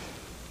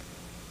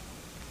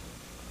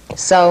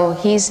 So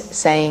he's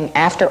saying,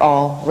 after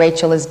all,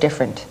 Rachel is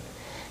different.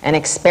 An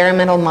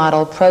experimental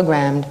model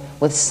programmed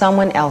with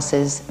someone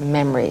else's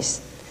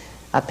memories.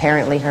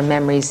 Apparently her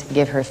memories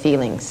give her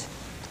feelings.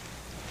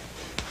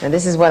 Now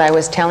this is what I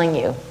was telling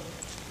you.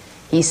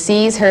 He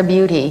sees her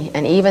beauty,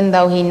 and even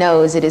though he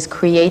knows it is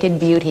created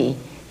beauty,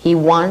 he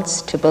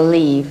wants to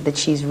believe that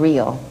she's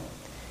real,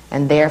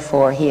 and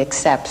therefore he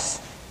accepts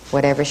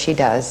whatever she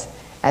does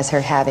as her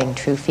having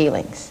true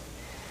feelings.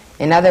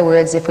 In other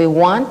words, if we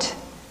want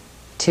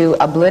to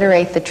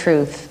obliterate the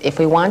truth, if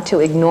we want to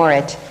ignore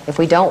it, if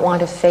we don't want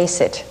to face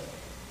it,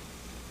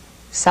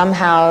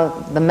 somehow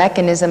the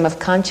mechanism of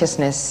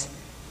consciousness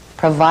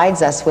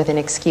provides us with an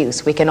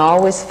excuse. We can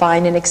always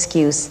find an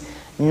excuse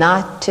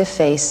not to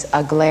face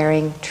a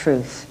glaring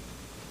truth.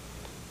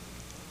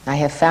 I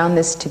have found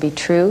this to be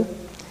true,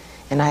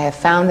 and I have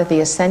found that the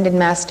Ascended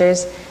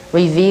Masters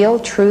reveal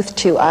truth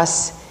to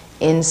us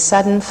in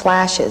sudden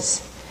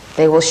flashes.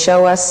 They will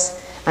show us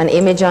an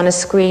image on a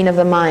screen of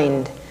the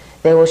mind.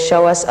 They will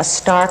show us a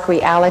stark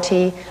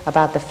reality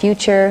about the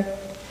future,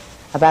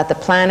 about the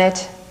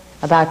planet,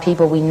 about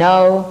people we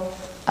know,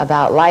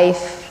 about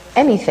life,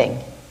 anything.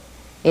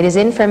 It is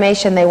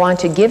information they want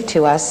to give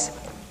to us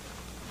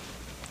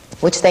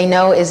which they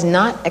know is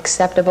not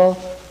acceptable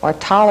or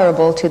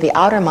tolerable to the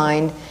outer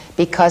mind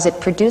because it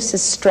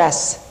produces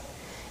stress.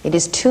 It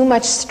is too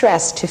much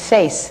stress to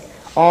face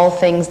all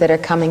things that are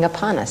coming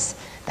upon us.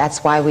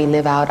 That's why we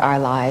live out our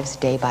lives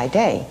day by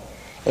day.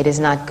 It is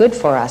not good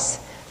for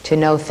us to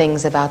know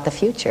things about the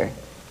future,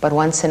 but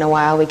once in a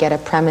while we get a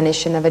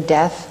premonition of a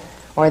death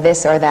or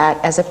this or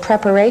that as a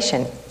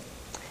preparation.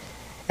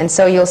 And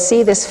so you'll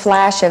see this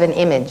flash of an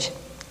image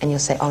and you'll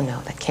say, oh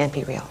no, that can't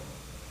be real.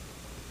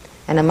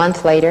 And a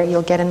month later,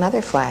 you'll get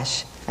another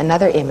flash,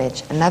 another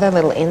image, another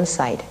little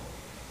insight.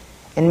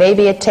 And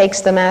maybe it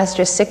takes the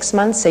Master 6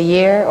 months, a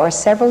year, or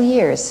several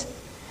years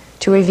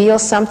to reveal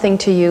something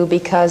to you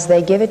because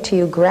they give it to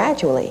you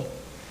gradually.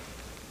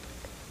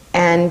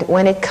 And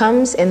when it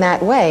comes in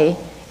that way,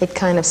 it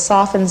kind of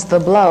softens the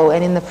blow,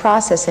 and in the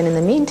process and in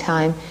the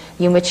meantime,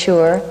 you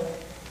mature,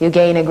 you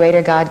gain a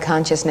greater God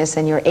consciousness,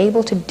 and you're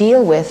able to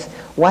deal with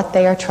what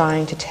they are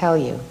trying to tell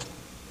you.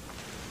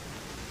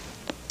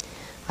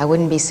 I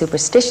wouldn't be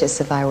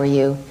superstitious if I were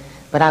you,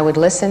 but I would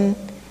listen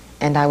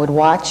and I would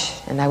watch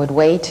and I would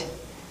wait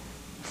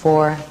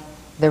for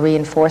the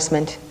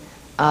reinforcement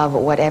of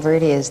whatever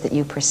it is that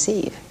you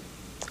perceive,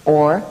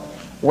 or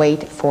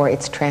wait for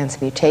its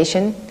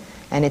transmutation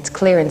and its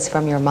clearance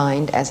from your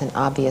mind as an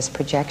obvious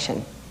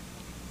projection.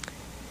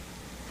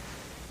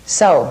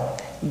 So,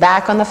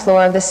 back on the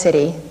floor of the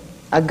city,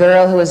 a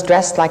girl who is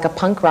dressed like a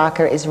punk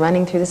rocker is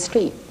running through the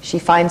street. She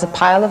finds a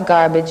pile of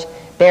garbage,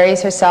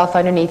 buries herself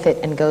underneath it,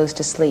 and goes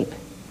to sleep.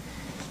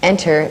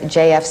 Enter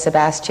J.F.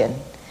 Sebastian.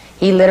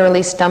 He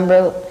literally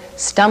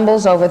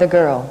stumbles over the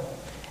girl.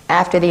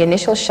 After the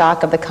initial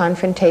shock of the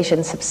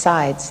confrontation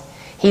subsides,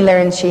 he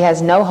learns she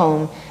has no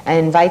home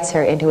and invites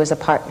her into his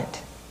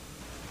apartment.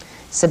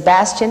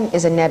 Sebastian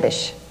is a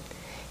nebbish.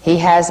 He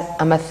has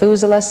a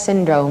Methuselah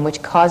syndrome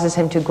which causes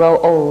him to grow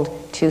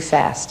old too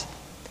fast.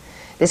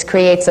 This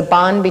creates a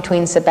bond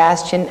between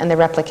Sebastian and the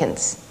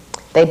replicants.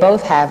 They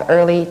both have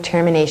early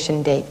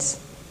termination dates.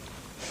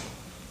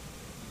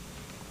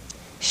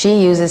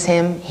 She uses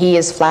him, he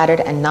is flattered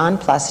and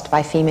nonplussed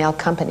by female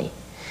company.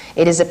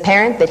 It is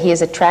apparent that he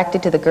is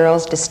attracted to the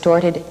girl's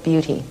distorted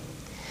beauty.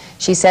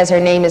 She says her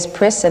name is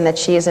Pris and that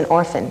she is an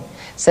orphan.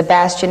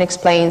 Sebastian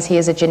explains he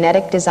is a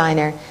genetic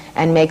designer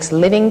and makes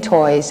living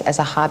toys as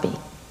a hobby.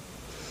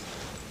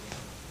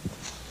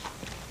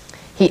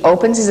 He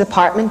opens his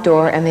apartment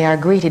door and they are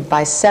greeted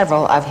by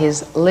several of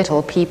his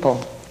little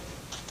people.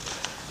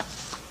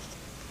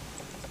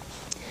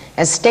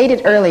 As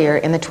stated earlier,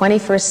 in the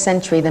 21st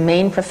century, the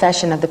main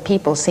profession of the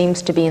people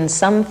seems to be in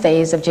some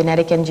phase of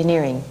genetic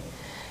engineering.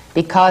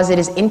 Because it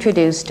is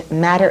introduced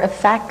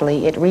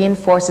matter-of-factly, it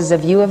reinforces a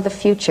view of the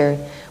future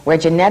where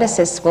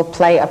geneticists will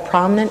play a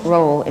prominent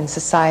role in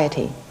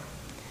society.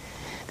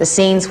 The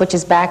scene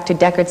switches back to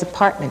Deckard's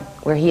apartment,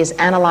 where he is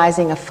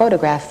analyzing a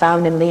photograph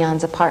found in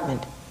Leon's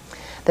apartment.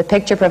 The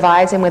picture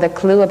provides him with a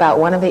clue about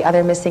one of the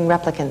other missing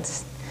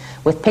replicants.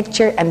 With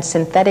picture and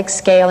synthetic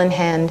scale in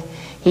hand,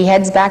 he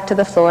heads back to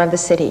the floor of the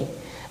city.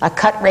 A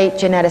cut-rate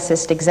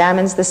geneticist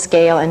examines the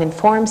scale and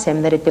informs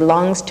him that it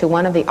belongs to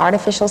one of the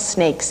artificial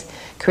snakes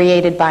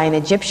created by an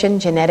Egyptian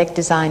genetic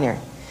designer.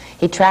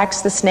 He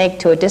tracks the snake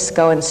to a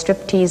disco and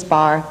striptease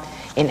bar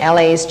in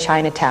LA's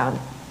Chinatown.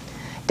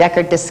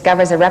 Deckard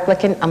discovers a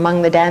replicant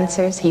among the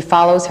dancers. He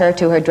follows her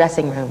to her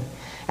dressing room.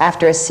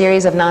 After a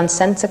series of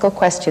nonsensical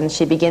questions,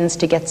 she begins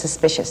to get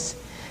suspicious.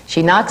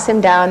 She knocks him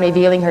down,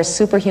 revealing her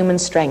superhuman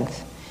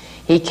strength.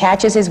 He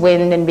catches his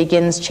wind and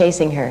begins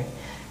chasing her.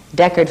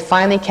 Deckard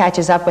finally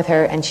catches up with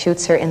her and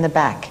shoots her in the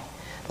back.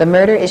 The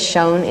murder is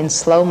shown in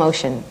slow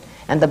motion,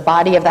 and the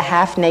body of the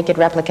half-naked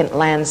replicant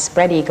lands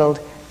spread-eagled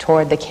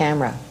toward the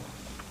camera.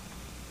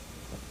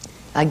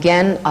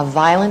 Again, a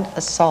violent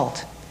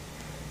assault.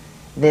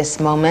 This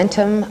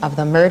momentum of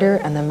the murder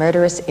and the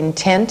murderous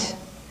intent,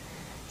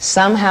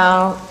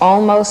 somehow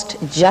almost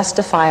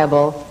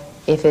justifiable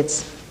if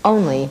it's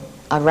only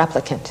a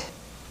replicant.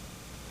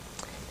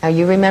 Now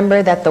you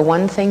remember that the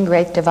one thing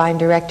Great Divine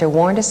Director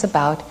warned us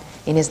about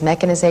in his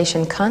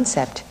mechanization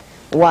concept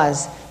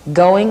was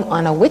going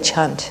on a witch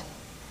hunt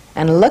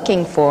and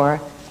looking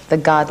for the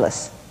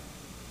godless.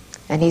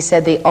 And he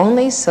said the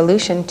only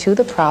solution to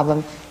the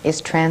problem is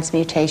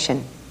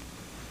transmutation.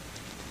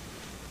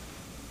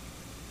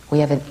 We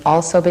have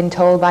also been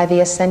told by the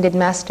Ascended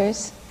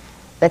Masters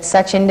that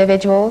such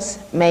individuals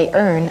may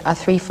earn a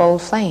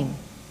threefold flame.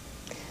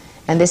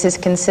 And this is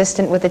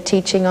consistent with the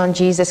teaching on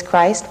Jesus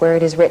Christ, where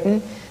it is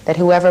written that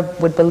whoever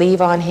would believe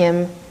on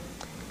him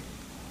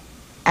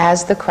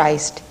as the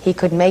Christ, he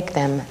could make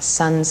them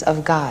sons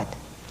of God,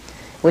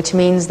 which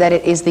means that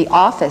it is the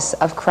office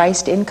of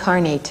Christ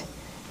incarnate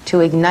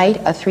to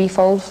ignite a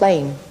threefold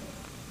flame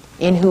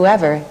in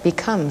whoever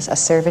becomes a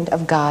servant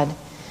of God,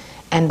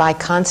 and by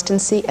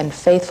constancy and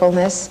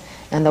faithfulness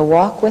and the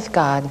walk with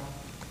God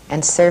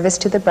and service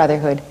to the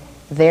brotherhood,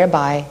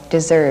 thereby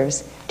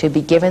deserves to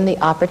be given the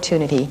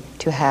opportunity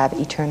to have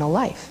eternal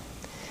life.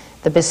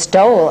 The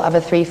bestowal of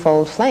a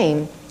threefold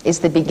flame is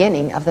the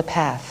beginning of the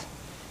path.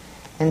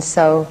 And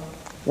so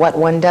what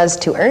one does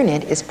to earn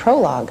it is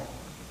prologue.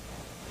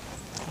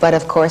 But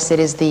of course it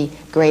is the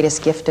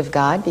greatest gift of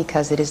God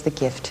because it is the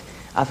gift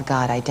of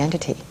God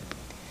identity.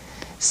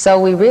 So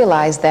we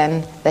realize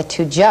then that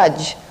to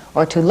judge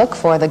or to look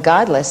for the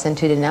godless and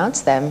to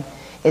denounce them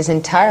is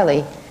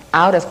entirely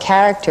out of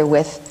character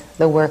with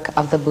the work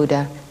of the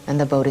Buddha and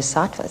the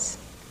Bodhisattvas.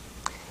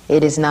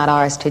 It is not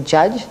ours to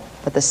judge,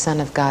 but the Son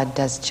of God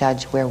does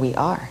judge where we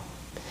are.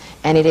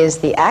 And it is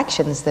the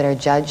actions that are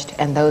judged,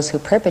 and those who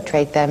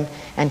perpetrate them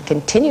and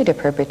continue to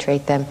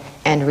perpetrate them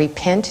and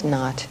repent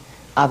not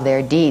of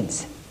their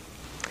deeds.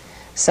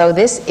 So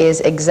this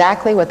is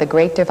exactly what the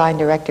Great Divine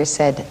Director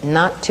said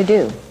not to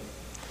do.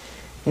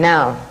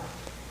 Now,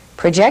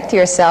 project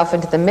yourself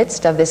into the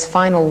midst of this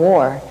final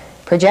war.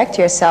 Project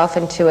yourself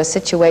into a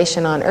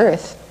situation on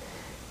earth,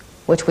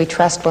 which we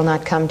trust will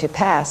not come to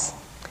pass,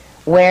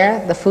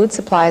 where the food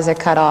supplies are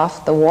cut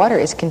off, the water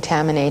is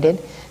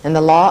contaminated, and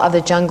the law of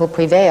the jungle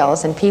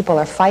prevails, and people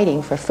are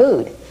fighting for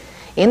food.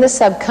 In the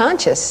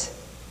subconscious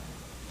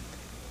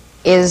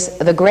is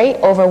the great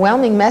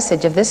overwhelming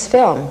message of this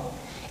film.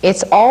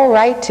 It's all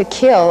right to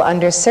kill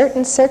under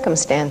certain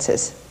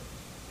circumstances.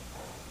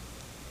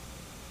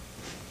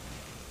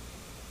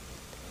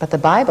 But the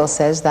Bible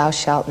says, thou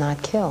shalt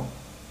not kill.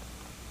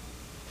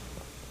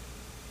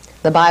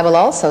 The Bible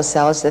also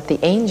says that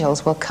the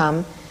angels will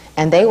come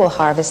and they will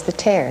harvest the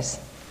tares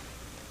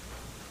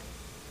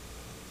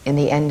in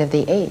the end of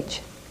the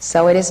age.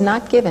 So it is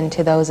not given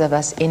to those of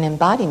us in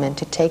embodiment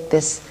to take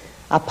this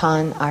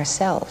upon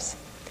ourselves.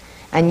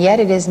 And yet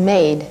it is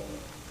made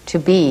to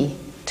be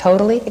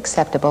totally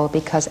acceptable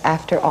because,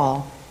 after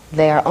all,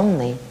 they are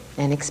only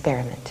an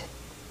experiment.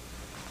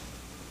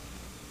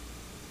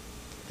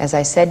 As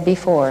I said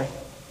before,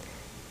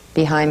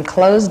 behind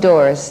closed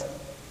doors,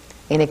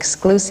 in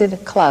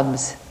exclusive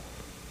clubs,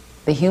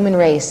 the human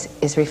race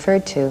is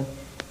referred to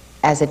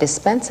as a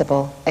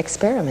dispensable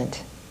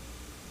experiment.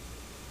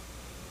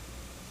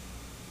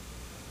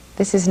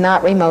 This is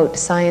not remote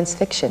science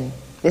fiction.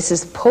 This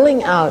is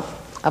pulling out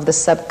of the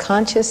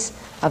subconscious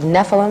of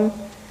Nephilim,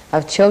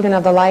 of children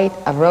of the light,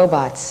 of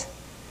robots,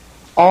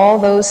 all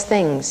those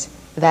things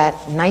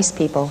that nice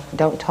people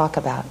don't talk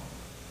about.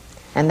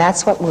 And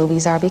that's what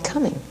movies are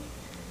becoming.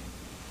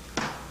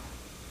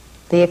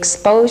 The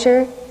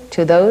exposure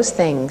to those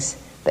things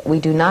that we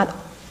do not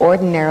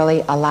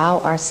ordinarily allow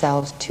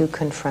ourselves to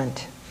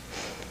confront.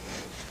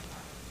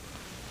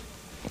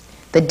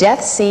 The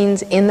death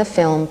scenes in the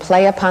film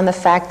play upon the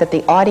fact that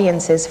the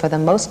audiences, for the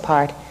most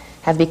part,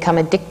 have become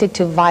addicted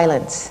to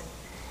violence,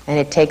 and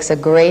it takes a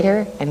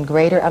greater and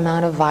greater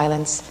amount of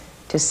violence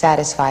to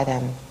satisfy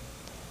them.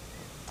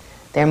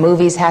 Their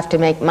movies have to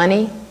make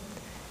money.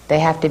 They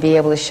have to be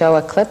able to show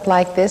a clip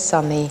like this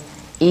on the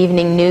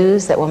evening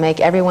news that will make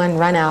everyone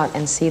run out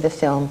and see the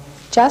film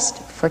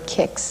just for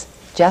kicks,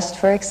 just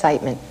for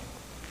excitement.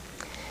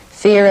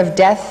 Fear of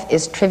death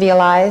is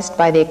trivialized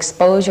by the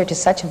exposure to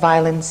such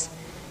violence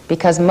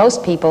because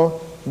most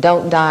people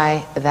don't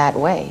die that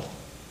way.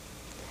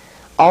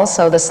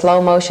 Also, the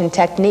slow motion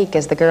technique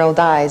as the girl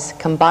dies,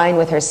 combined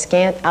with her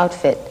scant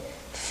outfit,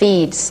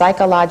 feeds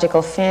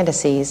psychological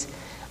fantasies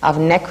of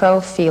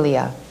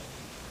necrophilia.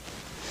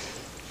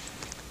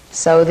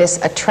 So this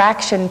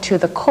attraction to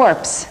the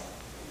corpse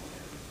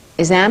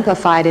is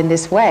amplified in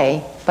this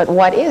way, but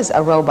what is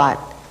a robot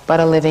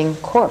but a living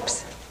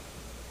corpse?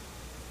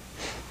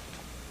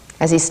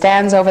 As he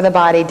stands over the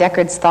body,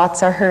 Deckard's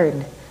thoughts are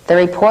heard. The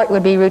report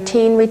would be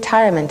routine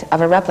retirement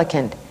of a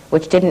replicant,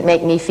 which didn't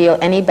make me feel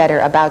any better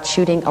about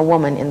shooting a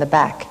woman in the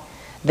back.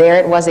 There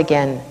it was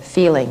again,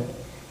 feeling,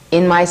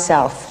 in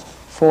myself,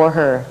 for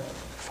her,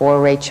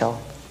 for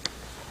Rachel.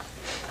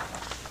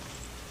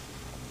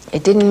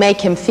 It didn't make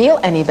him feel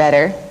any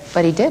better,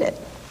 but he did it.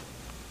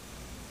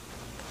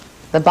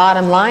 The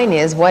bottom line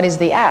is, what is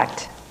the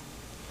act?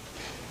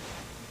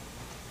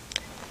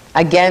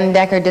 Again,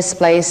 Deckard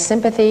displays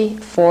sympathy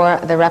for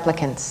the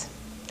replicants.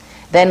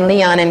 Then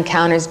Leon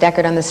encounters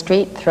Deckard on the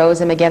street, throws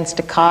him against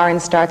a car,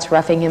 and starts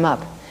roughing him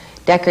up.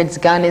 Deckard's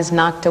gun is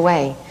knocked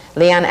away.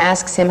 Leon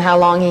asks him how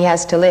long he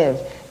has to live.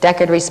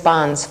 Deckard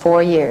responds,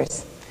 4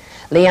 years.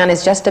 Leon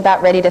is just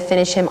about ready to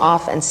finish him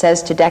off and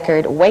says to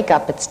Deckard, "Wake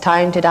up, it's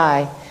time to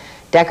die."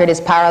 Deckard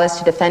is powerless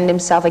to defend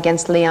himself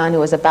against Leon,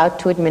 who is about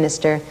to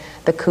administer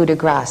the coup de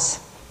grace.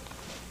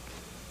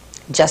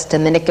 Just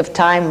in the nick of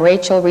time,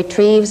 Rachel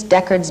retrieves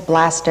Deckard's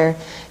blaster,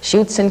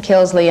 shoots and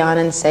kills Leon,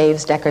 and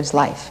saves Deckard's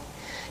life.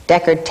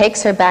 Deckard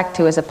takes her back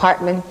to his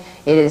apartment.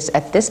 It is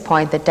at this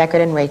point that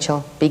Deckard and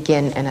Rachel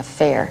begin an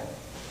affair.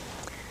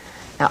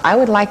 Now, I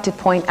would like to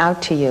point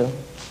out to you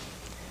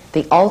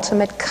the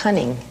ultimate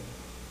cunning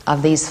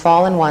of these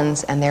fallen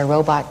ones and their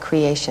robot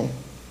creation.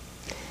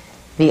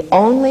 The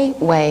only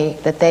way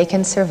that they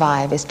can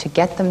survive is to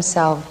get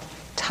themselves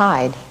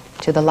tied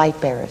to the light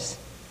bearers.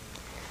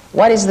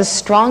 What is the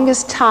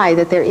strongest tie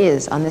that there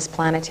is on this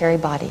planetary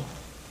body?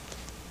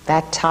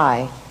 That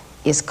tie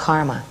is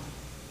karma.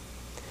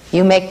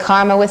 You make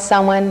karma with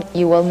someone,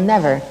 you will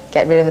never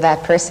get rid of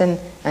that person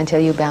until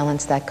you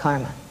balance that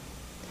karma.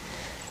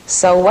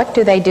 So what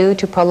do they do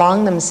to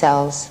prolong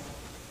themselves?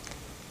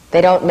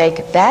 They don't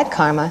make bad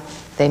karma,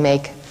 they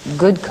make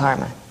good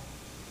karma.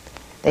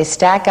 They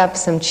stack up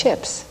some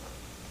chips.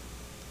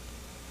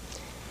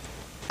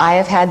 I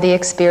have had the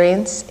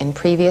experience in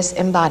previous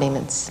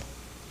embodiments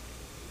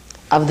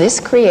of this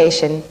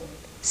creation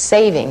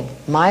saving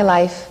my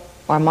life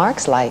or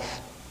Mark's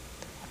life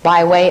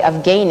by way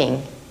of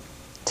gaining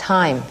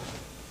time.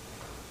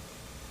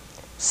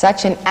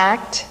 Such an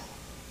act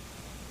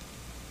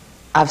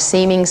of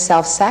seeming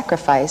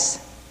self-sacrifice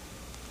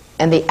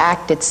and the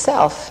act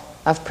itself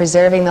of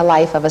preserving the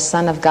life of a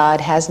son of God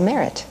has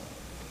merit.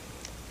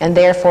 And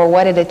therefore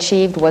what it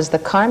achieved was the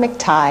karmic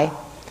tie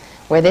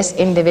where this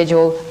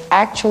individual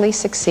actually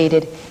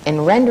succeeded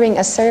in rendering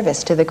a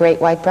service to the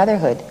Great White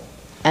Brotherhood,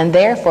 and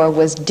therefore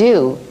was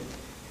due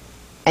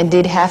and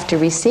did have to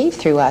receive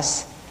through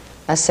us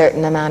a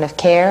certain amount of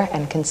care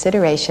and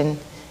consideration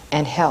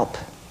and help,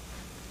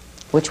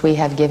 which we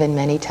have given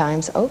many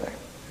times over.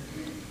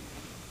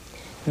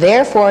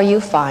 Therefore you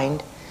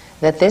find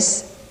that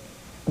this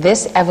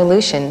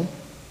evolution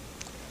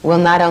will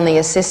not only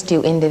assist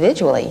you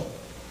individually,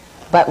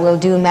 but will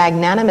do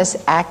magnanimous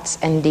acts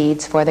and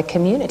deeds for the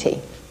community.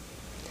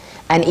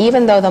 And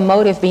even though the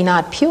motive be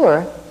not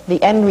pure,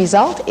 the end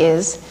result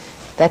is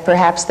that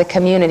perhaps the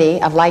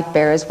community of light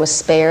bearers was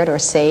spared or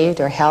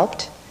saved or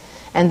helped,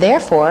 and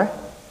therefore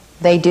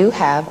they do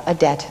have a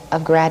debt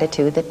of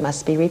gratitude that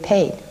must be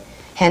repaid.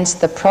 Hence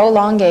the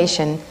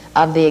prolongation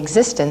of the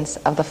existence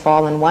of the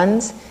fallen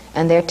ones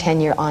and their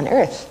tenure on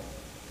earth.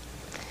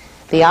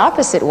 The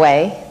opposite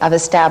way of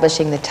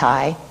establishing the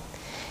tie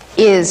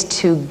is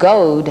to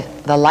goad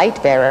the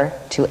light bearer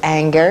to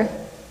anger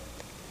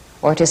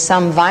or to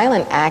some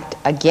violent act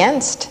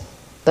against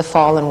the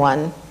fallen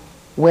one,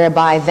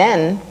 whereby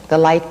then the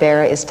light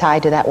bearer is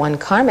tied to that one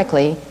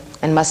karmically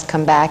and must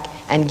come back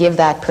and give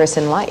that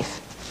person life.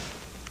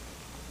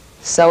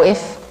 So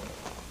if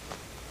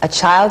a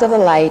child of the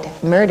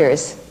light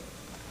murders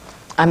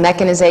a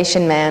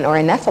mechanization man or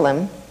a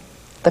Nephilim,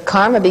 the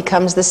karma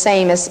becomes the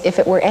same as if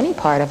it were any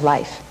part of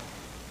life.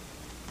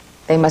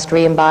 They must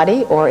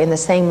re-embody, or in the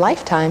same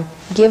lifetime,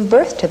 give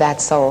birth to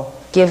that soul,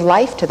 give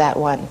life to that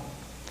one.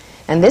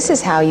 And this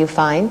is how you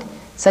find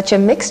such a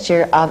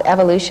mixture of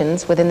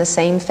evolutions within the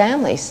same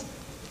families.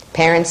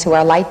 Parents who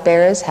are light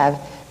bearers have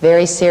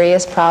very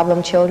serious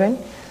problem children,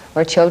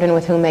 or children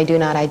with whom they do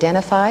not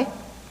identify.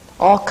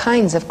 All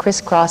kinds of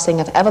crisscrossing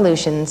of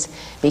evolutions,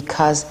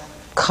 because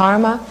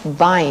karma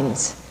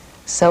binds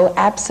so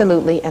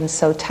absolutely and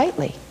so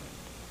tightly.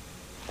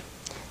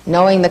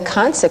 Knowing the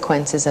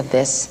consequences of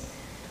this,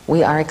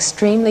 we are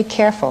extremely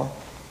careful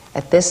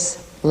at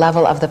this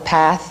level of the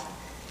path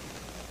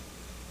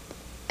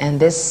and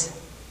this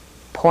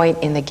point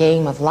in the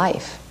game of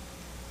life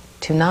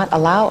to not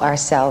allow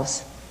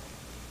ourselves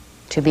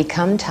to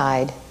become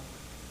tied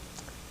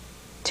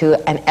to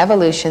an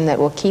evolution that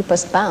will keep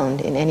us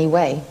bound in any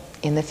way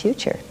in the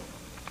future.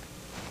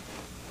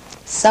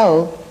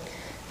 So,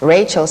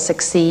 Rachel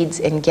succeeds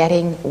in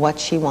getting what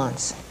she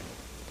wants.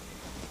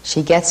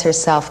 She gets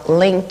herself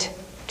linked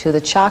to the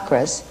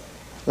chakras,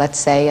 let's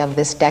say, of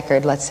this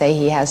Deckard. Let's say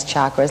he has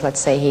chakras. Let's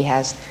say he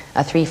has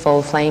a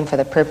threefold flame for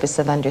the purpose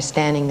of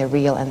understanding the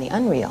real and the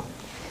unreal.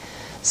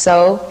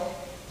 So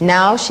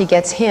now she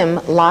gets him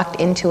locked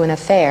into an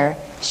affair.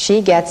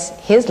 She gets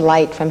his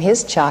light from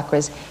his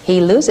chakras.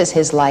 He loses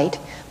his light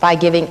by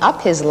giving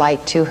up his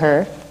light to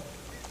her.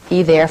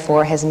 He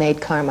therefore has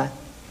made karma.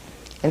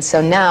 And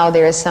so now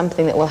there is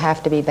something that will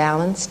have to be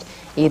balanced,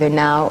 either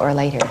now or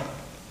later.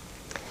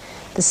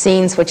 The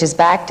scene switches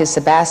back to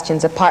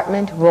Sebastian's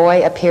apartment.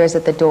 Roy appears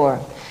at the door.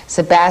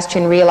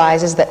 Sebastian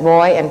realizes that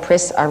Roy and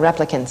Pris are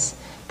replicants,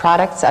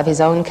 products of his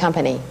own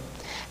company.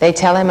 They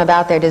tell him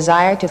about their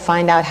desire to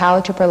find out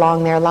how to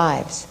prolong their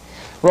lives.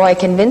 Roy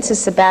convinces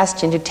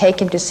Sebastian to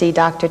take him to see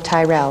Dr.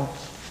 Tyrell.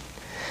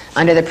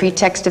 Under the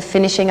pretext of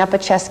finishing up a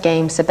chess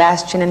game,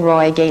 Sebastian and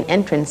Roy gain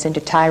entrance into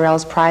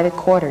Tyrell's private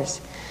quarters.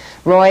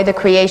 Roy, the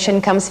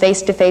creation, comes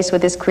face to face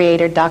with his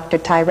creator, Dr.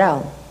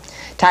 Tyrell.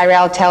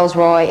 Tyrell tells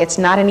Roy, it's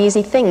not an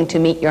easy thing to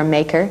meet your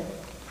maker.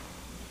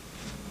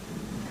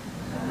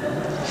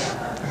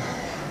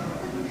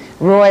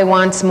 Roy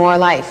wants more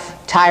life.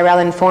 Tyrell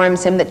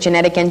informs him that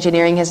genetic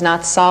engineering has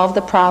not solved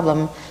the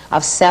problem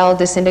of cell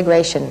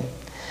disintegration.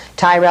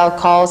 Tyrell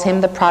calls him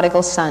the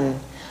prodigal son.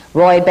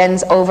 Roy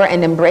bends over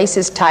and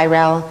embraces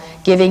Tyrell,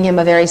 giving him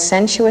a very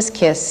sensuous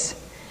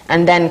kiss,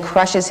 and then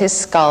crushes his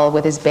skull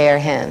with his bare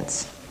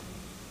hands.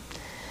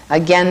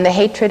 Again, the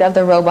hatred of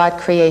the robot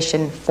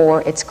creation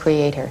for its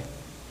creator.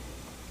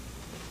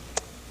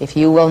 If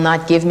you will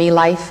not give me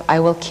life, I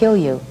will kill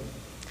you.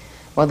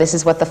 Well, this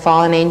is what the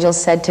fallen angels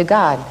said to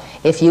God.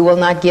 If you will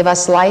not give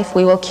us life,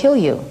 we will kill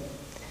you.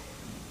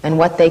 And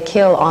what they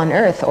kill on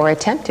earth, or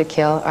attempt to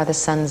kill, are the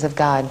sons of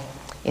God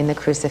in the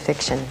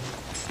crucifixion.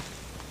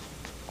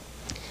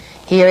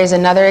 Here is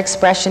another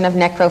expression of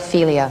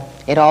necrophilia.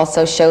 It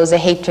also shows a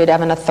hatred of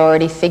an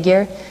authority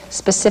figure,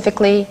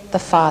 specifically the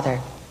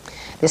father.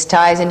 This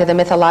ties into the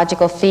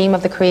mythological theme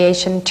of the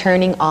creation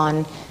turning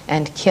on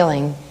and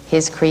killing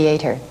his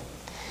creator.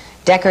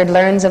 Deckard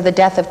learns of the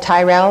death of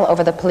Tyrell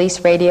over the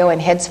police radio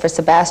and heads for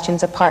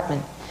Sebastian's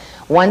apartment.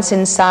 Once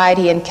inside,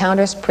 he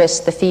encounters Pris,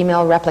 the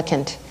female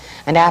replicant,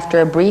 and after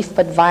a brief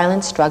but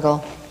violent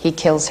struggle, he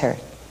kills her.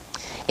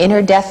 In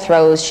her death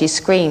throes, she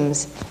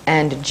screams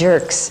and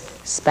jerks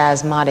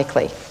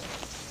spasmodically.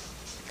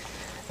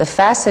 The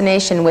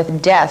fascination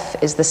with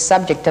death is the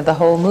subject of the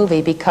whole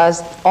movie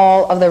because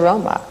all of the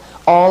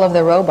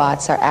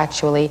robots are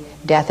actually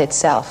death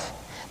itself.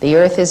 The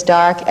earth is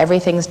dark,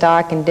 everything's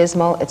dark and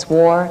dismal, it's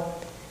war.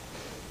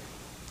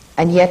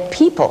 And yet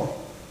people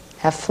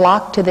have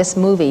flocked to this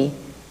movie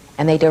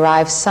and they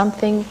derive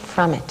something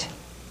from it.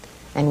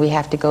 And we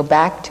have to go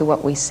back to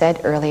what we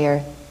said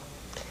earlier.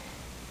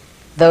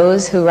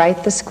 Those who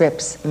write the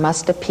scripts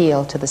must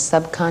appeal to the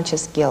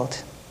subconscious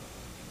guilt.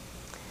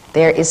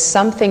 There is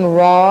something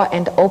raw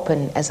and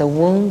open as a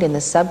wound in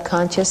the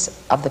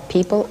subconscious of the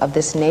people of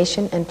this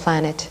nation and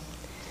planet.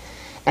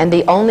 And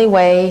the only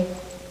way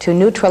to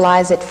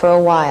neutralize it for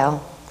a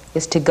while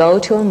is to go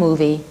to a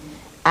movie,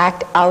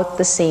 act out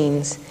the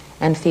scenes,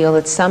 and feel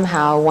that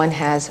somehow one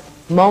has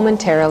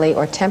momentarily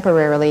or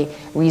temporarily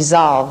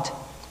resolved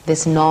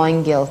this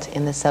gnawing guilt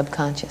in the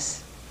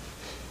subconscious.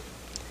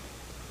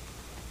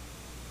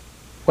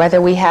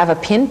 Whether we have a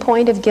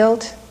pinpoint of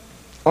guilt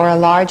or a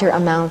larger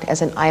amount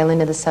as an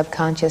island of the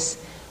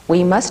subconscious,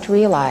 we must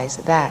realize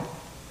that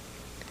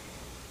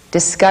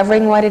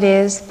discovering what it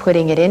is,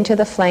 putting it into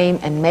the flame,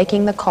 and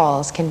making the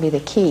calls can be the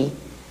key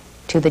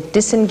to the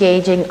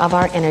disengaging of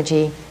our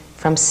energy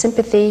from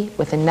sympathy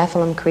with the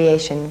Nephilim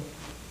creation,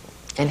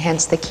 and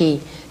hence the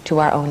key to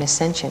our own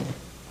ascension.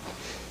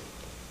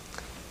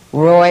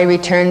 Roy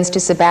returns to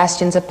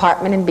Sebastian's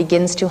apartment and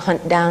begins to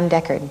hunt down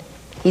Deckard.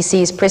 He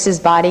sees Pris's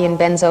body and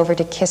bends over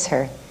to kiss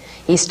her.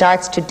 He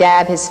starts to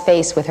dab his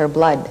face with her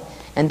blood,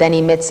 and then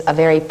emits a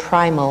very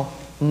primal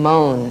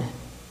moan.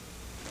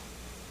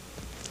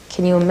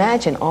 Can you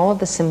imagine all of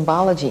the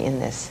symbology in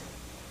this?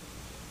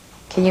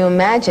 Can you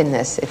imagine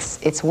this?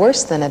 It's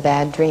worse than a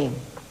bad dream.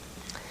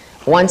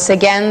 Once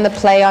again, the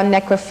play on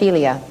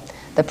necrophilia.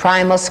 The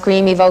primal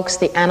scream evokes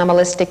the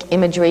animalistic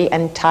imagery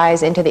and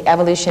ties into the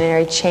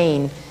evolutionary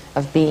chain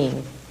of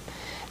being.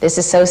 This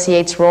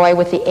associates Roy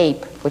with the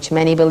ape, which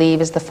many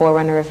believe is the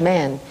forerunner of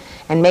man,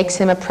 and makes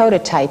him a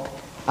prototype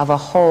of a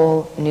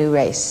whole new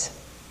race.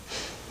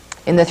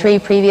 In the 3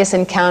 previous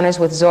encounters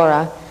with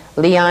Zora,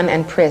 Leon,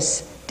 and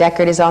Pris,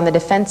 Deckard is on the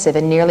defensive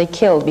and nearly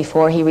killed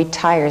before he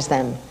retires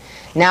them.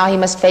 Now he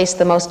must face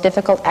the most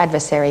difficult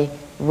adversary,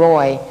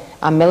 Roy,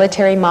 a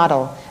military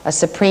model, a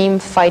supreme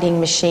fighting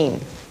machine.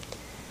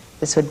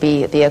 This would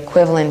be the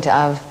equivalent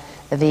of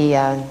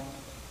the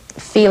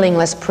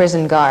feelingless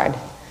prison guard,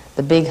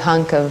 the big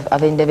hunk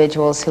of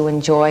individuals who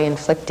enjoy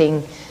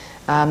inflicting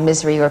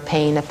misery or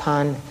pain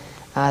upon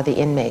the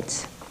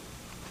inmates.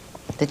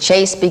 The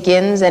chase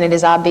begins, and it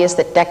is obvious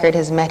that Deckard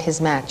has met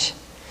his match.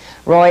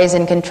 Roy is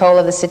in control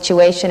of the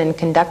situation and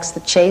conducts the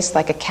chase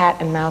like a cat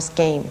and mouse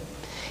game.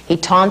 He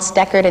taunts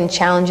Deckard and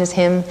challenges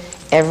him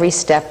every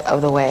step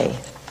of the way.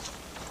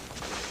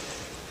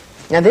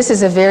 Now, this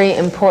is a very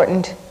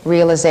important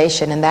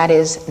realization, and that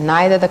is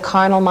neither the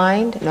carnal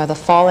mind, nor the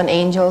fallen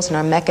angels,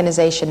 nor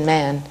mechanization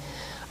man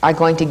are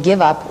going to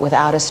give up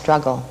without a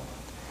struggle.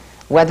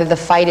 Whether the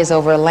fight is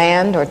over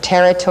land or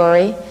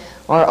territory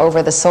or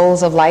over the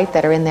souls of light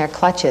that are in their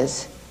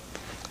clutches,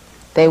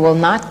 they will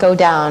not go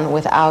down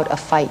without a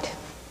fight.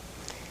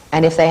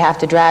 And if they have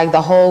to drag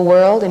the whole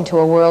world into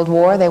a world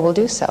war, they will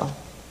do so.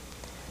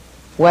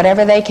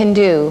 Whatever they can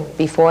do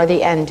before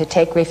the end to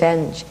take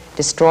revenge,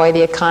 destroy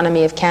the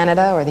economy of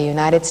Canada or the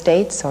United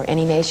States or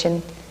any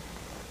nation,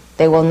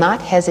 they will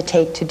not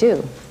hesitate to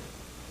do.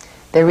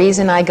 The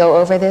reason I go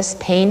over this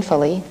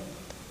painfully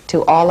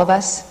to all of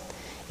us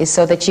is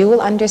so that you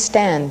will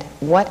understand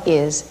what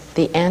is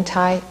the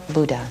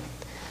anti-Buddha.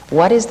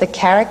 What is the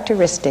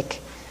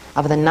characteristic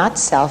of the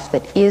not-self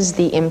that is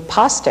the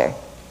imposter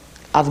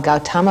of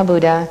Gautama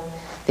Buddha,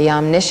 the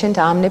omniscient,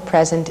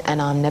 omnipresent,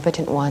 and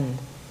omnipotent one.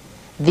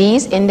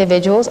 These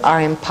individuals are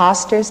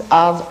imposters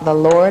of the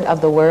Lord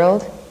of the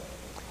world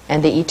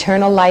and the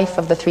eternal life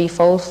of the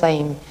threefold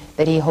flame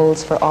that he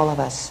holds for all of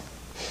us.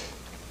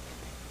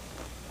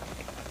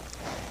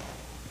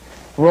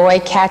 Roy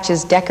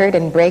catches Deckard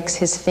and breaks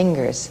his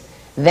fingers.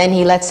 Then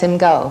he lets him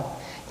go.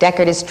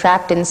 Deckard is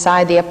trapped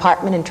inside the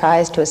apartment and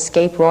tries to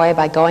escape Roy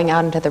by going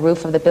out into the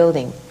roof of the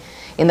building.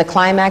 In the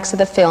climax of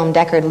the film,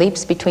 Deckard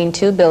leaps between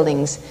two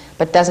buildings,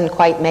 but doesn't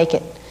quite make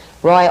it.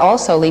 Roy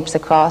also leaps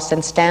across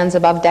and stands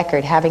above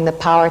Deckard, having the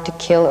power to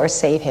kill or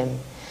save him.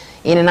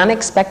 In an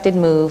unexpected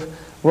move,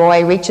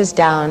 Roy reaches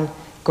down,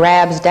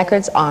 grabs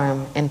Deckard's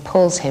arm, and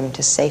pulls him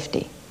to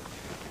safety.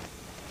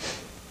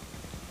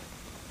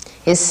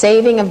 His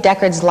saving of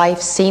Deckard's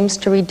life seems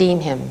to redeem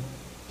him.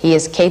 He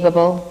is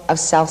capable of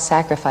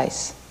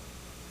self-sacrifice.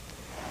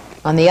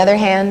 On the other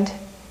hand,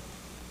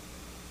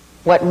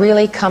 what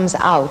really comes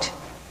out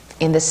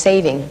in the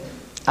saving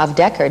of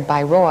Deckard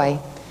by Roy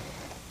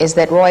is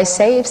that Roy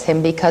saves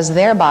him because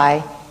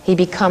thereby he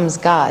becomes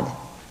God.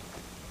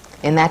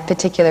 In that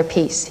particular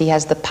piece, he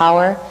has the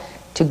power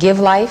to give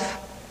life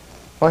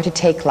or to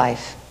take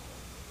life.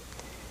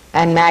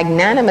 And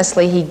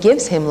magnanimously he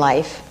gives him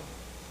life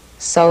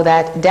so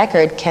that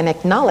Deckard can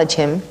acknowledge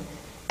him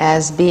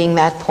as being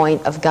that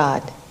point of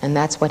God. And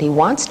that's what he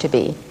wants to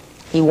be.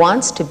 He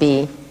wants to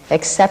be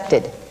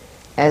accepted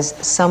as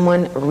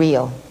someone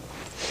real.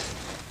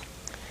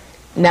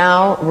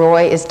 Now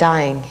Roy is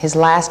dying. His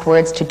last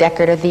words to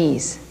Deckard are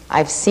these: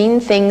 "I've seen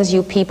things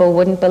you people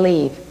wouldn't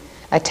believe.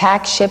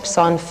 Attack ships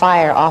on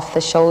fire off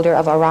the shoulder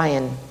of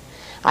Orion.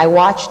 I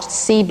watched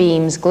sea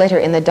beams glitter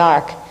in the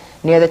dark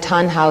near the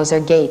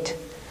Tannhauser Gate.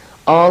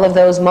 All of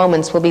those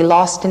moments will be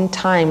lost in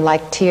time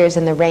like tears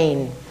in the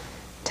rain.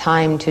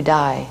 Time to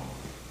die."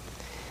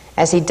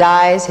 As he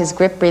dies, his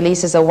grip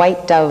releases a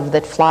white dove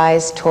that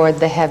flies toward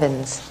the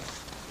heavens.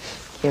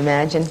 Can you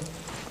imagine?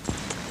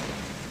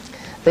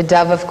 The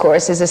dove, of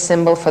course, is a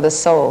symbol for the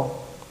soul.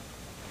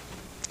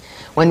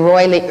 When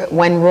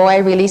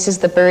Roy releases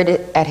the bird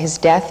at his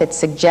death, it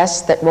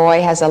suggests that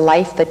Roy has a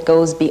life that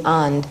goes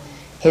beyond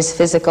his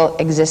physical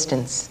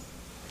existence.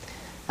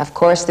 Of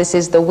course, this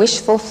is the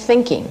wishful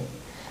thinking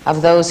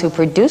of those who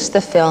produce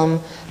the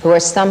film, who are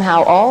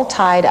somehow all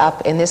tied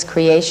up in this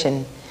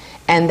creation,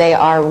 and they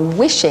are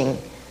wishing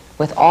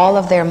with all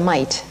of their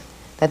might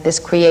that this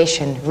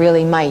creation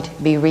really might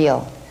be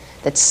real,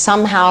 that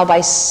somehow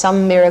by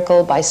some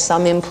miracle, by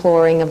some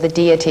imploring of the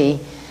deity,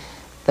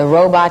 the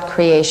robot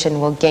creation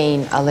will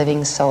gain a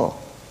living soul.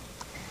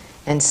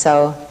 And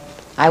so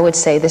I would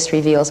say this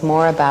reveals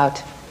more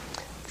about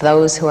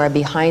those who are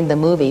behind the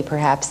movie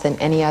perhaps than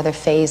any other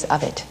phase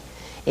of it.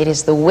 It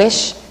is the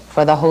wish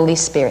for the Holy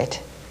Spirit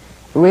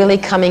really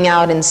coming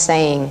out and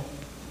saying,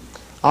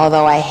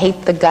 although I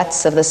hate the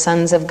guts of the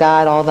sons of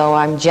God, although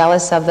I'm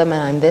jealous of them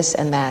and I'm this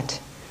and that,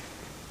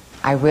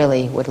 I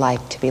really would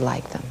like to be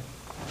like them.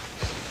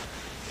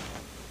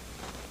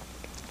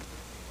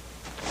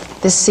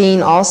 This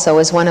scene also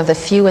is one of the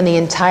few in the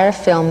entire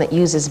film that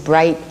uses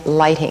bright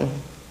lighting,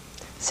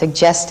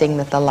 suggesting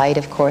that the light,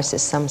 of course,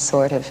 is some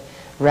sort of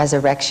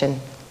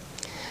resurrection.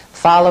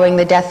 Following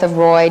the death of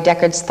Roy,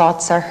 Deckard's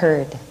thoughts are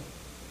heard.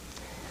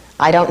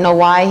 I don't know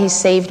why he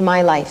saved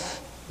my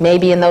life.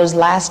 Maybe in those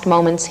last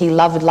moments he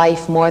loved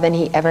life more than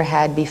he ever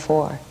had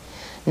before.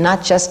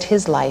 Not just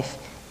his life,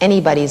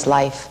 anybody's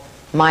life,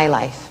 my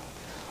life.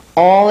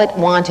 All it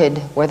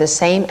wanted were the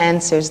same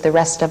answers the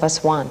rest of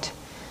us want.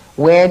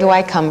 Where do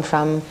I come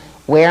from?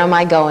 Where am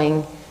I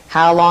going?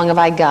 How long have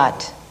I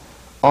got?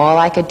 All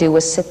I could do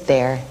was sit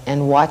there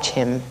and watch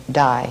him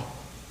die.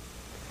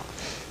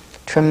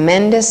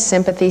 Tremendous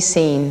sympathy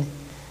scene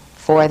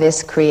for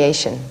this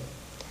creation.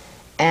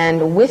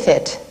 And with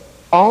it,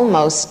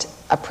 almost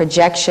a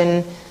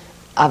projection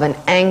of an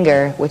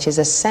anger, which is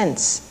a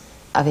sense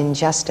of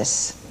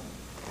injustice.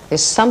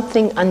 There's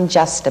something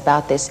unjust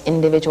about this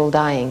individual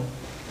dying.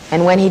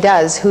 And when he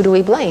does, who do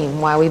we blame?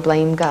 Why, we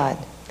blame God.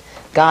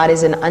 God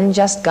is an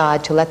unjust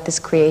God to let this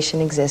creation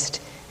exist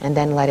and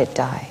then let it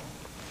die.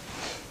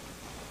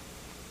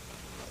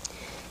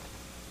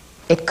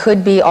 It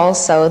could be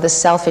also the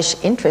selfish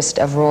interest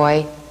of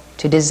Roy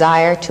to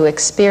desire to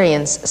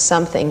experience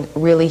something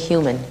really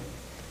human,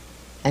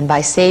 and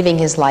by saving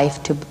his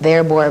life to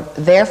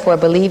therefore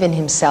believe in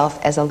himself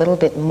as a little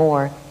bit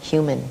more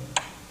human.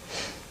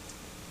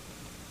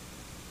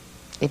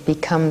 It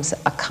becomes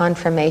a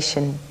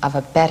confirmation of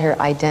a better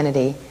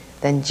identity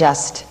than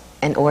just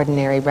an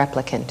ordinary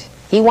replicant.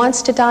 He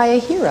wants to die a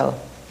hero.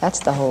 That's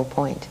the whole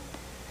point.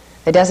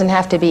 There doesn't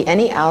have to be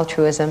any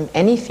altruism,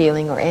 any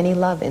feeling, or any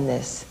love in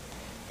this,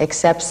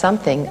 except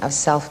something of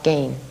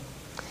self-gain.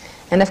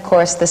 And of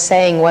course, the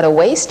saying, "what a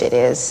waste it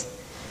is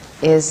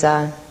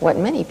what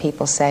many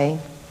people say,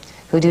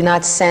 who do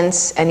not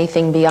sense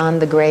anything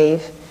beyond the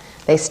grave.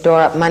 They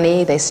store up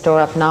money, they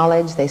store up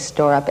knowledge, they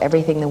store up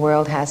everything the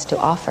world has to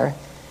offer,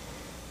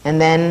 And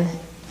then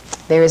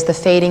there is the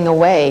fading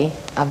away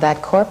of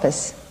that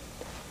corpus.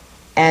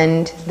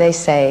 And they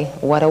say,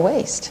 what a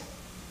waste.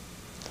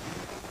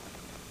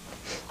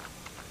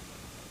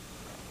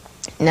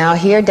 Now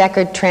here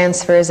Deckard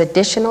transfers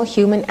additional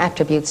human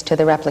attributes to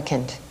the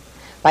replicant.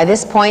 By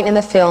this point in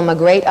the film, a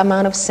great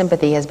amount of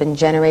sympathy has been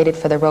generated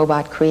for the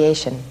robot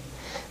creation.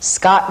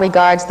 Scott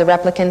regards the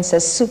replicants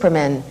as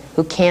supermen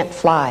who can't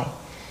fly,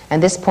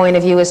 and this point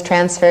of view is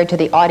transferred to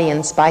the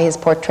audience by his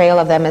portrayal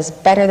of them as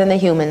better than the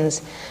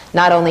humans,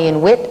 not only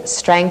in wit,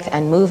 strength,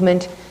 and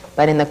movement,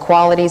 but in the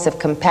qualities of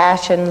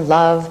compassion,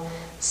 love,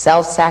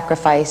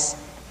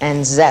 self-sacrifice,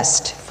 and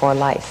zest for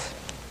life.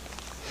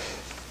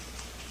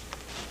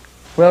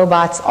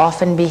 Robots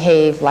often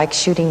behave like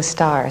shooting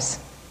stars.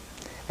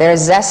 Their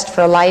zest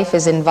for life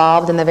is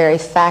involved in the very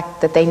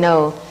fact that they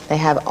know they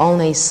have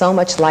only so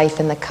much life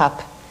in the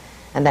cup,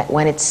 and that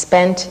when it's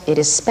spent, it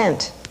is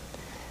spent.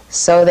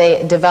 So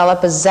they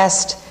develop a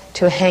zest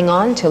to hang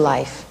on to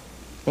life,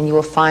 and you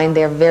will find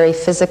they're very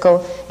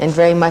physical and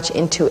very much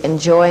into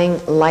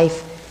enjoying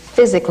life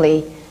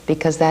physically,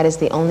 because that is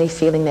the only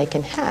feeling they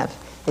can have,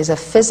 is a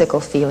physical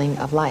feeling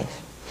of life.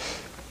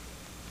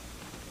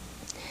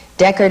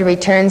 Deckard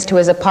returns to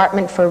his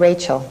apartment for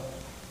Rachel.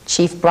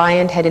 Chief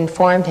Bryant had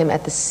informed him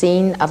at the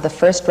scene of the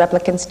first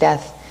replicant's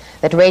death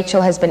that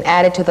Rachel has been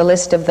added to the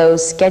list of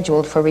those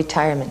scheduled for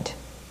retirement.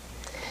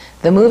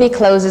 The movie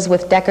closes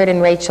with Deckard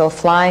and Rachel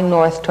flying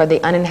north toward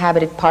the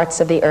uninhabited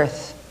parts of the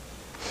earth.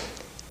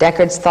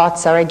 Deckard's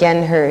thoughts are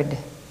again heard.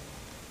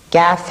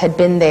 Gaff had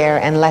been there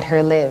and let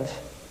her live.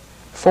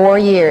 4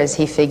 years,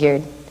 he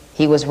figured.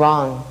 He was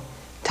wrong.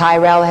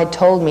 Tyrell had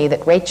told me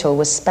that Rachel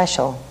was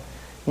special.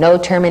 No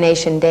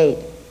termination date.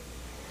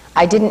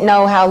 I didn't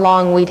know how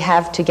long we'd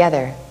have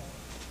together.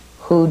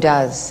 Who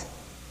does?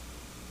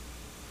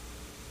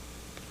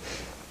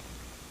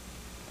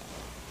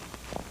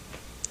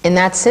 In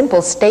that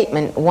simple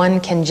statement, one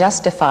can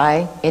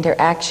justify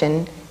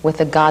interaction with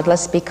the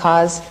godless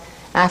because,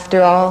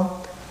 after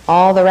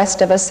all the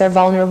rest of us are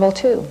vulnerable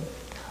too.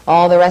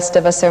 All the rest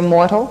of us are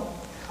mortal.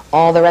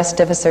 All the rest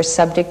of us are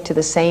subject to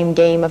the same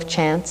game of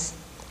chance.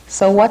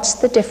 So what's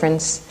the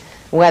difference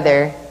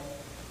whether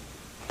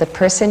the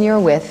person you're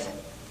with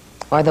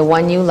or the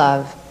one you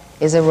love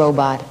is a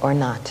robot or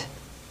not?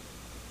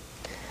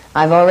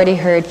 I've already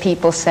heard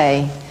people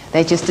say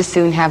they just as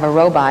soon have a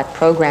robot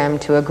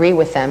programmed to agree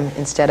with them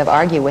instead of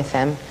argue with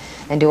them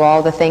and do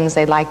all the things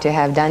they'd like to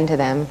have done to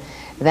them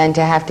than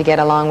to have to get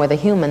along with a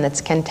human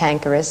that's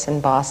cantankerous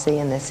and bossy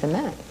and this and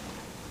that.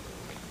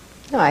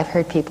 No, I've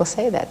heard people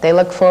say that. They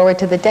look forward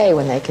to the day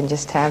when they can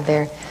just have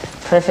their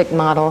perfect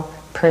model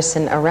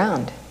person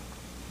around.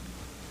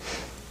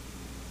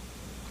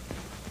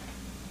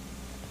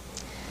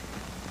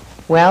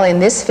 Well, in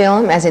this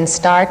film, as in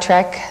Star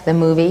Trek, the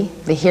movie,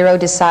 the hero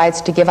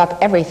decides to give up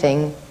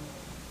everything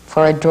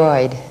for a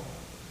droid.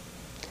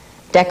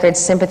 Deckard's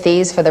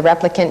sympathies for the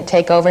replicant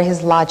take over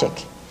his logic.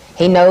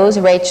 He knows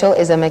Rachel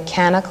is a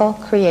mechanical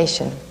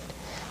creation,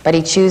 but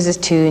he chooses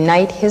to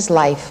unite his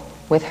life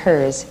with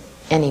hers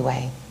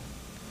anyway.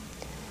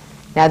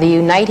 Now, the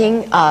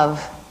uniting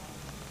of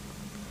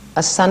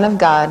a son of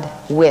God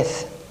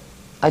with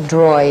a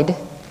droid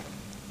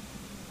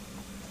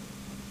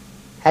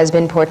has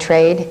been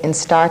portrayed in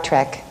Star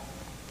Trek.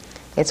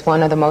 It's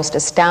one of the most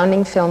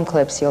astounding film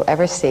clips you'll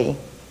ever see.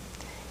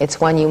 It's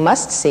one you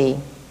must see.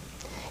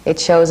 It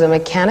shows a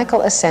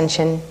mechanical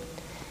ascension,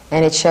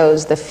 and it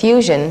shows the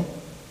fusion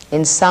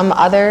in some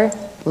other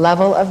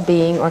level of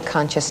being or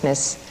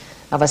consciousness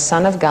of a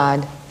son of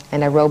God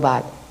and a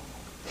robot.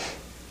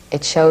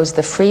 It shows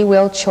the free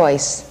will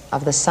choice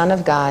of the Son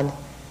of God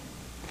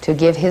to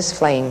give his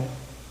flame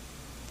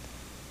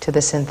to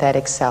the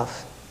synthetic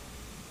self.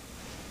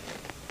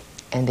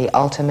 And the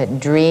ultimate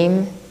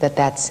dream that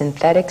that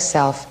synthetic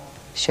self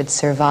should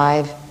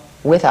survive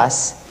with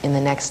us in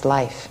the next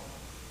life.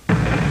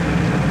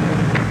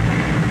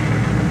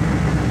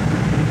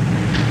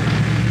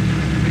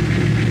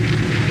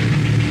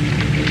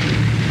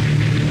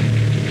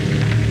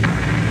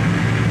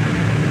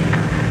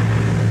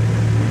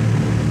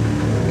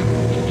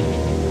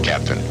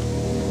 Captain.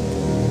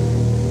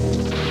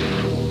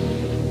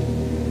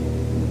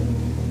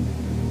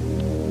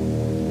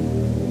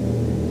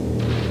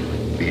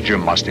 V'ger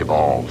must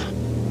evolve.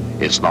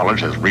 Its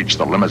knowledge has reached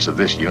the limits of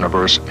this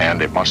universe,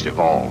 and it must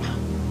evolve.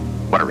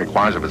 What it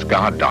requires of its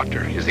God,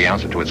 Doctor, is the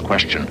answer to its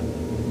question.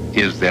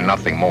 Is there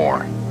nothing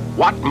more?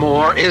 What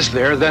more is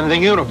there than the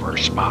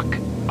universe, Spock?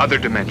 Other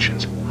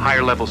dimensions,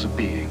 higher levels of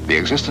being. The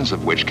existence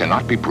of which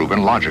cannot be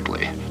proven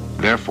logically.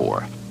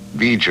 Therefore,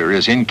 V'ger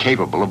is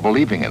incapable of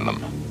believing in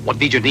them. What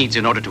V'ger needs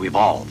in order to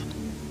evolve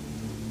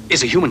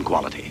is a human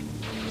quality.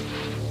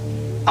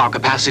 Our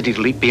capacity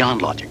to leap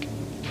beyond logic.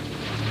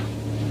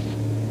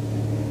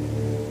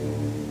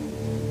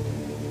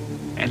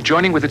 And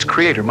joining with its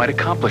creator might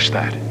accomplish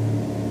that.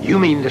 You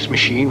mean this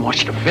machine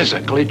wants to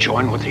physically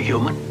join with a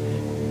human?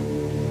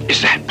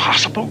 Is that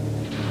possible?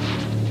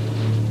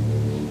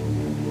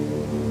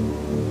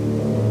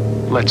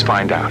 Let's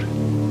find out.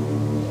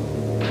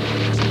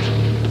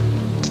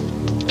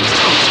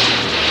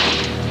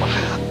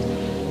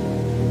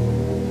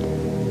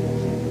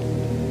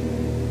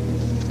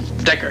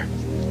 Decker,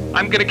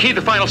 I'm gonna key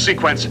the final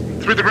sequence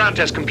through the ground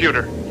test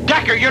computer.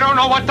 Decker, you don't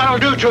know what that'll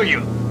do to you.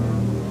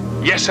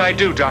 Yes, I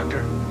do,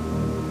 Doctor.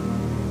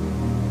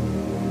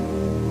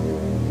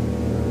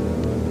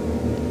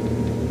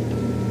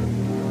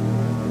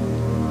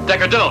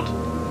 Decker,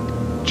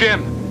 don't.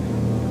 Jim,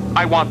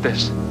 I want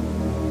this.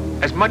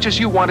 As much as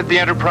you wanted the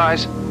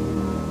Enterprise,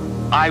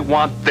 I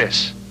want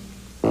this.